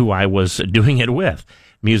and who I was doing it with.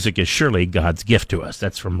 Music is surely God's gift to us.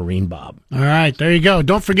 That's from Marine Bob. All right, there you go.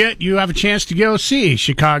 Don't forget, you have a chance to go see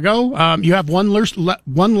Chicago. You have one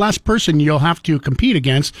less person you'll have to compete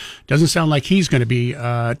against. Doesn't sound like he's going to be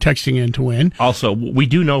texting in to win. Also, we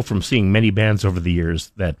do know from seeing many bands over the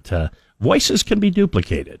years that voices can be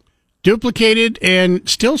duplicated. And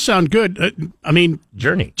still sound good.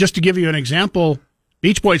 Journey. Just to give you an example,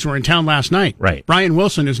 Beach Boys were in town last night. Right. Brian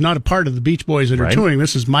Wilson is not a part of the Beach Boys that are touring.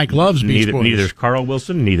 This is Mike Love's Beach Boys. Neither's Carl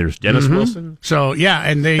Wilson, neither's Dennis Wilson. So, yeah,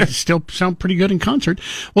 and they still sound pretty good in concert.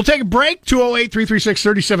 We'll take a break.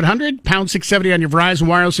 208-336-3700, pound 670 on your Verizon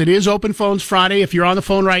Wireless. It is Open Phones Friday. If you're on the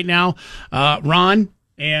phone right now, Ron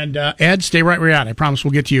and Ed, stay right where you're at. I promise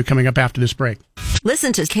we'll get to you coming up after this break.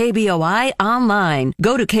 Listen to KBOI online.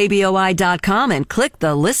 Go to KBOI.com and click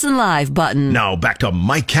the Listen Live button. Now back to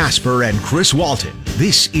Mike Casper and Chris Walton.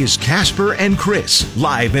 This is Casper and Chris,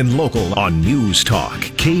 live and local on News Talk,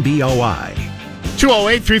 KBOI.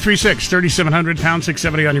 208-336-3700, pound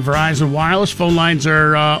 670 on your Verizon Wireless. Phone lines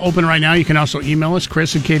are open right now. You can also email us,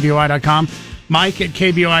 Chris at KBOI.com, Mike at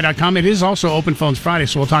KBOI.com. It is also Open Phones Friday,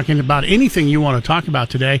 so we'll talk about anything you want to talk about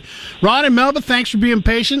today. Ron and Melba, thanks for being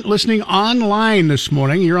patient, listening online this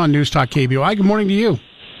morning. You're on News Talk KBOI. Good morning to you.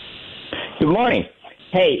 Good morning.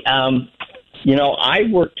 Hey, I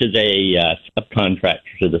worked as a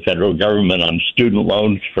subcontractor to the federal government on student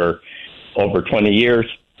loans for over 20 years.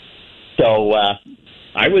 So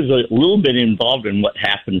I was a little bit involved in what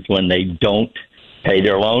happens when they don't pay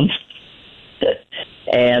their loans.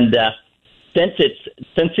 And since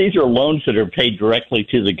these are loans that are paid directly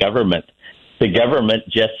to the government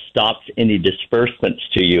just stops any disbursements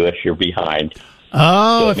to you if you're behind.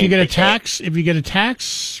 Oh, so if you get a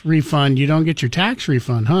tax refund, you don't get your tax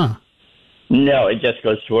refund, huh? No, it just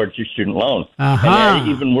goes towards your student loan. Uh-huh. And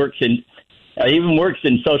it even works in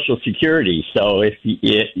Social Security. So if you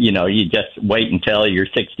just wait until you're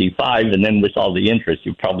 65, and then with all the interest,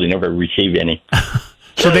 you probably never receive any.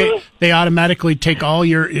 So they automatically take all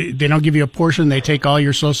they don't give you a portion, they take all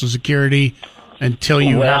your Social Security until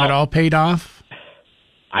you have it all paid off?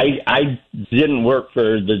 I didn't work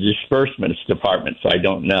for the disbursements department, so I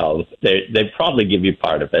don't know. They probably give you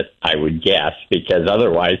part of it, I would guess, because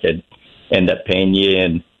otherwise they'd end up paying you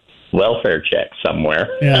in welfare checks somewhere.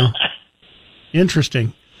 Yeah.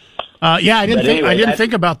 Interesting. I didn't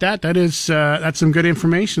think about that. That's some good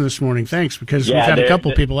information this morning. Thanks, because we've had a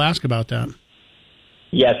couple people ask about that.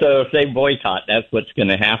 Yeah, so if they boycott, that's what's going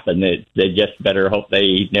to happen. They just better hope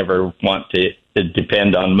they never want to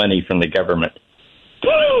depend on money from the government.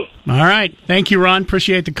 All right. Thank you, Ron.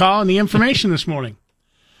 Appreciate the call and the information this morning.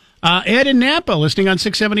 Ed in Napa, listening on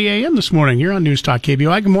 670 AM this morning. You're on News Talk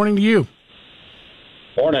KBOI. Good morning to you.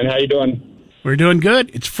 Morning. How you doing? We're doing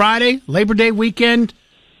good. It's Friday, Labor Day weekend.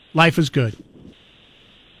 Life is good.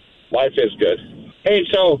 Life is good. Hey,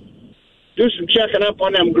 so do some checking up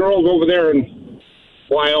on them girls over there in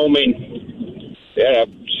Wyoming. They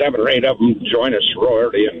had 7 or 8 of them join a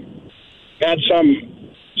sorority and had some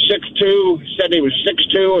 6'2", said he was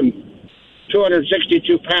 6'2", and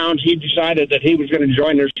 262 pounds. He decided that he was going to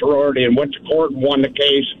join their sorority and went to court and won the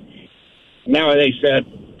case. Now they said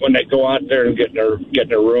when they go out there and get in their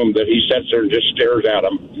room that he sits there and just stares at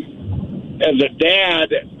them. As a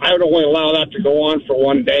dad, I would only allow that to go on for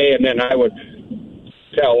one day, and then I would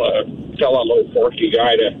tell that little porky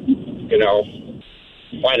guy to,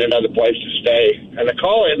 find another place to stay. And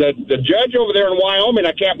the judge over there in Wyoming,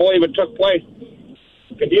 I can't believe it took place.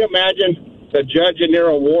 Can you imagine the judge in there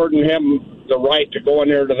awarding him the right to go in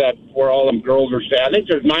there to that where all them girls are staying? I think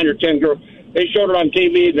there's 9 or 10 girls. They showed it on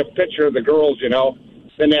TV, the picture of the girls,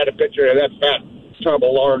 Then they had a picture of that fat tub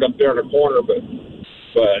of lard up there in the corner, but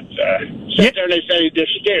sit there and they said he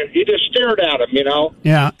just stared at him,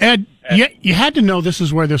 Yeah, Ed, you had to know this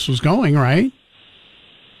is where this was going, right?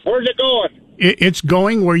 Where's it going? It's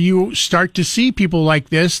going where you start to see people like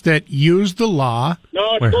this that use the law.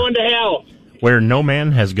 No, it's going to hell. Where no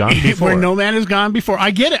man has gone before. Where no man has gone before.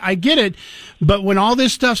 I get it. But when all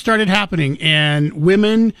this stuff started happening and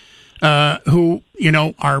women who,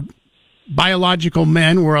 are biological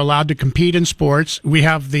men were allowed to compete in sports, we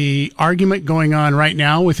have the argument going on right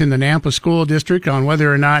now within the Nampa School District on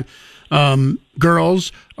whether or not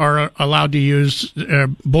girls are allowed to use,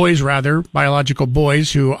 biological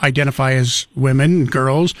boys who identify as women,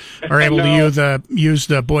 girls, are able to use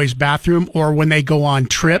the boys' bathroom, or when they go on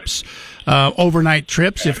trips, overnight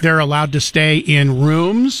trips, if they're allowed to stay in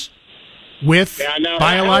rooms with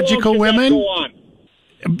biological women.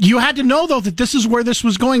 You had to know, though, that this is where this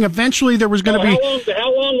was going. Eventually, there was going to be...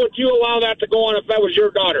 How long would you allow that to go on if that was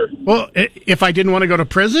your daughter? Well, if I didn't want to go to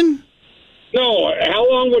prison? No. How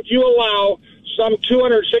long would you allow some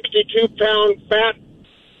 262-pound fat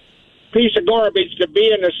piece of garbage to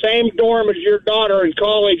be in the same dorm as your daughter in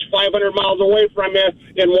college 500 miles away from you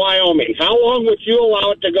in Wyoming? How long would you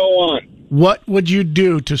allow it to go on? What would you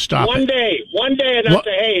do to stop it? One day, and I'd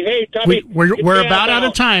say, hey, Tubby. We're about out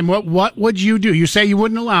of time. What would you do? You say you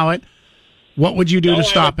wouldn't allow it. What would you do to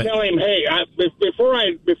stop it? I would tell him, hey,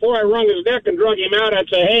 before I wrung his neck and drug him out, I'd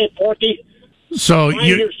say, hey, Porky, find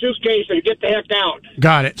your suitcase and get the heck out.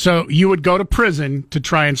 Got it. So you would go to prison to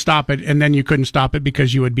try and stop it, and then you couldn't stop it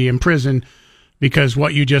because you would be in prison because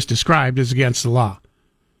what you just described is against the law.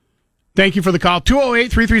 Thank you for the call.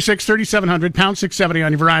 208-336-3700, pound 670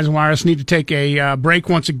 on your Verizon Wireless. Need to take a break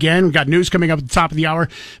once again. We've got news coming up at the top of the hour.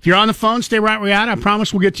 If you're on the phone, stay right where you're at. I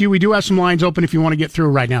promise we'll get to you. We do have some lines open if you want to get through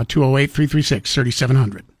right now.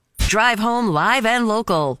 208-336-3700. Drive home live and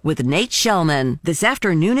local with Nate Shellman this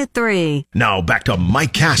afternoon at 3. Now back to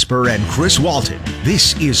Mike Casper and Chris Walton.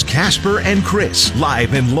 This is Casper and Chris,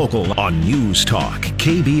 live and local on News Talk,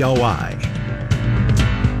 KBOI.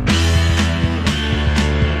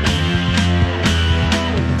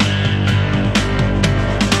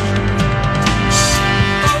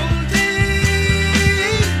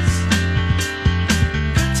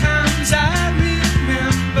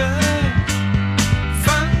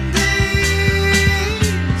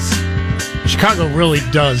 Chicago really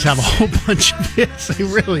does have a whole bunch of hits. They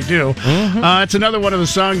really do. It's another one of the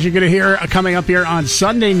songs you're going to hear coming up here on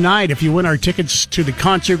Sunday night. If you win our tickets to the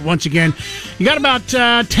concert, once again, you got about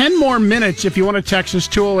 10 more minutes if you want to text us,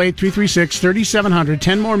 208-336-3700.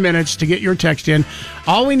 10 more minutes to get your text in.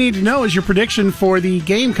 All we need to know is your prediction for the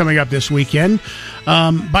game coming up this weekend.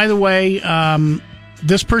 By the way,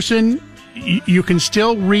 this person, you can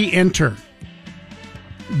still re-enter.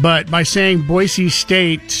 But by saying Boise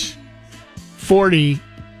State 40,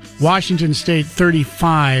 Washington State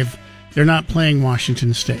 35, they're not playing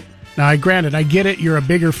Washington State. Now, I get it, you're a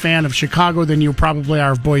bigger fan of Chicago than you probably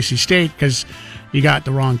are of Boise State because you got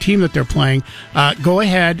the wrong team that they're playing. Go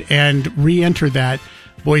ahead and re-enter that.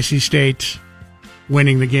 Boise State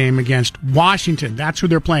winning the game against Washington. That's who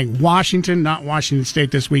they're playing. Washington, not Washington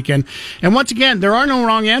State this weekend. And once again, there are no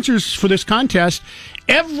wrong answers for this contest.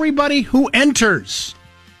 Everybody who enters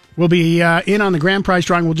will be in on the grand prize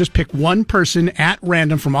drawing. We'll just pick one person at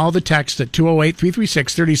random from all the texts at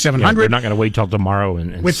 208-336-3700. Yeah, we're not going to wait till tomorrow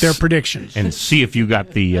and with their predictions and see if you got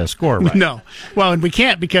the score right. No. Well, and we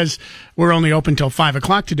can't because we're only open till 5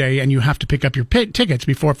 o'clock today, and you have to pick up your tickets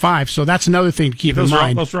before 5. So that's another thing to keep in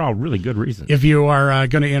mind. Those are all really good reasons. If you are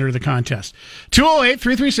going to enter the contest.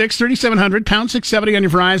 208-336-3700, pound 670 on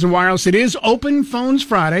your Verizon Wireless. It is Open Phones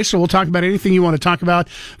Friday, so we'll talk about anything you want to talk about.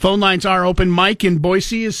 Phone lines are open. Mike in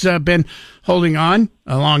Boise has been holding on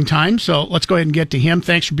a long time, so let's go ahead and get to him.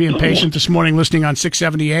 Thanks for being patient this morning, listening on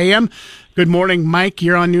 670 AM. Good morning, Mike.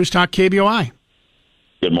 You're on News Talk KBOI.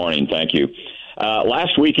 Good morning. Thank you.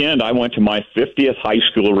 Last weekend, I went to my 50th high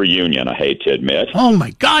school reunion, I hate to admit. Oh, my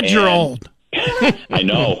God, you're old. I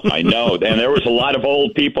know. And there was a lot of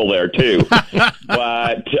old people there, too.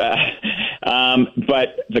 But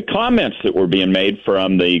the comments that were being made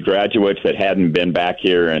from the graduates that hadn't been back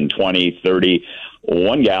here in 20, 30,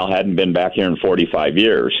 one gal hadn't been back here in 45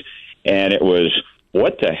 years. And it was,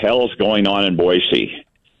 what the hell's going on in Boise?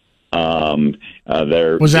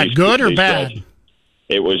 Was that good or bad?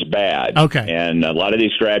 It was bad. Okay. And a lot of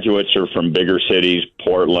these graduates are from bigger cities,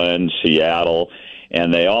 Portland, Seattle,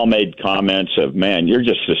 and they all made comments of, man, you're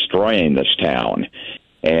just destroying this town.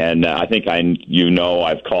 And I think I've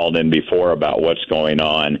called in before about what's going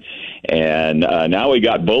on. And now we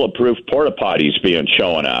got bulletproof porta potties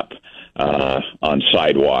showing up on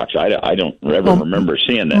sidewalks. I don't ever remember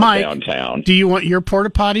seeing that Mike, downtown. Do you want your porta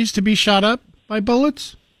potties to be shot up by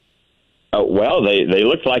bullets? Well, they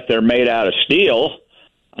look like they're made out of steel.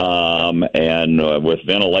 And with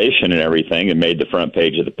ventilation and everything, it made the front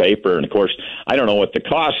page of the paper. And, of course, I don't know what the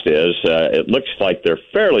cost is. It looks like they're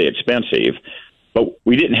fairly expensive. But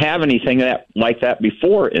we didn't have anything like that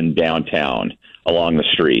before in downtown along the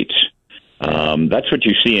streets. That's what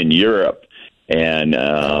you see in Europe. And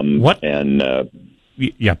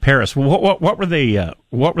Paris. What were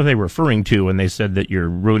they referring to when they said that you're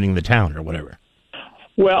ruining the town or whatever?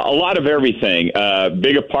 Well, a lot of everything.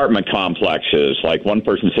 Big apartment complexes. Like one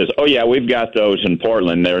person says, oh, yeah, we've got those in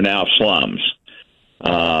Portland. They're now slums.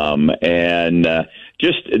 And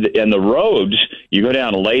the roads, you go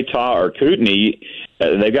down to Latah or Kootenai,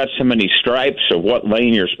 they've got so many stripes of what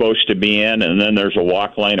lane you're supposed to be in, and then there's a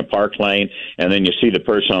walk lane, a park lane, and then you see the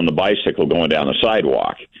person on the bicycle going down the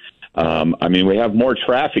sidewalk. We have more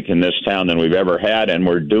traffic in this town than we've ever had, and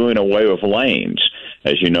we're doing away with lanes.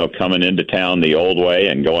 As you know, coming into town the old way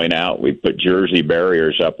and going out, we put Jersey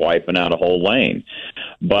barriers up, wiping out a whole lane.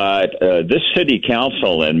 But this city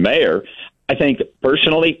council and mayor, I think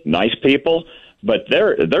personally, nice people, but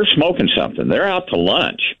they're smoking something. They're out to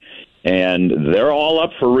lunch, and they're all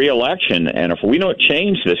up for re-election. And if we don't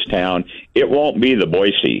change this town, it won't be the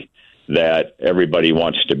Boise that everybody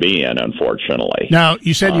wants to be in, unfortunately. Now,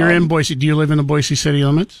 you said you're in Boise. Do you live in the Boise city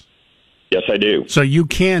limits? Yes, I do. So you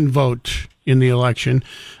can vote in the election.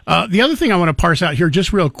 The other thing I want to parse out here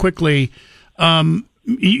just real quickly,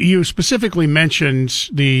 you specifically mentioned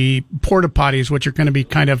the porta potties, which are going to be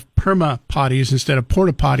kind of perma potties instead of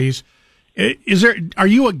porta potties. Are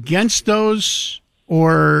you against those?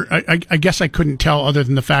 Or I guess I couldn't tell other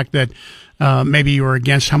than the fact that maybe you were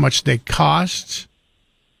against how much they cost.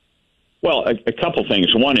 Well, a couple things.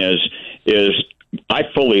 One is I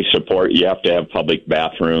fully support you have to have public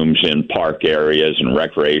bathrooms in park areas and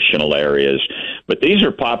recreational areas, but these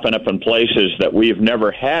are popping up in places that we've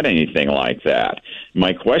never had anything like that.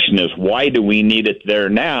 My question is, why do we need it there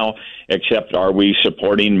now, except are we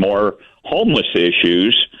supporting more homeless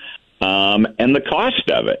issues and the cost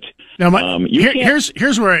of it? Now,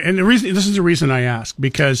 here's where, and this is the reason I ask,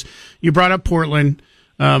 because you brought up Portland.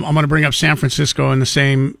 I'm going to bring up San Francisco in the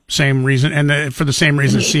same reason, and for the same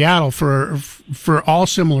reason Seattle, for all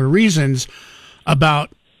similar reasons,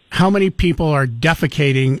 about how many people are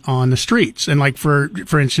defecating on the streets. And like for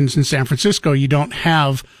instance, in San Francisco, you don't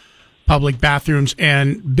have public bathrooms,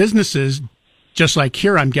 and businesses, just like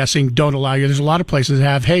here, I'm guessing, don't allow you. There's a lot of places that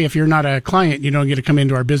have, hey, if you're not a client, you don't get to come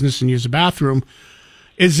into our business and use the bathroom.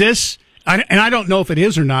 Is this? And I don't know if it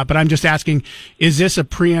is or not, but I'm just asking, is this a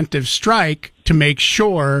preemptive strike to make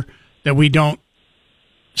sure that we don't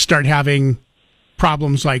start having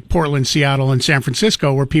problems like Portland, Seattle, and San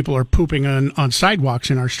Francisco where people are pooping on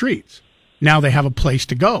sidewalks in our streets? Now they have a place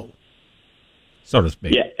to go, so to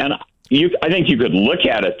speak. Yeah, and I think you could look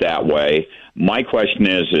at it that way. My question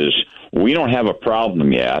is we don't have a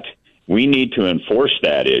problem yet. We need to enforce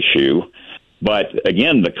that issue. But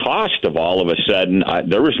again, the cost of all of a sudden,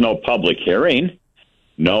 there was no public hearing,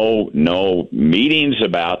 no meetings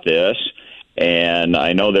about this. And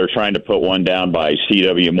I know they're trying to put one down by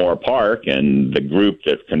C.W. Moore Park, and the group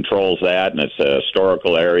that controls that, and it's a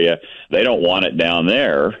historical area, they don't want it down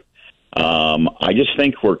there. I just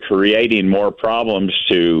think we're creating more problems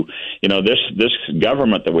to, this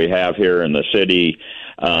government that we have here in the city.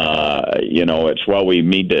 We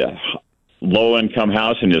need to. Low-income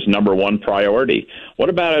housing is number one priority. What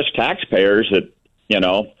about us taxpayers that,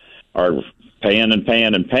 are paying and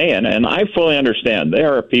paying and paying? And I fully understand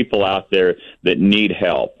there are people out there that need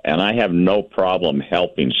help, and I have no problem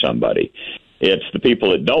helping somebody. It's the people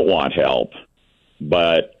that don't want help,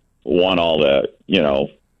 but want all the, help,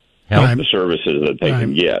 the services that they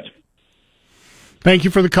can get. Thank you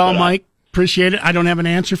for the call, Mike. Appreciate it. I don't have an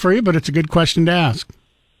answer for you, but it's a good question to ask.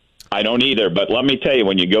 I don't either, but let me tell you,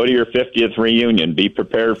 when you go to your 50th reunion, be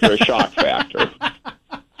prepared for a shock factor.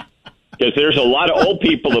 Because there's a lot of old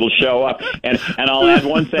people that'll show up. And I'll add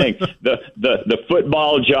one thing. The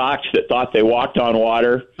football jocks that thought they walked on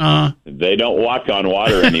water, they don't walk on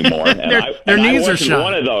water anymore. And their knees I are shot.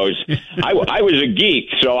 One of those. I was a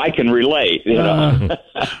geek, so I can relate.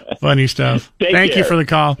 Funny stuff. Thank you for the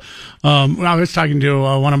call. I was talking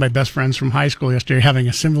to one of my best friends from high school yesterday, having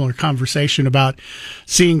a similar conversation about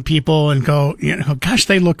seeing people and go, gosh,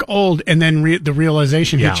 they look old. And then the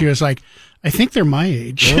realization hits you is like, I think they're my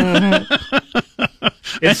age. And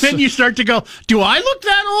then you start to go, do I look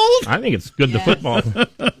that old? I think it's good the football.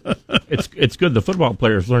 It's good the football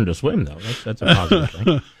players learn to swim, though. That's a positive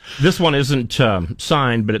thing. This one isn't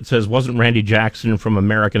signed, but it says, wasn't Randy Jackson from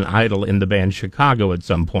American Idol in the band Chicago at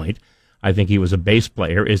some point? I think he was a bass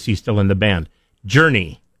player. Is he still in the band?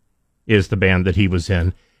 Journey is the band that he was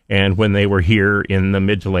in. And when they were here in the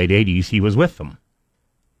mid to late 80s, he was with them.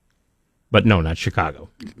 But no, not Chicago.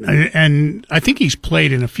 And I think he's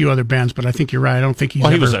played in a few other bands, but I think you're right. I don't think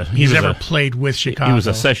he's ever played with Chicago. He was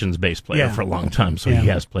a sessions bass player for a long time, so he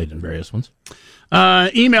has played in various ones.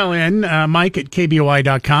 Email in, Mike at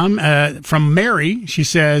KBOI.com. From Mary, she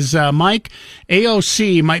says, Mike,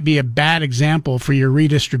 AOC might be a bad example for your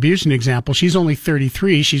redistribution example. She's only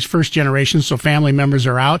 33. She's first generation, so family members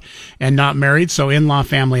are out and not married, so in-law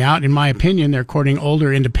family out. In my opinion, they're courting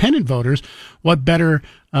older independent voters. What better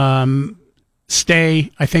I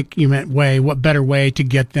think you meant what better way to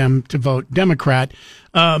get them to vote Democrat?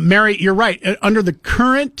 Mary, you're right. Under the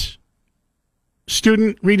current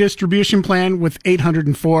student redistribution plan with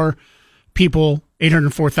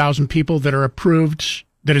 804,000 people that are approved,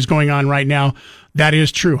 that is going on right now, that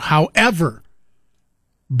is true. However,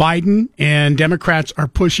 Biden and Democrats are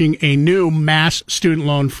pushing a new mass student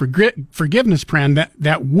loan forgiveness plan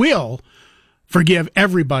that will forgive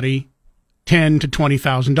everybody $10,000 to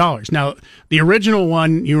 $20,000. Now, the original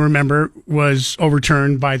one, you remember, was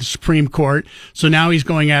overturned by the Supreme Court. So now he's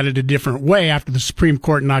going at it a different way. After the Supreme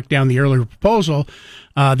Court knocked down the earlier proposal,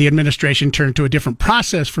 the administration turned to a different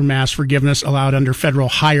process for mass forgiveness allowed under Federal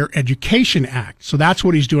Higher Education Act. So that's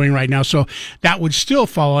what he's doing right now. So that would still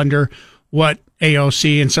fall under what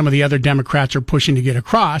AOC and some of the other Democrats are pushing to get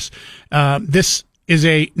across. This is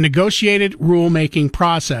a negotiated rulemaking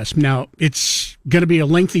process. Now, it's going to be a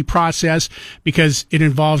lengthy process because it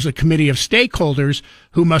involves a committee of stakeholders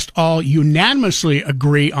who must all unanimously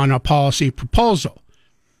agree on a policy proposal.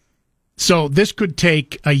 So this could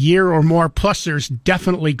take a year or more, plus there's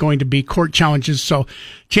definitely going to be court challenges. So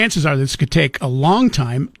chances are this could take a long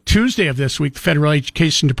time. Tuesday of this week, the Federal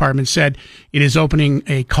Education Department said it is opening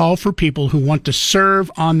a call for people who want to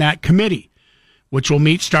serve on that committee, which will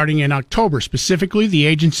meet starting in October. Specifically, the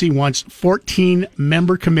agency wants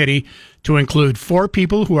 14-member committee to include 4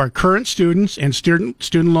 people who are current students and student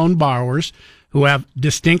loan borrowers who have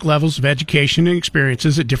distinct levels of education and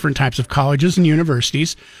experiences at different types of colleges and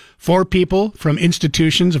universities, 4 people from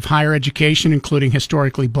institutions of higher education, including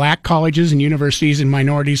historically black colleges and universities and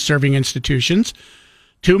minorities serving institutions,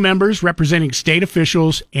 2 members representing state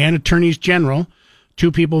officials and attorneys general,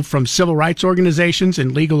 2 people from civil rights organizations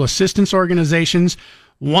and legal assistance organizations,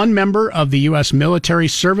 1 member of the U.S. military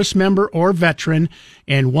service member or veteran,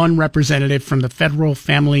 and 1 representative from the Federal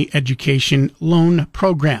Family Education Loan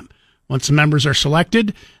Program. Once the members are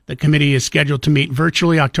selected, the committee is scheduled to meet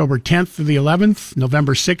virtually October 10th through the 11th,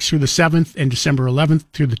 November 6th through the 7th, and December 11th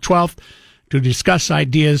through the 12th to discuss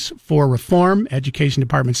ideas for reform. Education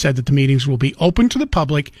Department said that the meetings will be open to the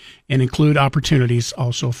public and include opportunities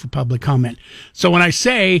also for public comment. So when I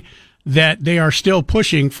say that they are still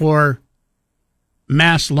pushing for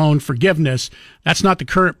mass loan forgiveness, that's not the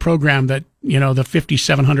current program that, the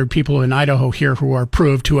 5,700 people in Idaho here who are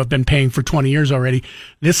approved, who have been paying for 20 years already.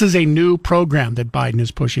 This is a new program that Biden is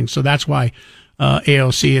pushing. So that's why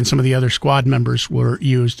AOC and some of the other squad members were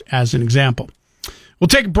used as an example. We'll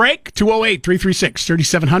take a break.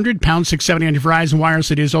 208-336-3700, pound 670 on your Verizon Wireless.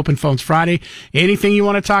 It is Open Phones Friday. Anything you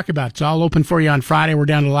want to talk about, it's all open for you on Friday. We're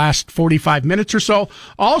down to the last 45 minutes or so.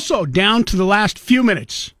 Also, down to the last few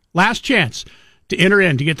minutes. Last chance to enter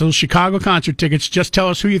in to get those Chicago concert tickets. Just tell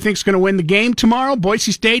us who you think is going to win the game tomorrow,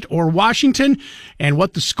 Boise State or Washington, and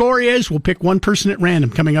what the score is. We'll pick one person at random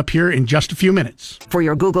coming up here in just a few minutes. For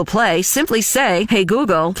your Google Play, simply say, "Hey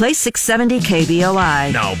Google, play 670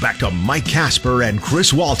 KBOI." Now back to Mike Casper and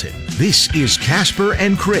Chris Walton. This is Casper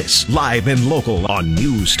and Chris, live and local on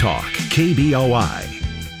News Talk, KBOI.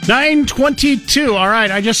 9:22. All right,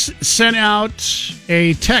 I just sent out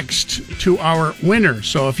a text to our winner.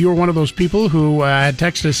 So if you were one of those people who had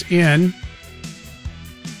texted us in,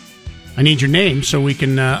 I need your name so we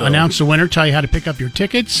can announce the winner, tell you how to pick up your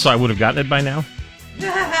tickets. So I would have gotten it by now?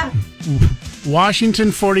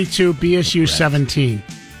 Washington 42, BSU 17.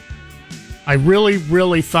 I really,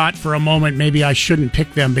 really thought for a moment maybe I shouldn't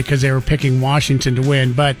pick them because they were picking Washington to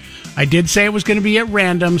win, but I did say it was going to be at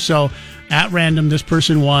random, so at random, this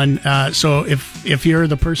person won. So if you're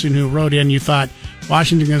the person who wrote in, you thought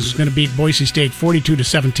Washington was going to beat Boise State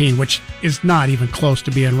 42-17, which is not even close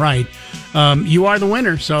to being right, you are the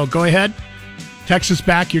winner. So go ahead, text us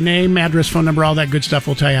back your name, address, phone number, all that good stuff.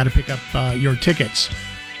 We'll tell you how to pick up your tickets.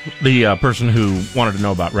 The person who wanted to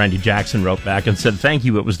know about Randy Jackson wrote back and said, "Thank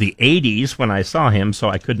you. It was the 80s when I saw him, so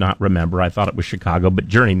I could not remember. I thought it was Chicago, but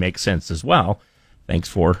Journey makes sense as well. Thanks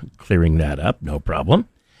for clearing that up. No problem."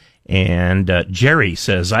 And Jerry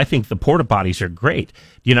says, "I think the porta potties are great.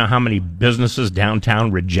 Do you know how many businesses downtown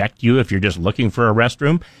reject you if you're just looking for a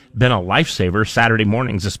restroom? Been a lifesaver Saturday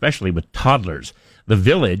mornings, especially with toddlers. The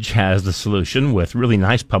Village has the solution with really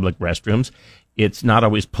nice public restrooms. It's not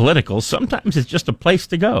always political. Sometimes it's just a place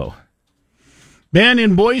to go." Ben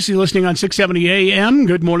in Boise, listening on 670 AM.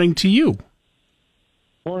 Good morning to you.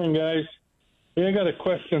 Morning, guys. Hey, I got a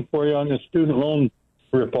question for you on the student loan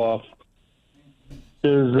ripoff.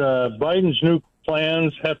 Does Biden's new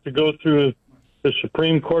plans have to go through the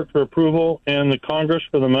Supreme Court for approval and the Congress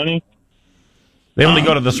for the money? They only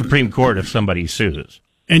go to the Supreme Court if somebody sues.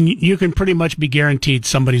 And you can pretty much be guaranteed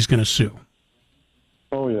somebody's going to sue.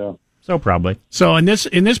 Oh, yeah. So probably. So in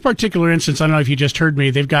this particular instance, I don't know if you just heard me,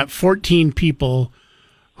 they've got 14 people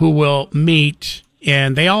who will meet,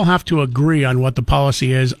 and they all have to agree on what the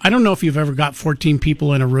policy is. I don't know if you've ever got 14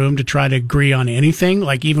 people in a room to try to agree on anything,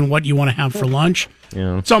 like even what you want to have for lunch.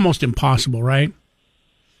 Yeah. It's almost impossible, right?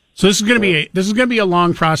 So this is going to be a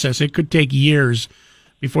long process. It could take years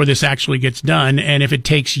before this actually gets done, and if it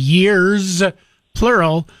takes years,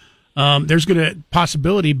 plural, there's going to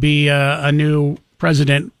possibility be a new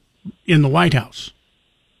president in the White House.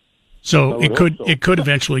 So it could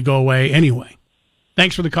eventually go away anyway.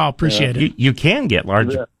 Thanks for the call. Appreciate it. You can get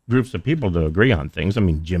large groups of people to agree on things. I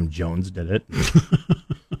mean, Jim Jones did it.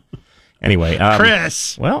 Anyway.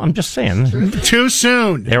 Chris. Well, I'm just saying. Too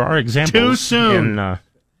soon. There are examples. Too soon. It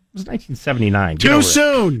was 1979. Too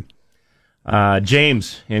soon.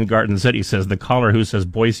 James in Garden City says, the caller who says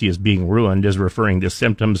Boise is being ruined is referring to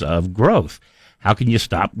symptoms of growth. How can you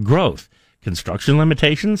stop growth? Construction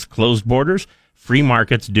limitations, closed borders, free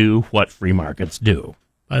markets do what free markets do.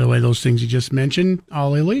 By the way, those things you just mentioned,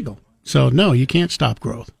 all illegal. So, no, you can't stop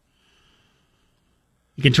growth.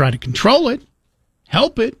 You can try to control it,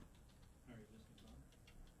 help it.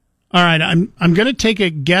 All right, I'm going to take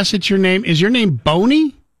a guess at your name. Is your name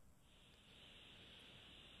Boney?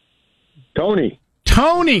 Tony.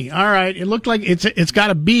 Tony. All right. It looked like it's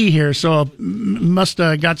got a B here, so must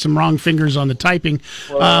have got some wrong fingers on the typing.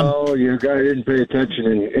 Well, you guys didn't pay attention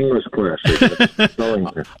in English class.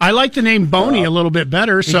 I like the name Boney a little bit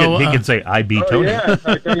better. So he could say I.B. Tony. Yeah, I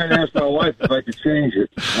think I'm going to ask my wife if I could change it.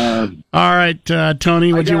 All right,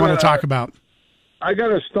 Tony, what do you want to talk about? I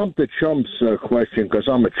got a stump the chumps question because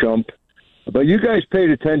I'm a chump. But you guys paid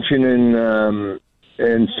attention in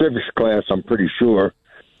civics class, I'm pretty sure.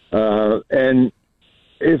 And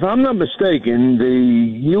if I'm not mistaken,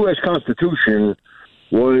 the U.S. Constitution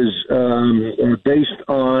was based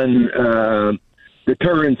on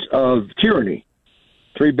deterrence of tyranny.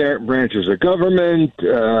 3 branches of government,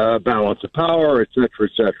 balance of power, et cetera,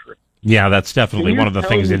 et cetera. Yeah, that's definitely one of the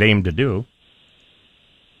things it aimed to do.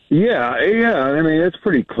 Yeah. I mean, it's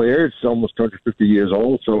pretty clear. It's almost 250 years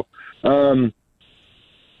old. So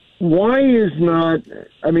why is not,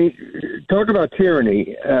 I mean, talk about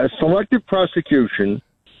tyranny, selective prosecution,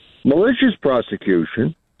 malicious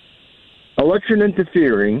prosecution, election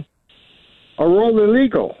interfering are all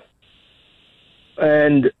illegal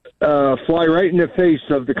and fly right in the face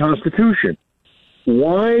of the Constitution.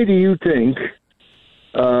 Why do you think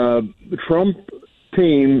Trump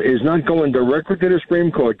team is not going directly to the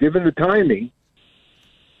Supreme Court, given the timing?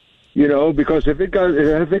 You know, because if it goes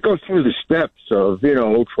through the steps of,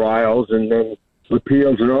 trials and then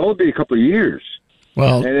appeals, and it'll be a couple of years.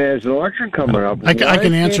 Well, and there's an election coming up. I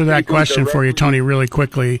can answer that question for you, Tony, really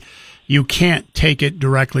quickly. You can't take it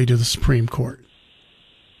directly to the Supreme Court.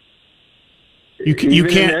 You can't.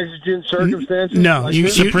 In exigent circumstances? No, like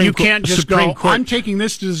you can't just Supreme go, Court. I'm taking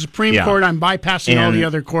this to the Supreme Court, I'm bypassing all the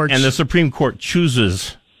other courts. And the Supreme Court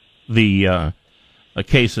chooses the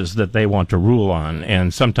cases that they want to rule on,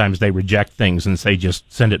 and sometimes they reject things and say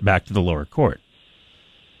just send it back to the lower court.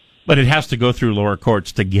 But it has to go through lower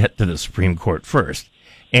courts to get to the Supreme Court first.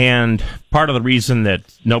 And part of the reason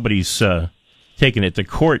that nobody's taken it to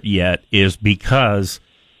court yet is because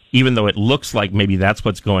even though it looks like maybe that's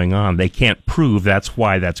what's going on, they can't prove that's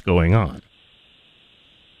why that's going on.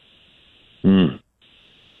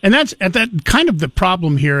 And that's kind of the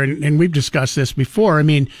problem here, and we've discussed this before. I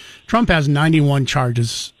mean, Trump has 91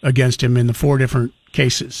 charges against him in the 4 different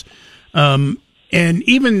cases. And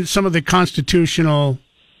even some of the constitutional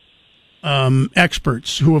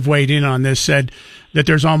experts who have weighed in on this said that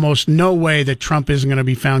there's almost no way that Trump isn't going to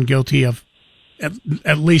be found guilty of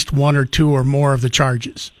at least 1 or 2 or more of the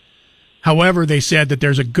charges. However, they said that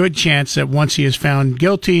there's a good chance that once he is found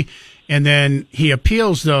guilty and then he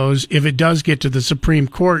appeals those, if it does get to the Supreme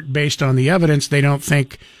Court based on the evidence, they don't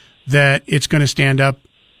think that it's going to stand up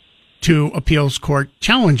to appeals court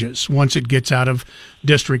challenges once it gets out of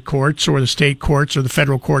district courts or the state courts or the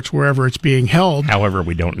federal courts, wherever it's being held. However,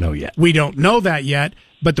 we don't know yet. We don't know that yet.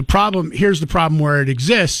 But here's the problem where it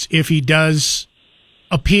exists. If he does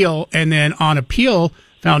appeal and then on appeal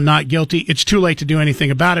found not guilty, it's too late to do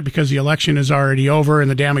anything about it because the election is already over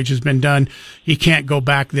and the damage has been done. He can't go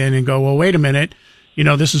back then and go, well, wait a minute.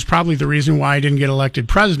 This is probably the reason why I didn't get elected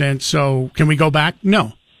president. So can we go back?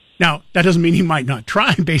 No. Now, that doesn't mean he might not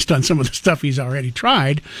try based on some of the stuff he's already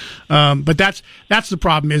tried. But that's the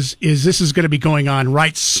problem is this is going to be going on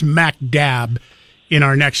right smack dab in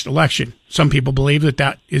our next election. Some people believe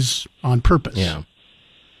that is on purpose. Yeah.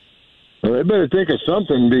 Well, they better think of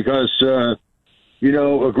something because,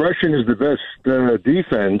 aggression is the best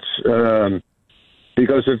defense.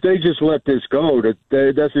 Because if they just let this go,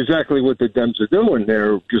 that's exactly what the Dems are doing.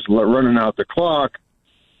 They're just running out the clock.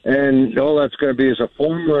 And all that's going to be is a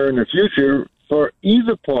formula in the future for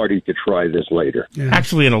either party to try this later. Yeah.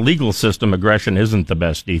 Actually, in a legal system, aggression isn't the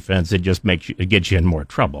best defense. It just gets you in more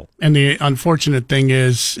trouble. And the unfortunate thing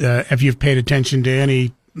is, if you've paid attention to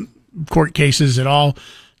any court cases at all,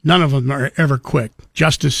 none of them are ever quick.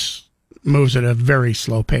 Justice moves at a very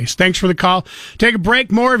slow pace. Thanks for the call. Take a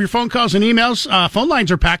break. More of your phone calls and emails. Phone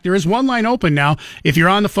lines are packed. There is one line open now. If you're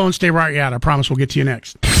on the phone, stay right at. I promise we'll get to you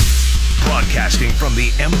next. Broadcasting from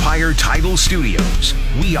the Empire Title Studios,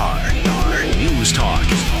 we are News Talk,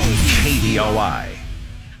 KBOI.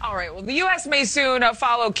 All right, well, the U.S. may soon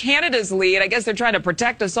follow Canada's lead. I guess they're trying to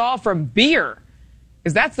protect us all from beer,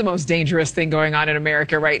 because that's the most dangerous thing going on in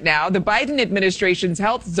America right now. The Biden administration's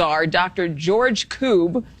health czar, Dr. George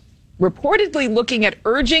Koob, reportedly looking at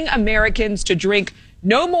urging Americans to drink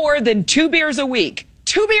no more than 2 beers a week.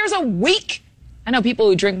 2 beers a week? I know people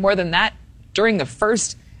who drink more than that during the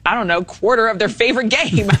first quarter of their favorite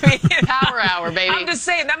game. I mean, hour, baby. I'm just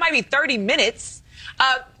saying, that might be 30 minutes.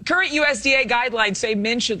 Current USDA guidelines say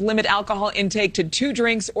men should limit alcohol intake to 2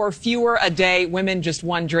 drinks or fewer a day. Women, just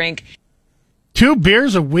 1 drink. 2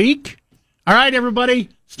 beers a week? All right, everybody,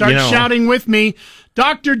 start shouting with me.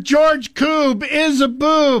 Dr. George Koob is a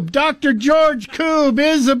boob. Dr. George Koob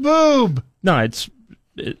is a boob. No, it's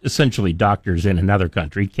essentially doctors in another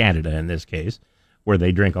country, Canada in this case, where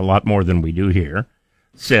they drink a lot more than we do here,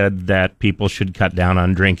 said that people should cut down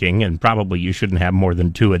on drinking, and probably you shouldn't have more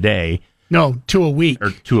than 2 a day. No, 2 a week.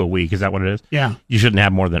 Or 2 a week, is that what it is? Yeah. You shouldn't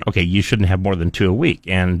have more than 2 a week,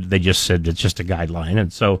 and they just said it's just a guideline.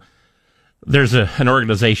 And so there's an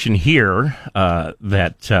organization here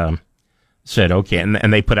that said, okay,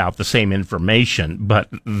 and they put out the same information, but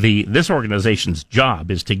this organization's job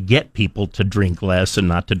is to get people to drink less and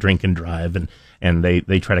not to drink and drive, and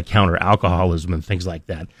they try to counter alcoholism and things like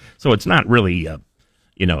that. So it's not really a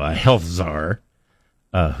health czar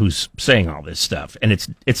who's saying all this stuff, and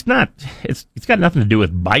it's got nothing to do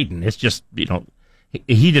with Biden. It's just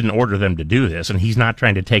he didn't order them to do this, and he's not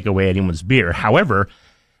trying to take away anyone's beer. However,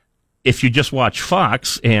 if you just watch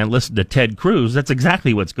Fox and listen to Ted Cruz, that's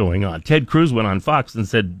exactly what's going on. Ted Cruz went on Fox and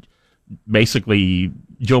said, basically,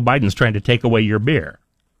 Joe Biden's trying to take away your beer.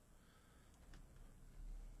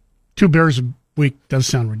 2 beers a week does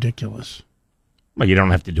sound ridiculous. Well, you don't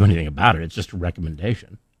have to do anything about it. It's just a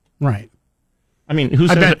recommendation. Right. I mean, who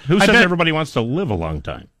says everybody wants to live a long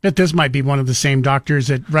time? Bet this might be one of the same doctors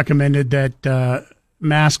that recommended that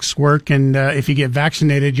masks work, and if you get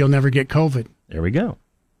vaccinated, you'll never get COVID. There we go.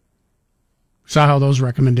 Saw how those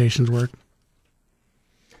recommendations work.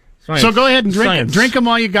 Science, so go ahead and drink them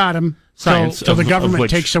while you got them. So the government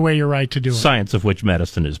takes away your right to do it. Science of which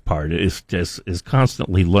medicine is part is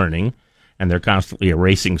constantly learning, and they're constantly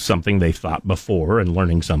erasing something they thought before and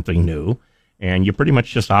learning something new. And you pretty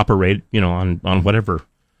much just operate, on whatever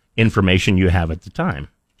information you have at the time.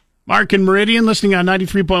 Mark and Meridian, listening on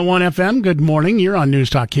 93.1 FM. Good morning. You're on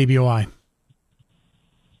News Talk KBOI.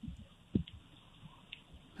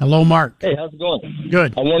 Hello, Mark. Hey, how's it going?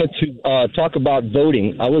 Good. I wanted to talk about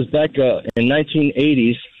voting. I was back in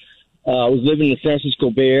 1980s. I was living in the San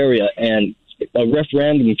Francisco Bay Area, and a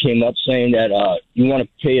referendum came up saying that you want to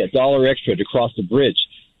pay $1 extra to cross the bridge.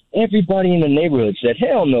 Everybody in the neighborhood said,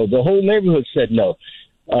 hell no. The whole neighborhood said no.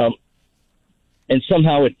 And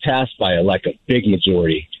somehow it passed by a big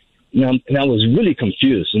majority. And I was really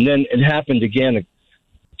confused. And then it happened again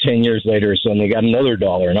 10 years later or so, and they got another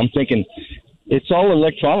 $1. And I'm thinking, it's all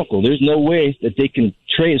electronical. There's no way that they can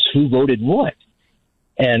trace who voted what.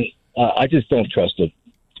 And I just don't trust it.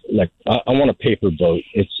 I want a paper vote.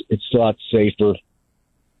 It's a lot safer.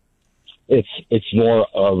 It's more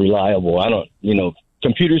reliable.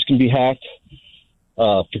 Computers can be hacked.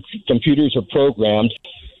 Computers are programmed.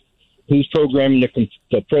 Who's programming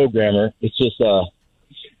the programmer? It's just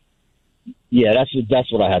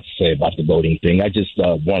that's what I have to say about the voting thing. I just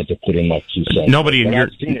wanted to put in my 2 cents. I've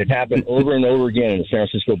seen it happen over and over again in the San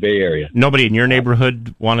Francisco Bay Area. Nobody in your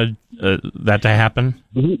neighborhood wanted that to happen?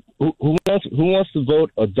 Who wants to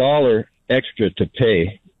vote $1 extra to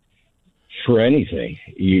pay for anything?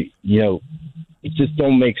 It just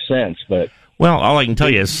don't make sense. But all I can tell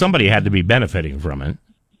you is somebody had to be benefiting from it.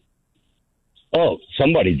 Oh,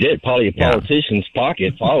 somebody did. Probably a politician's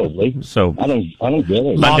pocket, probably. So I don't get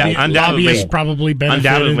it. Lobbyists probably benefited.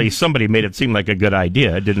 Undoubtedly, somebody made it seem like a good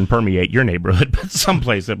idea. It didn't permeate your neighborhood, but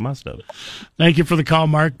someplace it must have. Thank you for the call,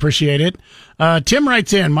 Mark. Appreciate it. Tim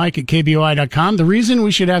writes in, Mike at KBOI.com. The reason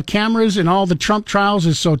we should have cameras in all the Trump trials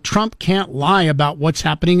is so Trump can't lie about what's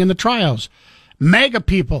happening in the trials. MAGA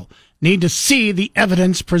people need to see the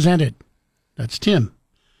evidence presented. That's Tim.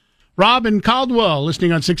 Rob in Caldwell,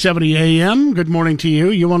 listening on 670 AM. Good morning to you.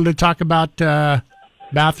 You wanted to talk about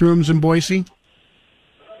bathrooms in Boise?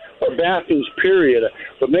 Or bathrooms, period.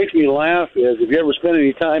 What makes me laugh is if you ever spend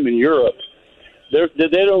any time in Europe, they're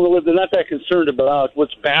not that concerned about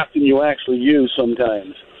which bathroom you actually use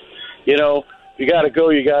sometimes. You got to go,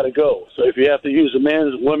 you got to go. So if you have to use a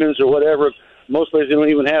men's, women's, or whatever, most places they don't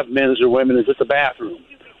even have men's or women. It's just a bathroom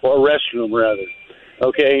or a restroom, rather.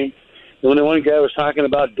 Okay? When the one guy was talking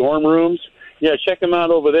about dorm rooms, check them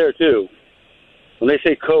out over there, too. When they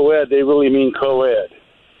say co-ed, they really mean co-ed.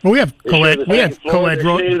 Well, we have co-ed. We have co-ed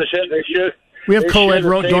dorm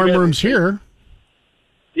rooms here.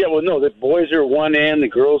 Yeah, well, no, the boys are one end, the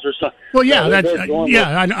girls are some. Well,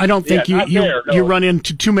 I don't think you run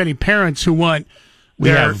into too many parents who want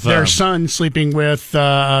their son sleeping with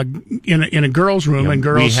in a girls' room and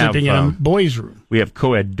girls sleeping in a boys' room. We have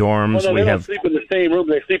co-ed dorms. Well, no, they don't sleep in the same room.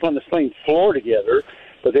 They sleep on the same floor together,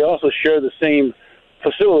 but they also share the same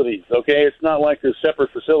facilities. Okay, it's not like there's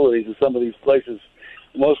separate facilities in some of these places,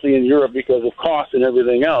 mostly in Europe because of cost and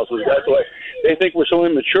everything else. That's why They think we're so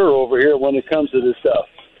immature over here when it comes to this stuff.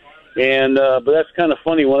 And but that's kind of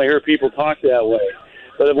funny when I hear people talk that way.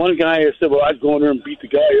 But one guy said, well, I'd go in there and beat the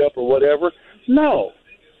guy up or whatever. No.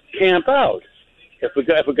 Camp out. If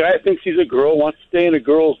a guy thinks he's a girl, wants to stay in a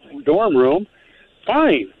girl's dorm room,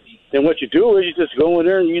 fine. Then what you do is you just go in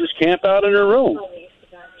there and you just camp out in her room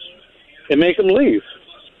and make them leave.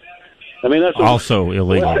 I mean, that's also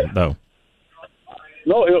illegal, though.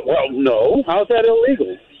 No, no. How's that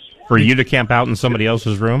illegal? For you to camp out in somebody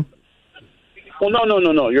else's room? Well,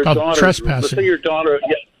 no. Your daughter. Trespassing. Let's say your daughter.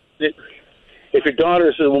 Yeah, if your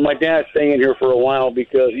daughter says, "Well, my dad's staying here for a while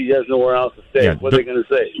because he has nowhere else to stay," what are they going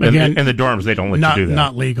to say? Again, in the dorms, they don't let you do that.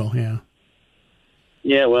 Not legal. Yeah.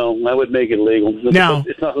 Yeah, well, I would make it legal. Now,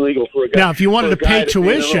 it's not illegal for a guy. Now, if you wanted to pay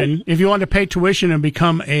tuition, and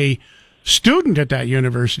become a student at that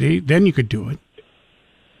university, then you could do it.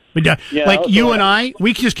 But like you and I,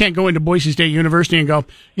 we just can't go into Boise State University and go,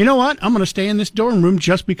 you know what? I'm going to stay in this dorm room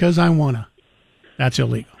just because I want to. That's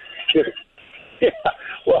illegal. Yeah.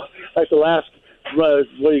 Well, like the last,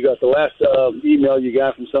 what you got? The last email you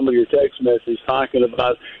got from somebody, your text message talking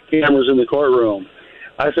about cameras in the courtroom.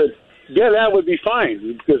 I said, yeah, that would be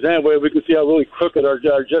fine because that way we can see how really crooked our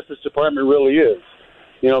Justice Department really is.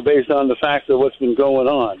 You know, based on the facts of what's been going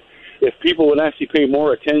on. If people would actually pay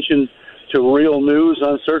more attention to real news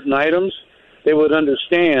on certain items, they would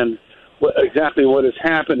understand exactly what is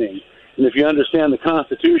happening. And if you understand the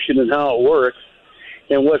Constitution and how it works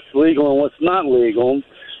and what's legal and what's not legal,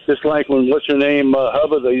 just like when,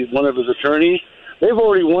 Hubba, one of his attorneys, they've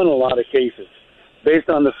already won a lot of cases based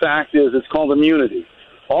on the fact is it's called immunity.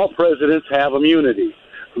 All presidents have immunity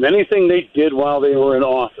from anything they did while they were in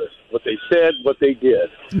office, what they said, what they did.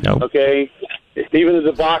 Nope. Okay? Even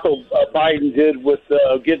the debacle Biden did with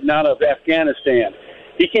getting out of Afghanistan,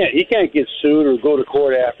 he can't get sued or go to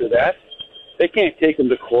court after that. They can't take him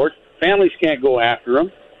to court. Families can't go after him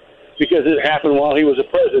because it happened while he was a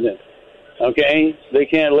president. Okay, they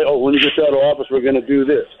can't. When he gets out of office, we're going to do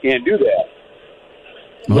this. Can't do that.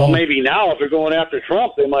 Well, maybe now if they're going after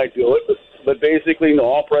Trump, they might do it. But basically, no.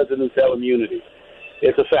 All presidents have immunity.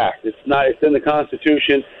 It's a fact. It's not. It's in the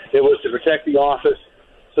Constitution. It was to protect the office.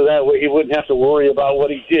 So that way he wouldn't have to worry about what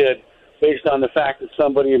he did based on the fact that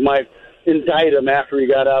somebody might indict him after he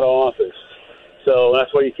got out of office. So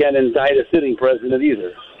that's why you can't indict a sitting president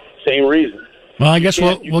either. Same reason. Well, I guess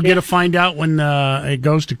we'll get to find out when it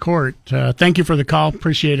goes to court. Thank you for the call.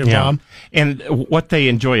 Appreciate it, Bob. And what they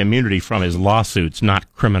enjoy immunity from is lawsuits,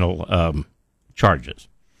 not criminal charges.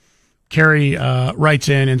 Carrie writes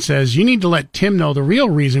in and says, you need to let Tim know the real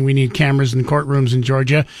reason we need cameras in courtrooms in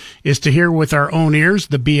Georgia is to hear with our own ears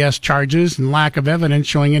the BS charges and lack of evidence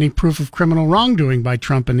showing any proof of criminal wrongdoing by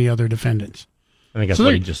Trump and the other defendants. I think that's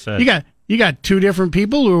what he just said. You got two different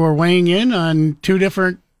people who are weighing in on two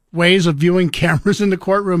different ways of viewing cameras in the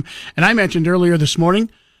courtroom. And I mentioned earlier this morning,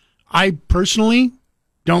 I personally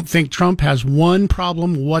don't think Trump has one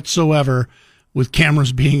problem whatsoever with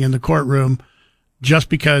cameras being in the courtroom, just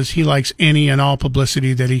because he likes any and all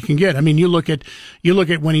publicity that he can get. I mean, you look at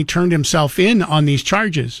when he turned himself in on these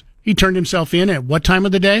charges. He turned himself in at what time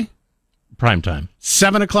of the day? Prime time.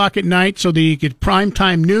 7:00 at night, so that he could prime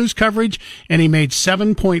time news coverage, and he made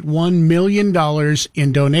 $7.1 million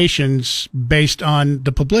in donations based on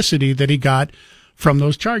the publicity that he got from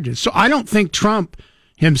those charges. So I don't think Trump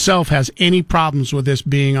himself has any problems with this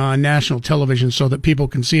being on national television so that people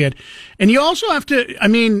can see it. And you also have to, I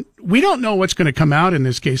mean, we don't know what's going to come out in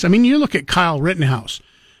this case. I mean, you look at Kyle Rittenhouse.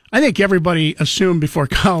 I think everybody assumed before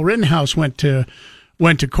Kyle Rittenhouse went to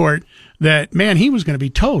court that, man, he was going to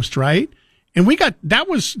be toast, right? And that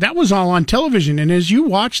was all on television. And as you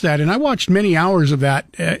watch that, and I watched many hours of that,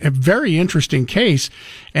 a very interesting case.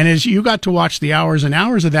 And as you got to watch the hours and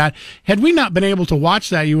hours of that, had we not been able to watch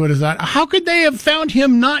that, you would have thought, how could they have found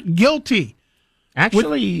him not guilty?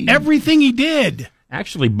 Actually, with everything he did.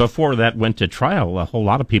 Actually, before that went to trial, a whole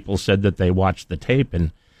lot of people said that they watched the tape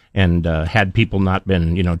and had people not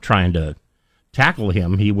been, trying to tackle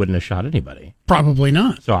him, he wouldn't have shot anybody. Probably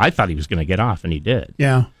not. So I thought he was going to get off, and he did.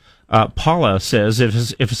 Yeah. Paula says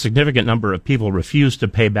if a significant number of people refuse to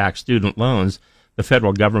pay back student loans, the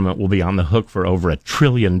federal government will be on the hook for over $1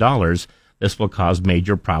 trillion. This will cause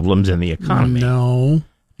major problems in the economy. No.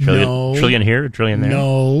 Trillion here, $1 trillion there?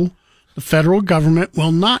 No. The federal government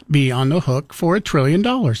will not be on the hook for $1 trillion.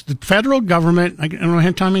 The federal government, I don't know how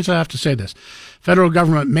many times I have to say this, federal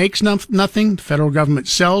government makes nothing. The federal government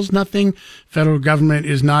sells nothing. Federal government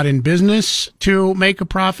is not in business to make a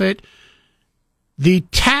profit. The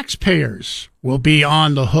taxpayers will be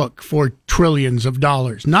on the hook for trillions of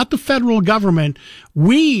dollars, not the federal government.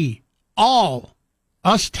 We, all,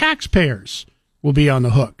 us taxpayers, will be on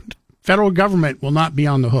the hook. federal government will not be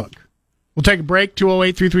on the hook. We'll take a break.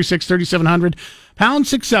 208-336-3700, pound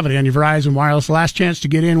 670 on your Verizon Wireless. Last chance to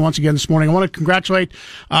get in once again this morning. I want to congratulate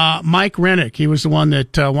Mike Rennick. He was the one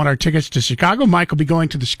that won our tickets to Chicago. Mike will be going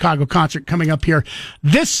to the Chicago concert coming up here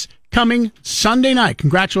this coming Sunday night.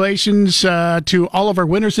 Congratulations to all of our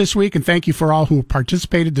winners this week, and thank you for all who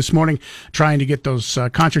participated this morning trying to get those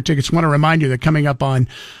concert tickets. I want to remind you that coming up on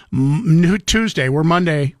Tuesday,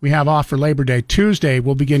 Monday, we have off for Labor Day. Tuesday,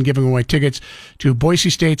 we'll begin giving away tickets to Boise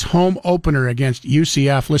State's home opener against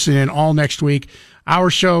UCF. Listen in all next week. Our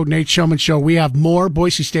show, Nate Showman's show, we have more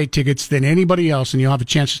Boise State tickets than anybody else, and you'll have a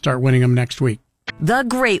chance to start winning them next week. The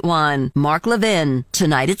Great One, Mark Levin,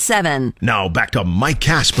 tonight at 7. Now back to Mike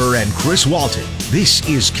Casper and Chris Walton. This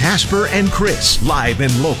is Casper and Chris, live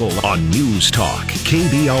and local on News Talk,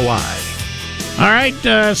 KBOI. All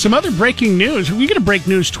right, some other breaking news. We're going to break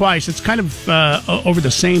news twice. It's kind of over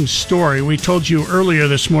the same story. We told you earlier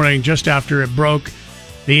this morning, just after it broke,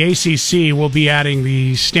 the ACC will be adding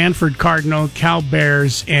the Stanford Cardinal, Cal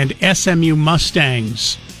Bears, and SMU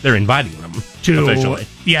Mustangs. They're inviting them officially.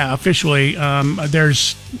 Yeah, officially.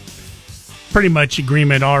 There's pretty much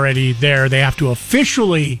agreement already there. They have to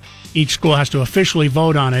officially, each school has to officially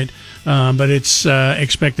vote on it, but it's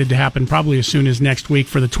expected to happen probably as soon as next week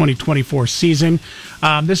for the 2024 season.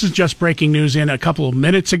 This is just breaking news in a couple of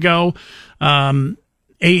minutes ago. AAC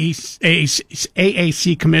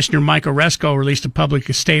Commissioner Mike Oresko released a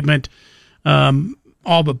public statement,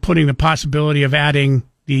 all but putting the possibility of adding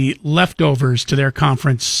the leftovers to their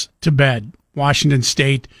conference to bed. Washington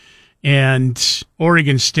State and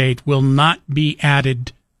Oregon State will not be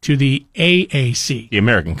added to the AAC. The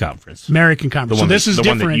American Conference. So this is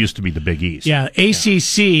different. One that used to be the Big East. Yeah,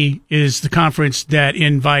 ACC is the conference that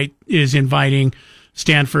is inviting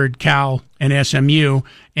Stanford, Cal, and SMU,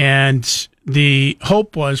 and the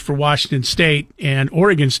hope was for Washington State and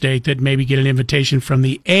Oregon State that maybe get an invitation from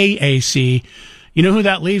the AAC. You know who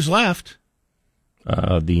that leaves left?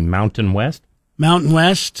 The Mountain West? Mountain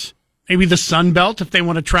West. Maybe the Sun Belt if they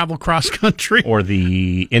want to travel cross country. Or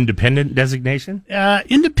the independent designation?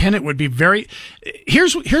 Independent would be very...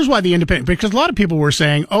 Here's why the independent... Because a lot of people were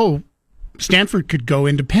saying, Stanford could go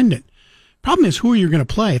independent. Problem is, who are you going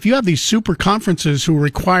to play? If you have these super conferences who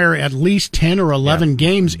require at least 10 or 11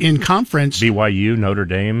 games in conference... BYU, Notre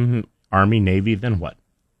Dame, Army, Navy, then what?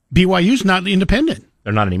 BYU's not independent.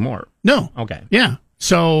 They're not anymore. No. Okay. Yeah.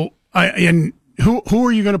 So, who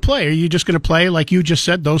are you going to play? Are you just going to play, like you just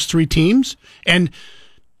said, those three teams? And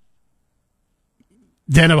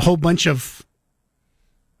then a whole bunch of,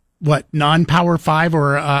 non-Power 5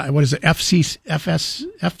 or, FCS?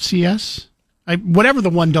 Whatever the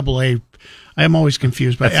 1AA, I am always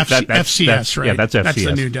confused by FCS, right? Yeah, that's FCS. That's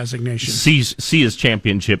the new designation. C is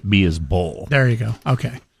championship, B is bowl. There you go.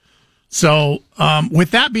 Okay. So, with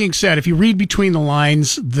that being said, if you read between the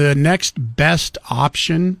lines, the next best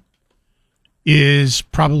option is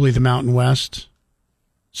probably the Mountain West.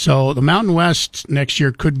 So the Mountain West next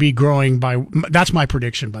year could be growing that's my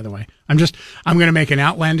prediction, by the way. I'm going to make an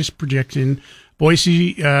outlandish prediction.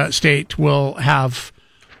 Boise State will have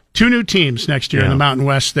two new teams next year in the Mountain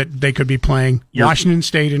West that they could be playing, Washington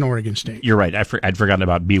State and Oregon State. You're right. I'd forgotten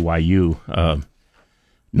about BYU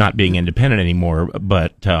not being independent anymore,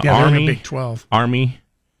 but Army, they're in the Big 12. Army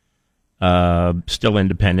still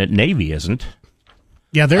independent. Navy isn't.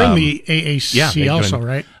 Yeah, they're in the AAC also,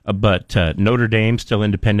 right? But Notre Dame still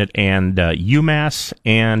independent, and UMass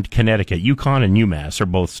and Connecticut, UConn and UMass are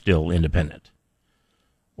both still independent,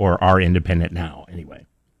 or are independent now, anyway.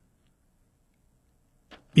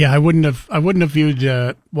 Yeah, I wouldn't have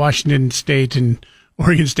viewed Washington State and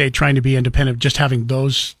Oregon State trying to be independent, just having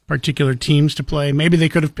those particular teams to play. Maybe they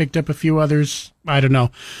could have picked up a few others. I don't know.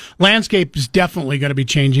 Landscape is definitely going to be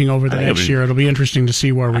changing over the next year. It'll be interesting to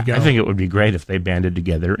see where we go. I think it would be great if they banded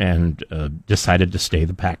together and decided to stay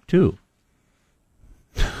the Pac-2.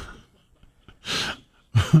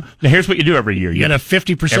 Now, here's what you do every year. You get a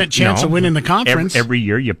 50% chance of winning the conference. Every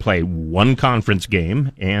year you play one conference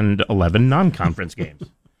game and 11 non-conference games.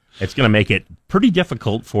 It's going to make it pretty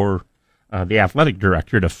difficult for the athletic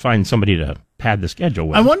director to find somebody to pad the schedule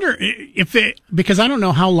with. I wonder if because I don't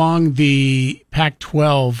know how long the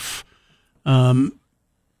Pac-12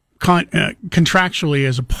 contractually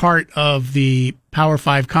is a part of the Power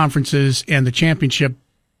 5 conferences and the championship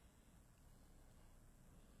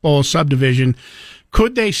bowl subdivision.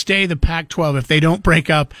 Could they stay the Pac-12 if they don't break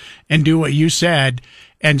up and do what you said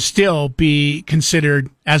and still be considered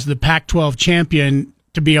as the Pac-12 champion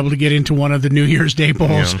to be able to get into one of the New Year's Day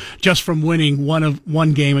bowls just from winning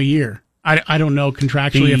one game a year? I don't know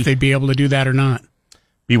contractually if they'd be able to do that or not.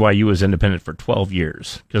 BYU was independent for 12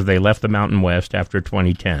 years because they left the Mountain West after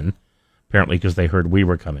 2010 apparently because they heard we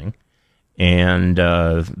were coming. And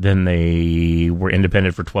then they were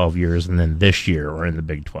independent for 12 years, and then this year are in the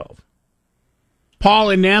Big 12. Paul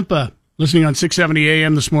in Nampa, listening on 670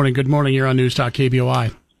 AM this morning. Good morning. You're on News Talk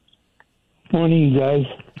KBOI. Morning, guys.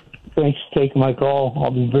 Thanks for taking my call.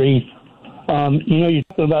 I'll be brief. You're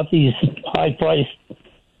talking about these high-priced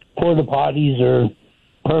porta potties or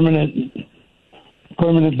permanent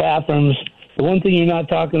bathrooms. The one thing you're not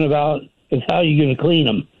talking about is how you're going to clean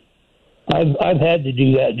them. I've had to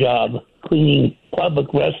do that job, cleaning public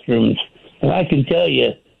restrooms, and I can tell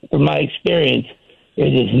you from my experience,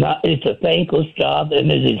 it's a thankless job and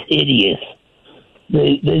it is hideous.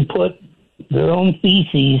 They put their own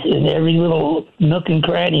feces in every little nook and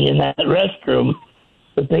cranny in that restroom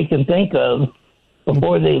that they can think of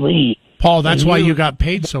before they leave. Paul, that's why you got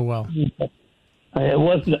paid so well.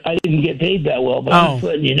 I didn't get paid that well, but I'm just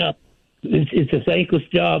letting you know. It's a thankless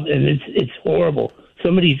job and it's horrible.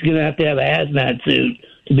 Somebody's going to have a hazmat suit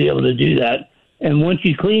to be able to do that. And once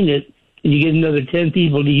you clean it and you get another 10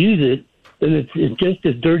 people to use it, then it's just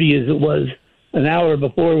as dirty as it was an hour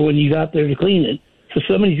before when you got there to clean it. So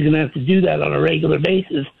somebody's going to have to do that on a regular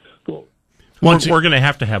basis. We're going to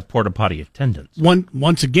have porta potty attendants.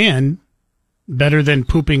 Once again, better than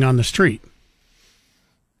pooping on the street.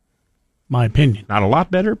 My opinion. Not a lot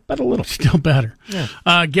better, but a little. Still better.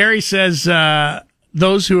 Yeah. Gary says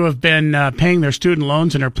those who have been paying their student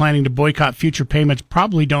loans and are planning to boycott future payments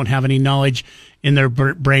probably don't have any knowledge in their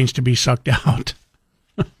brains to be sucked out.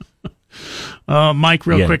 Mike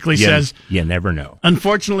quickly says, you never know.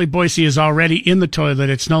 Unfortunately, Boise is already in the toilet.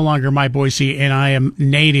 It's no longer my Boise, and I am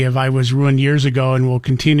native. I was ruined years ago and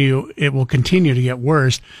it will continue to get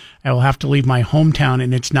worse. I will have to leave my hometown,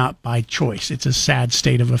 and it's not by choice. It's a sad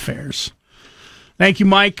state of affairs. Thank you,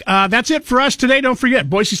 Mike. That's it for us today. Don't forget,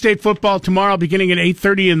 Boise State football tomorrow beginning at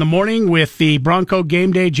 8:30 in the morning with the Bronco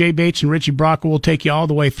game day. Jay Bates and Richie Bronco will take you all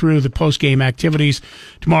the way through the post-game activities.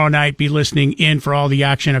 Tomorrow night, be listening in for all the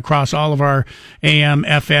action across all of our AM,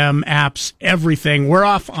 FM, apps, everything. We're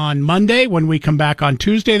off on Monday. When we come back on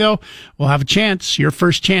Tuesday, though, we'll have a chance, your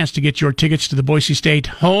first chance to get your tickets to the Boise State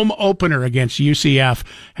home opener against UCF.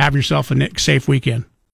 Have yourself a safe weekend.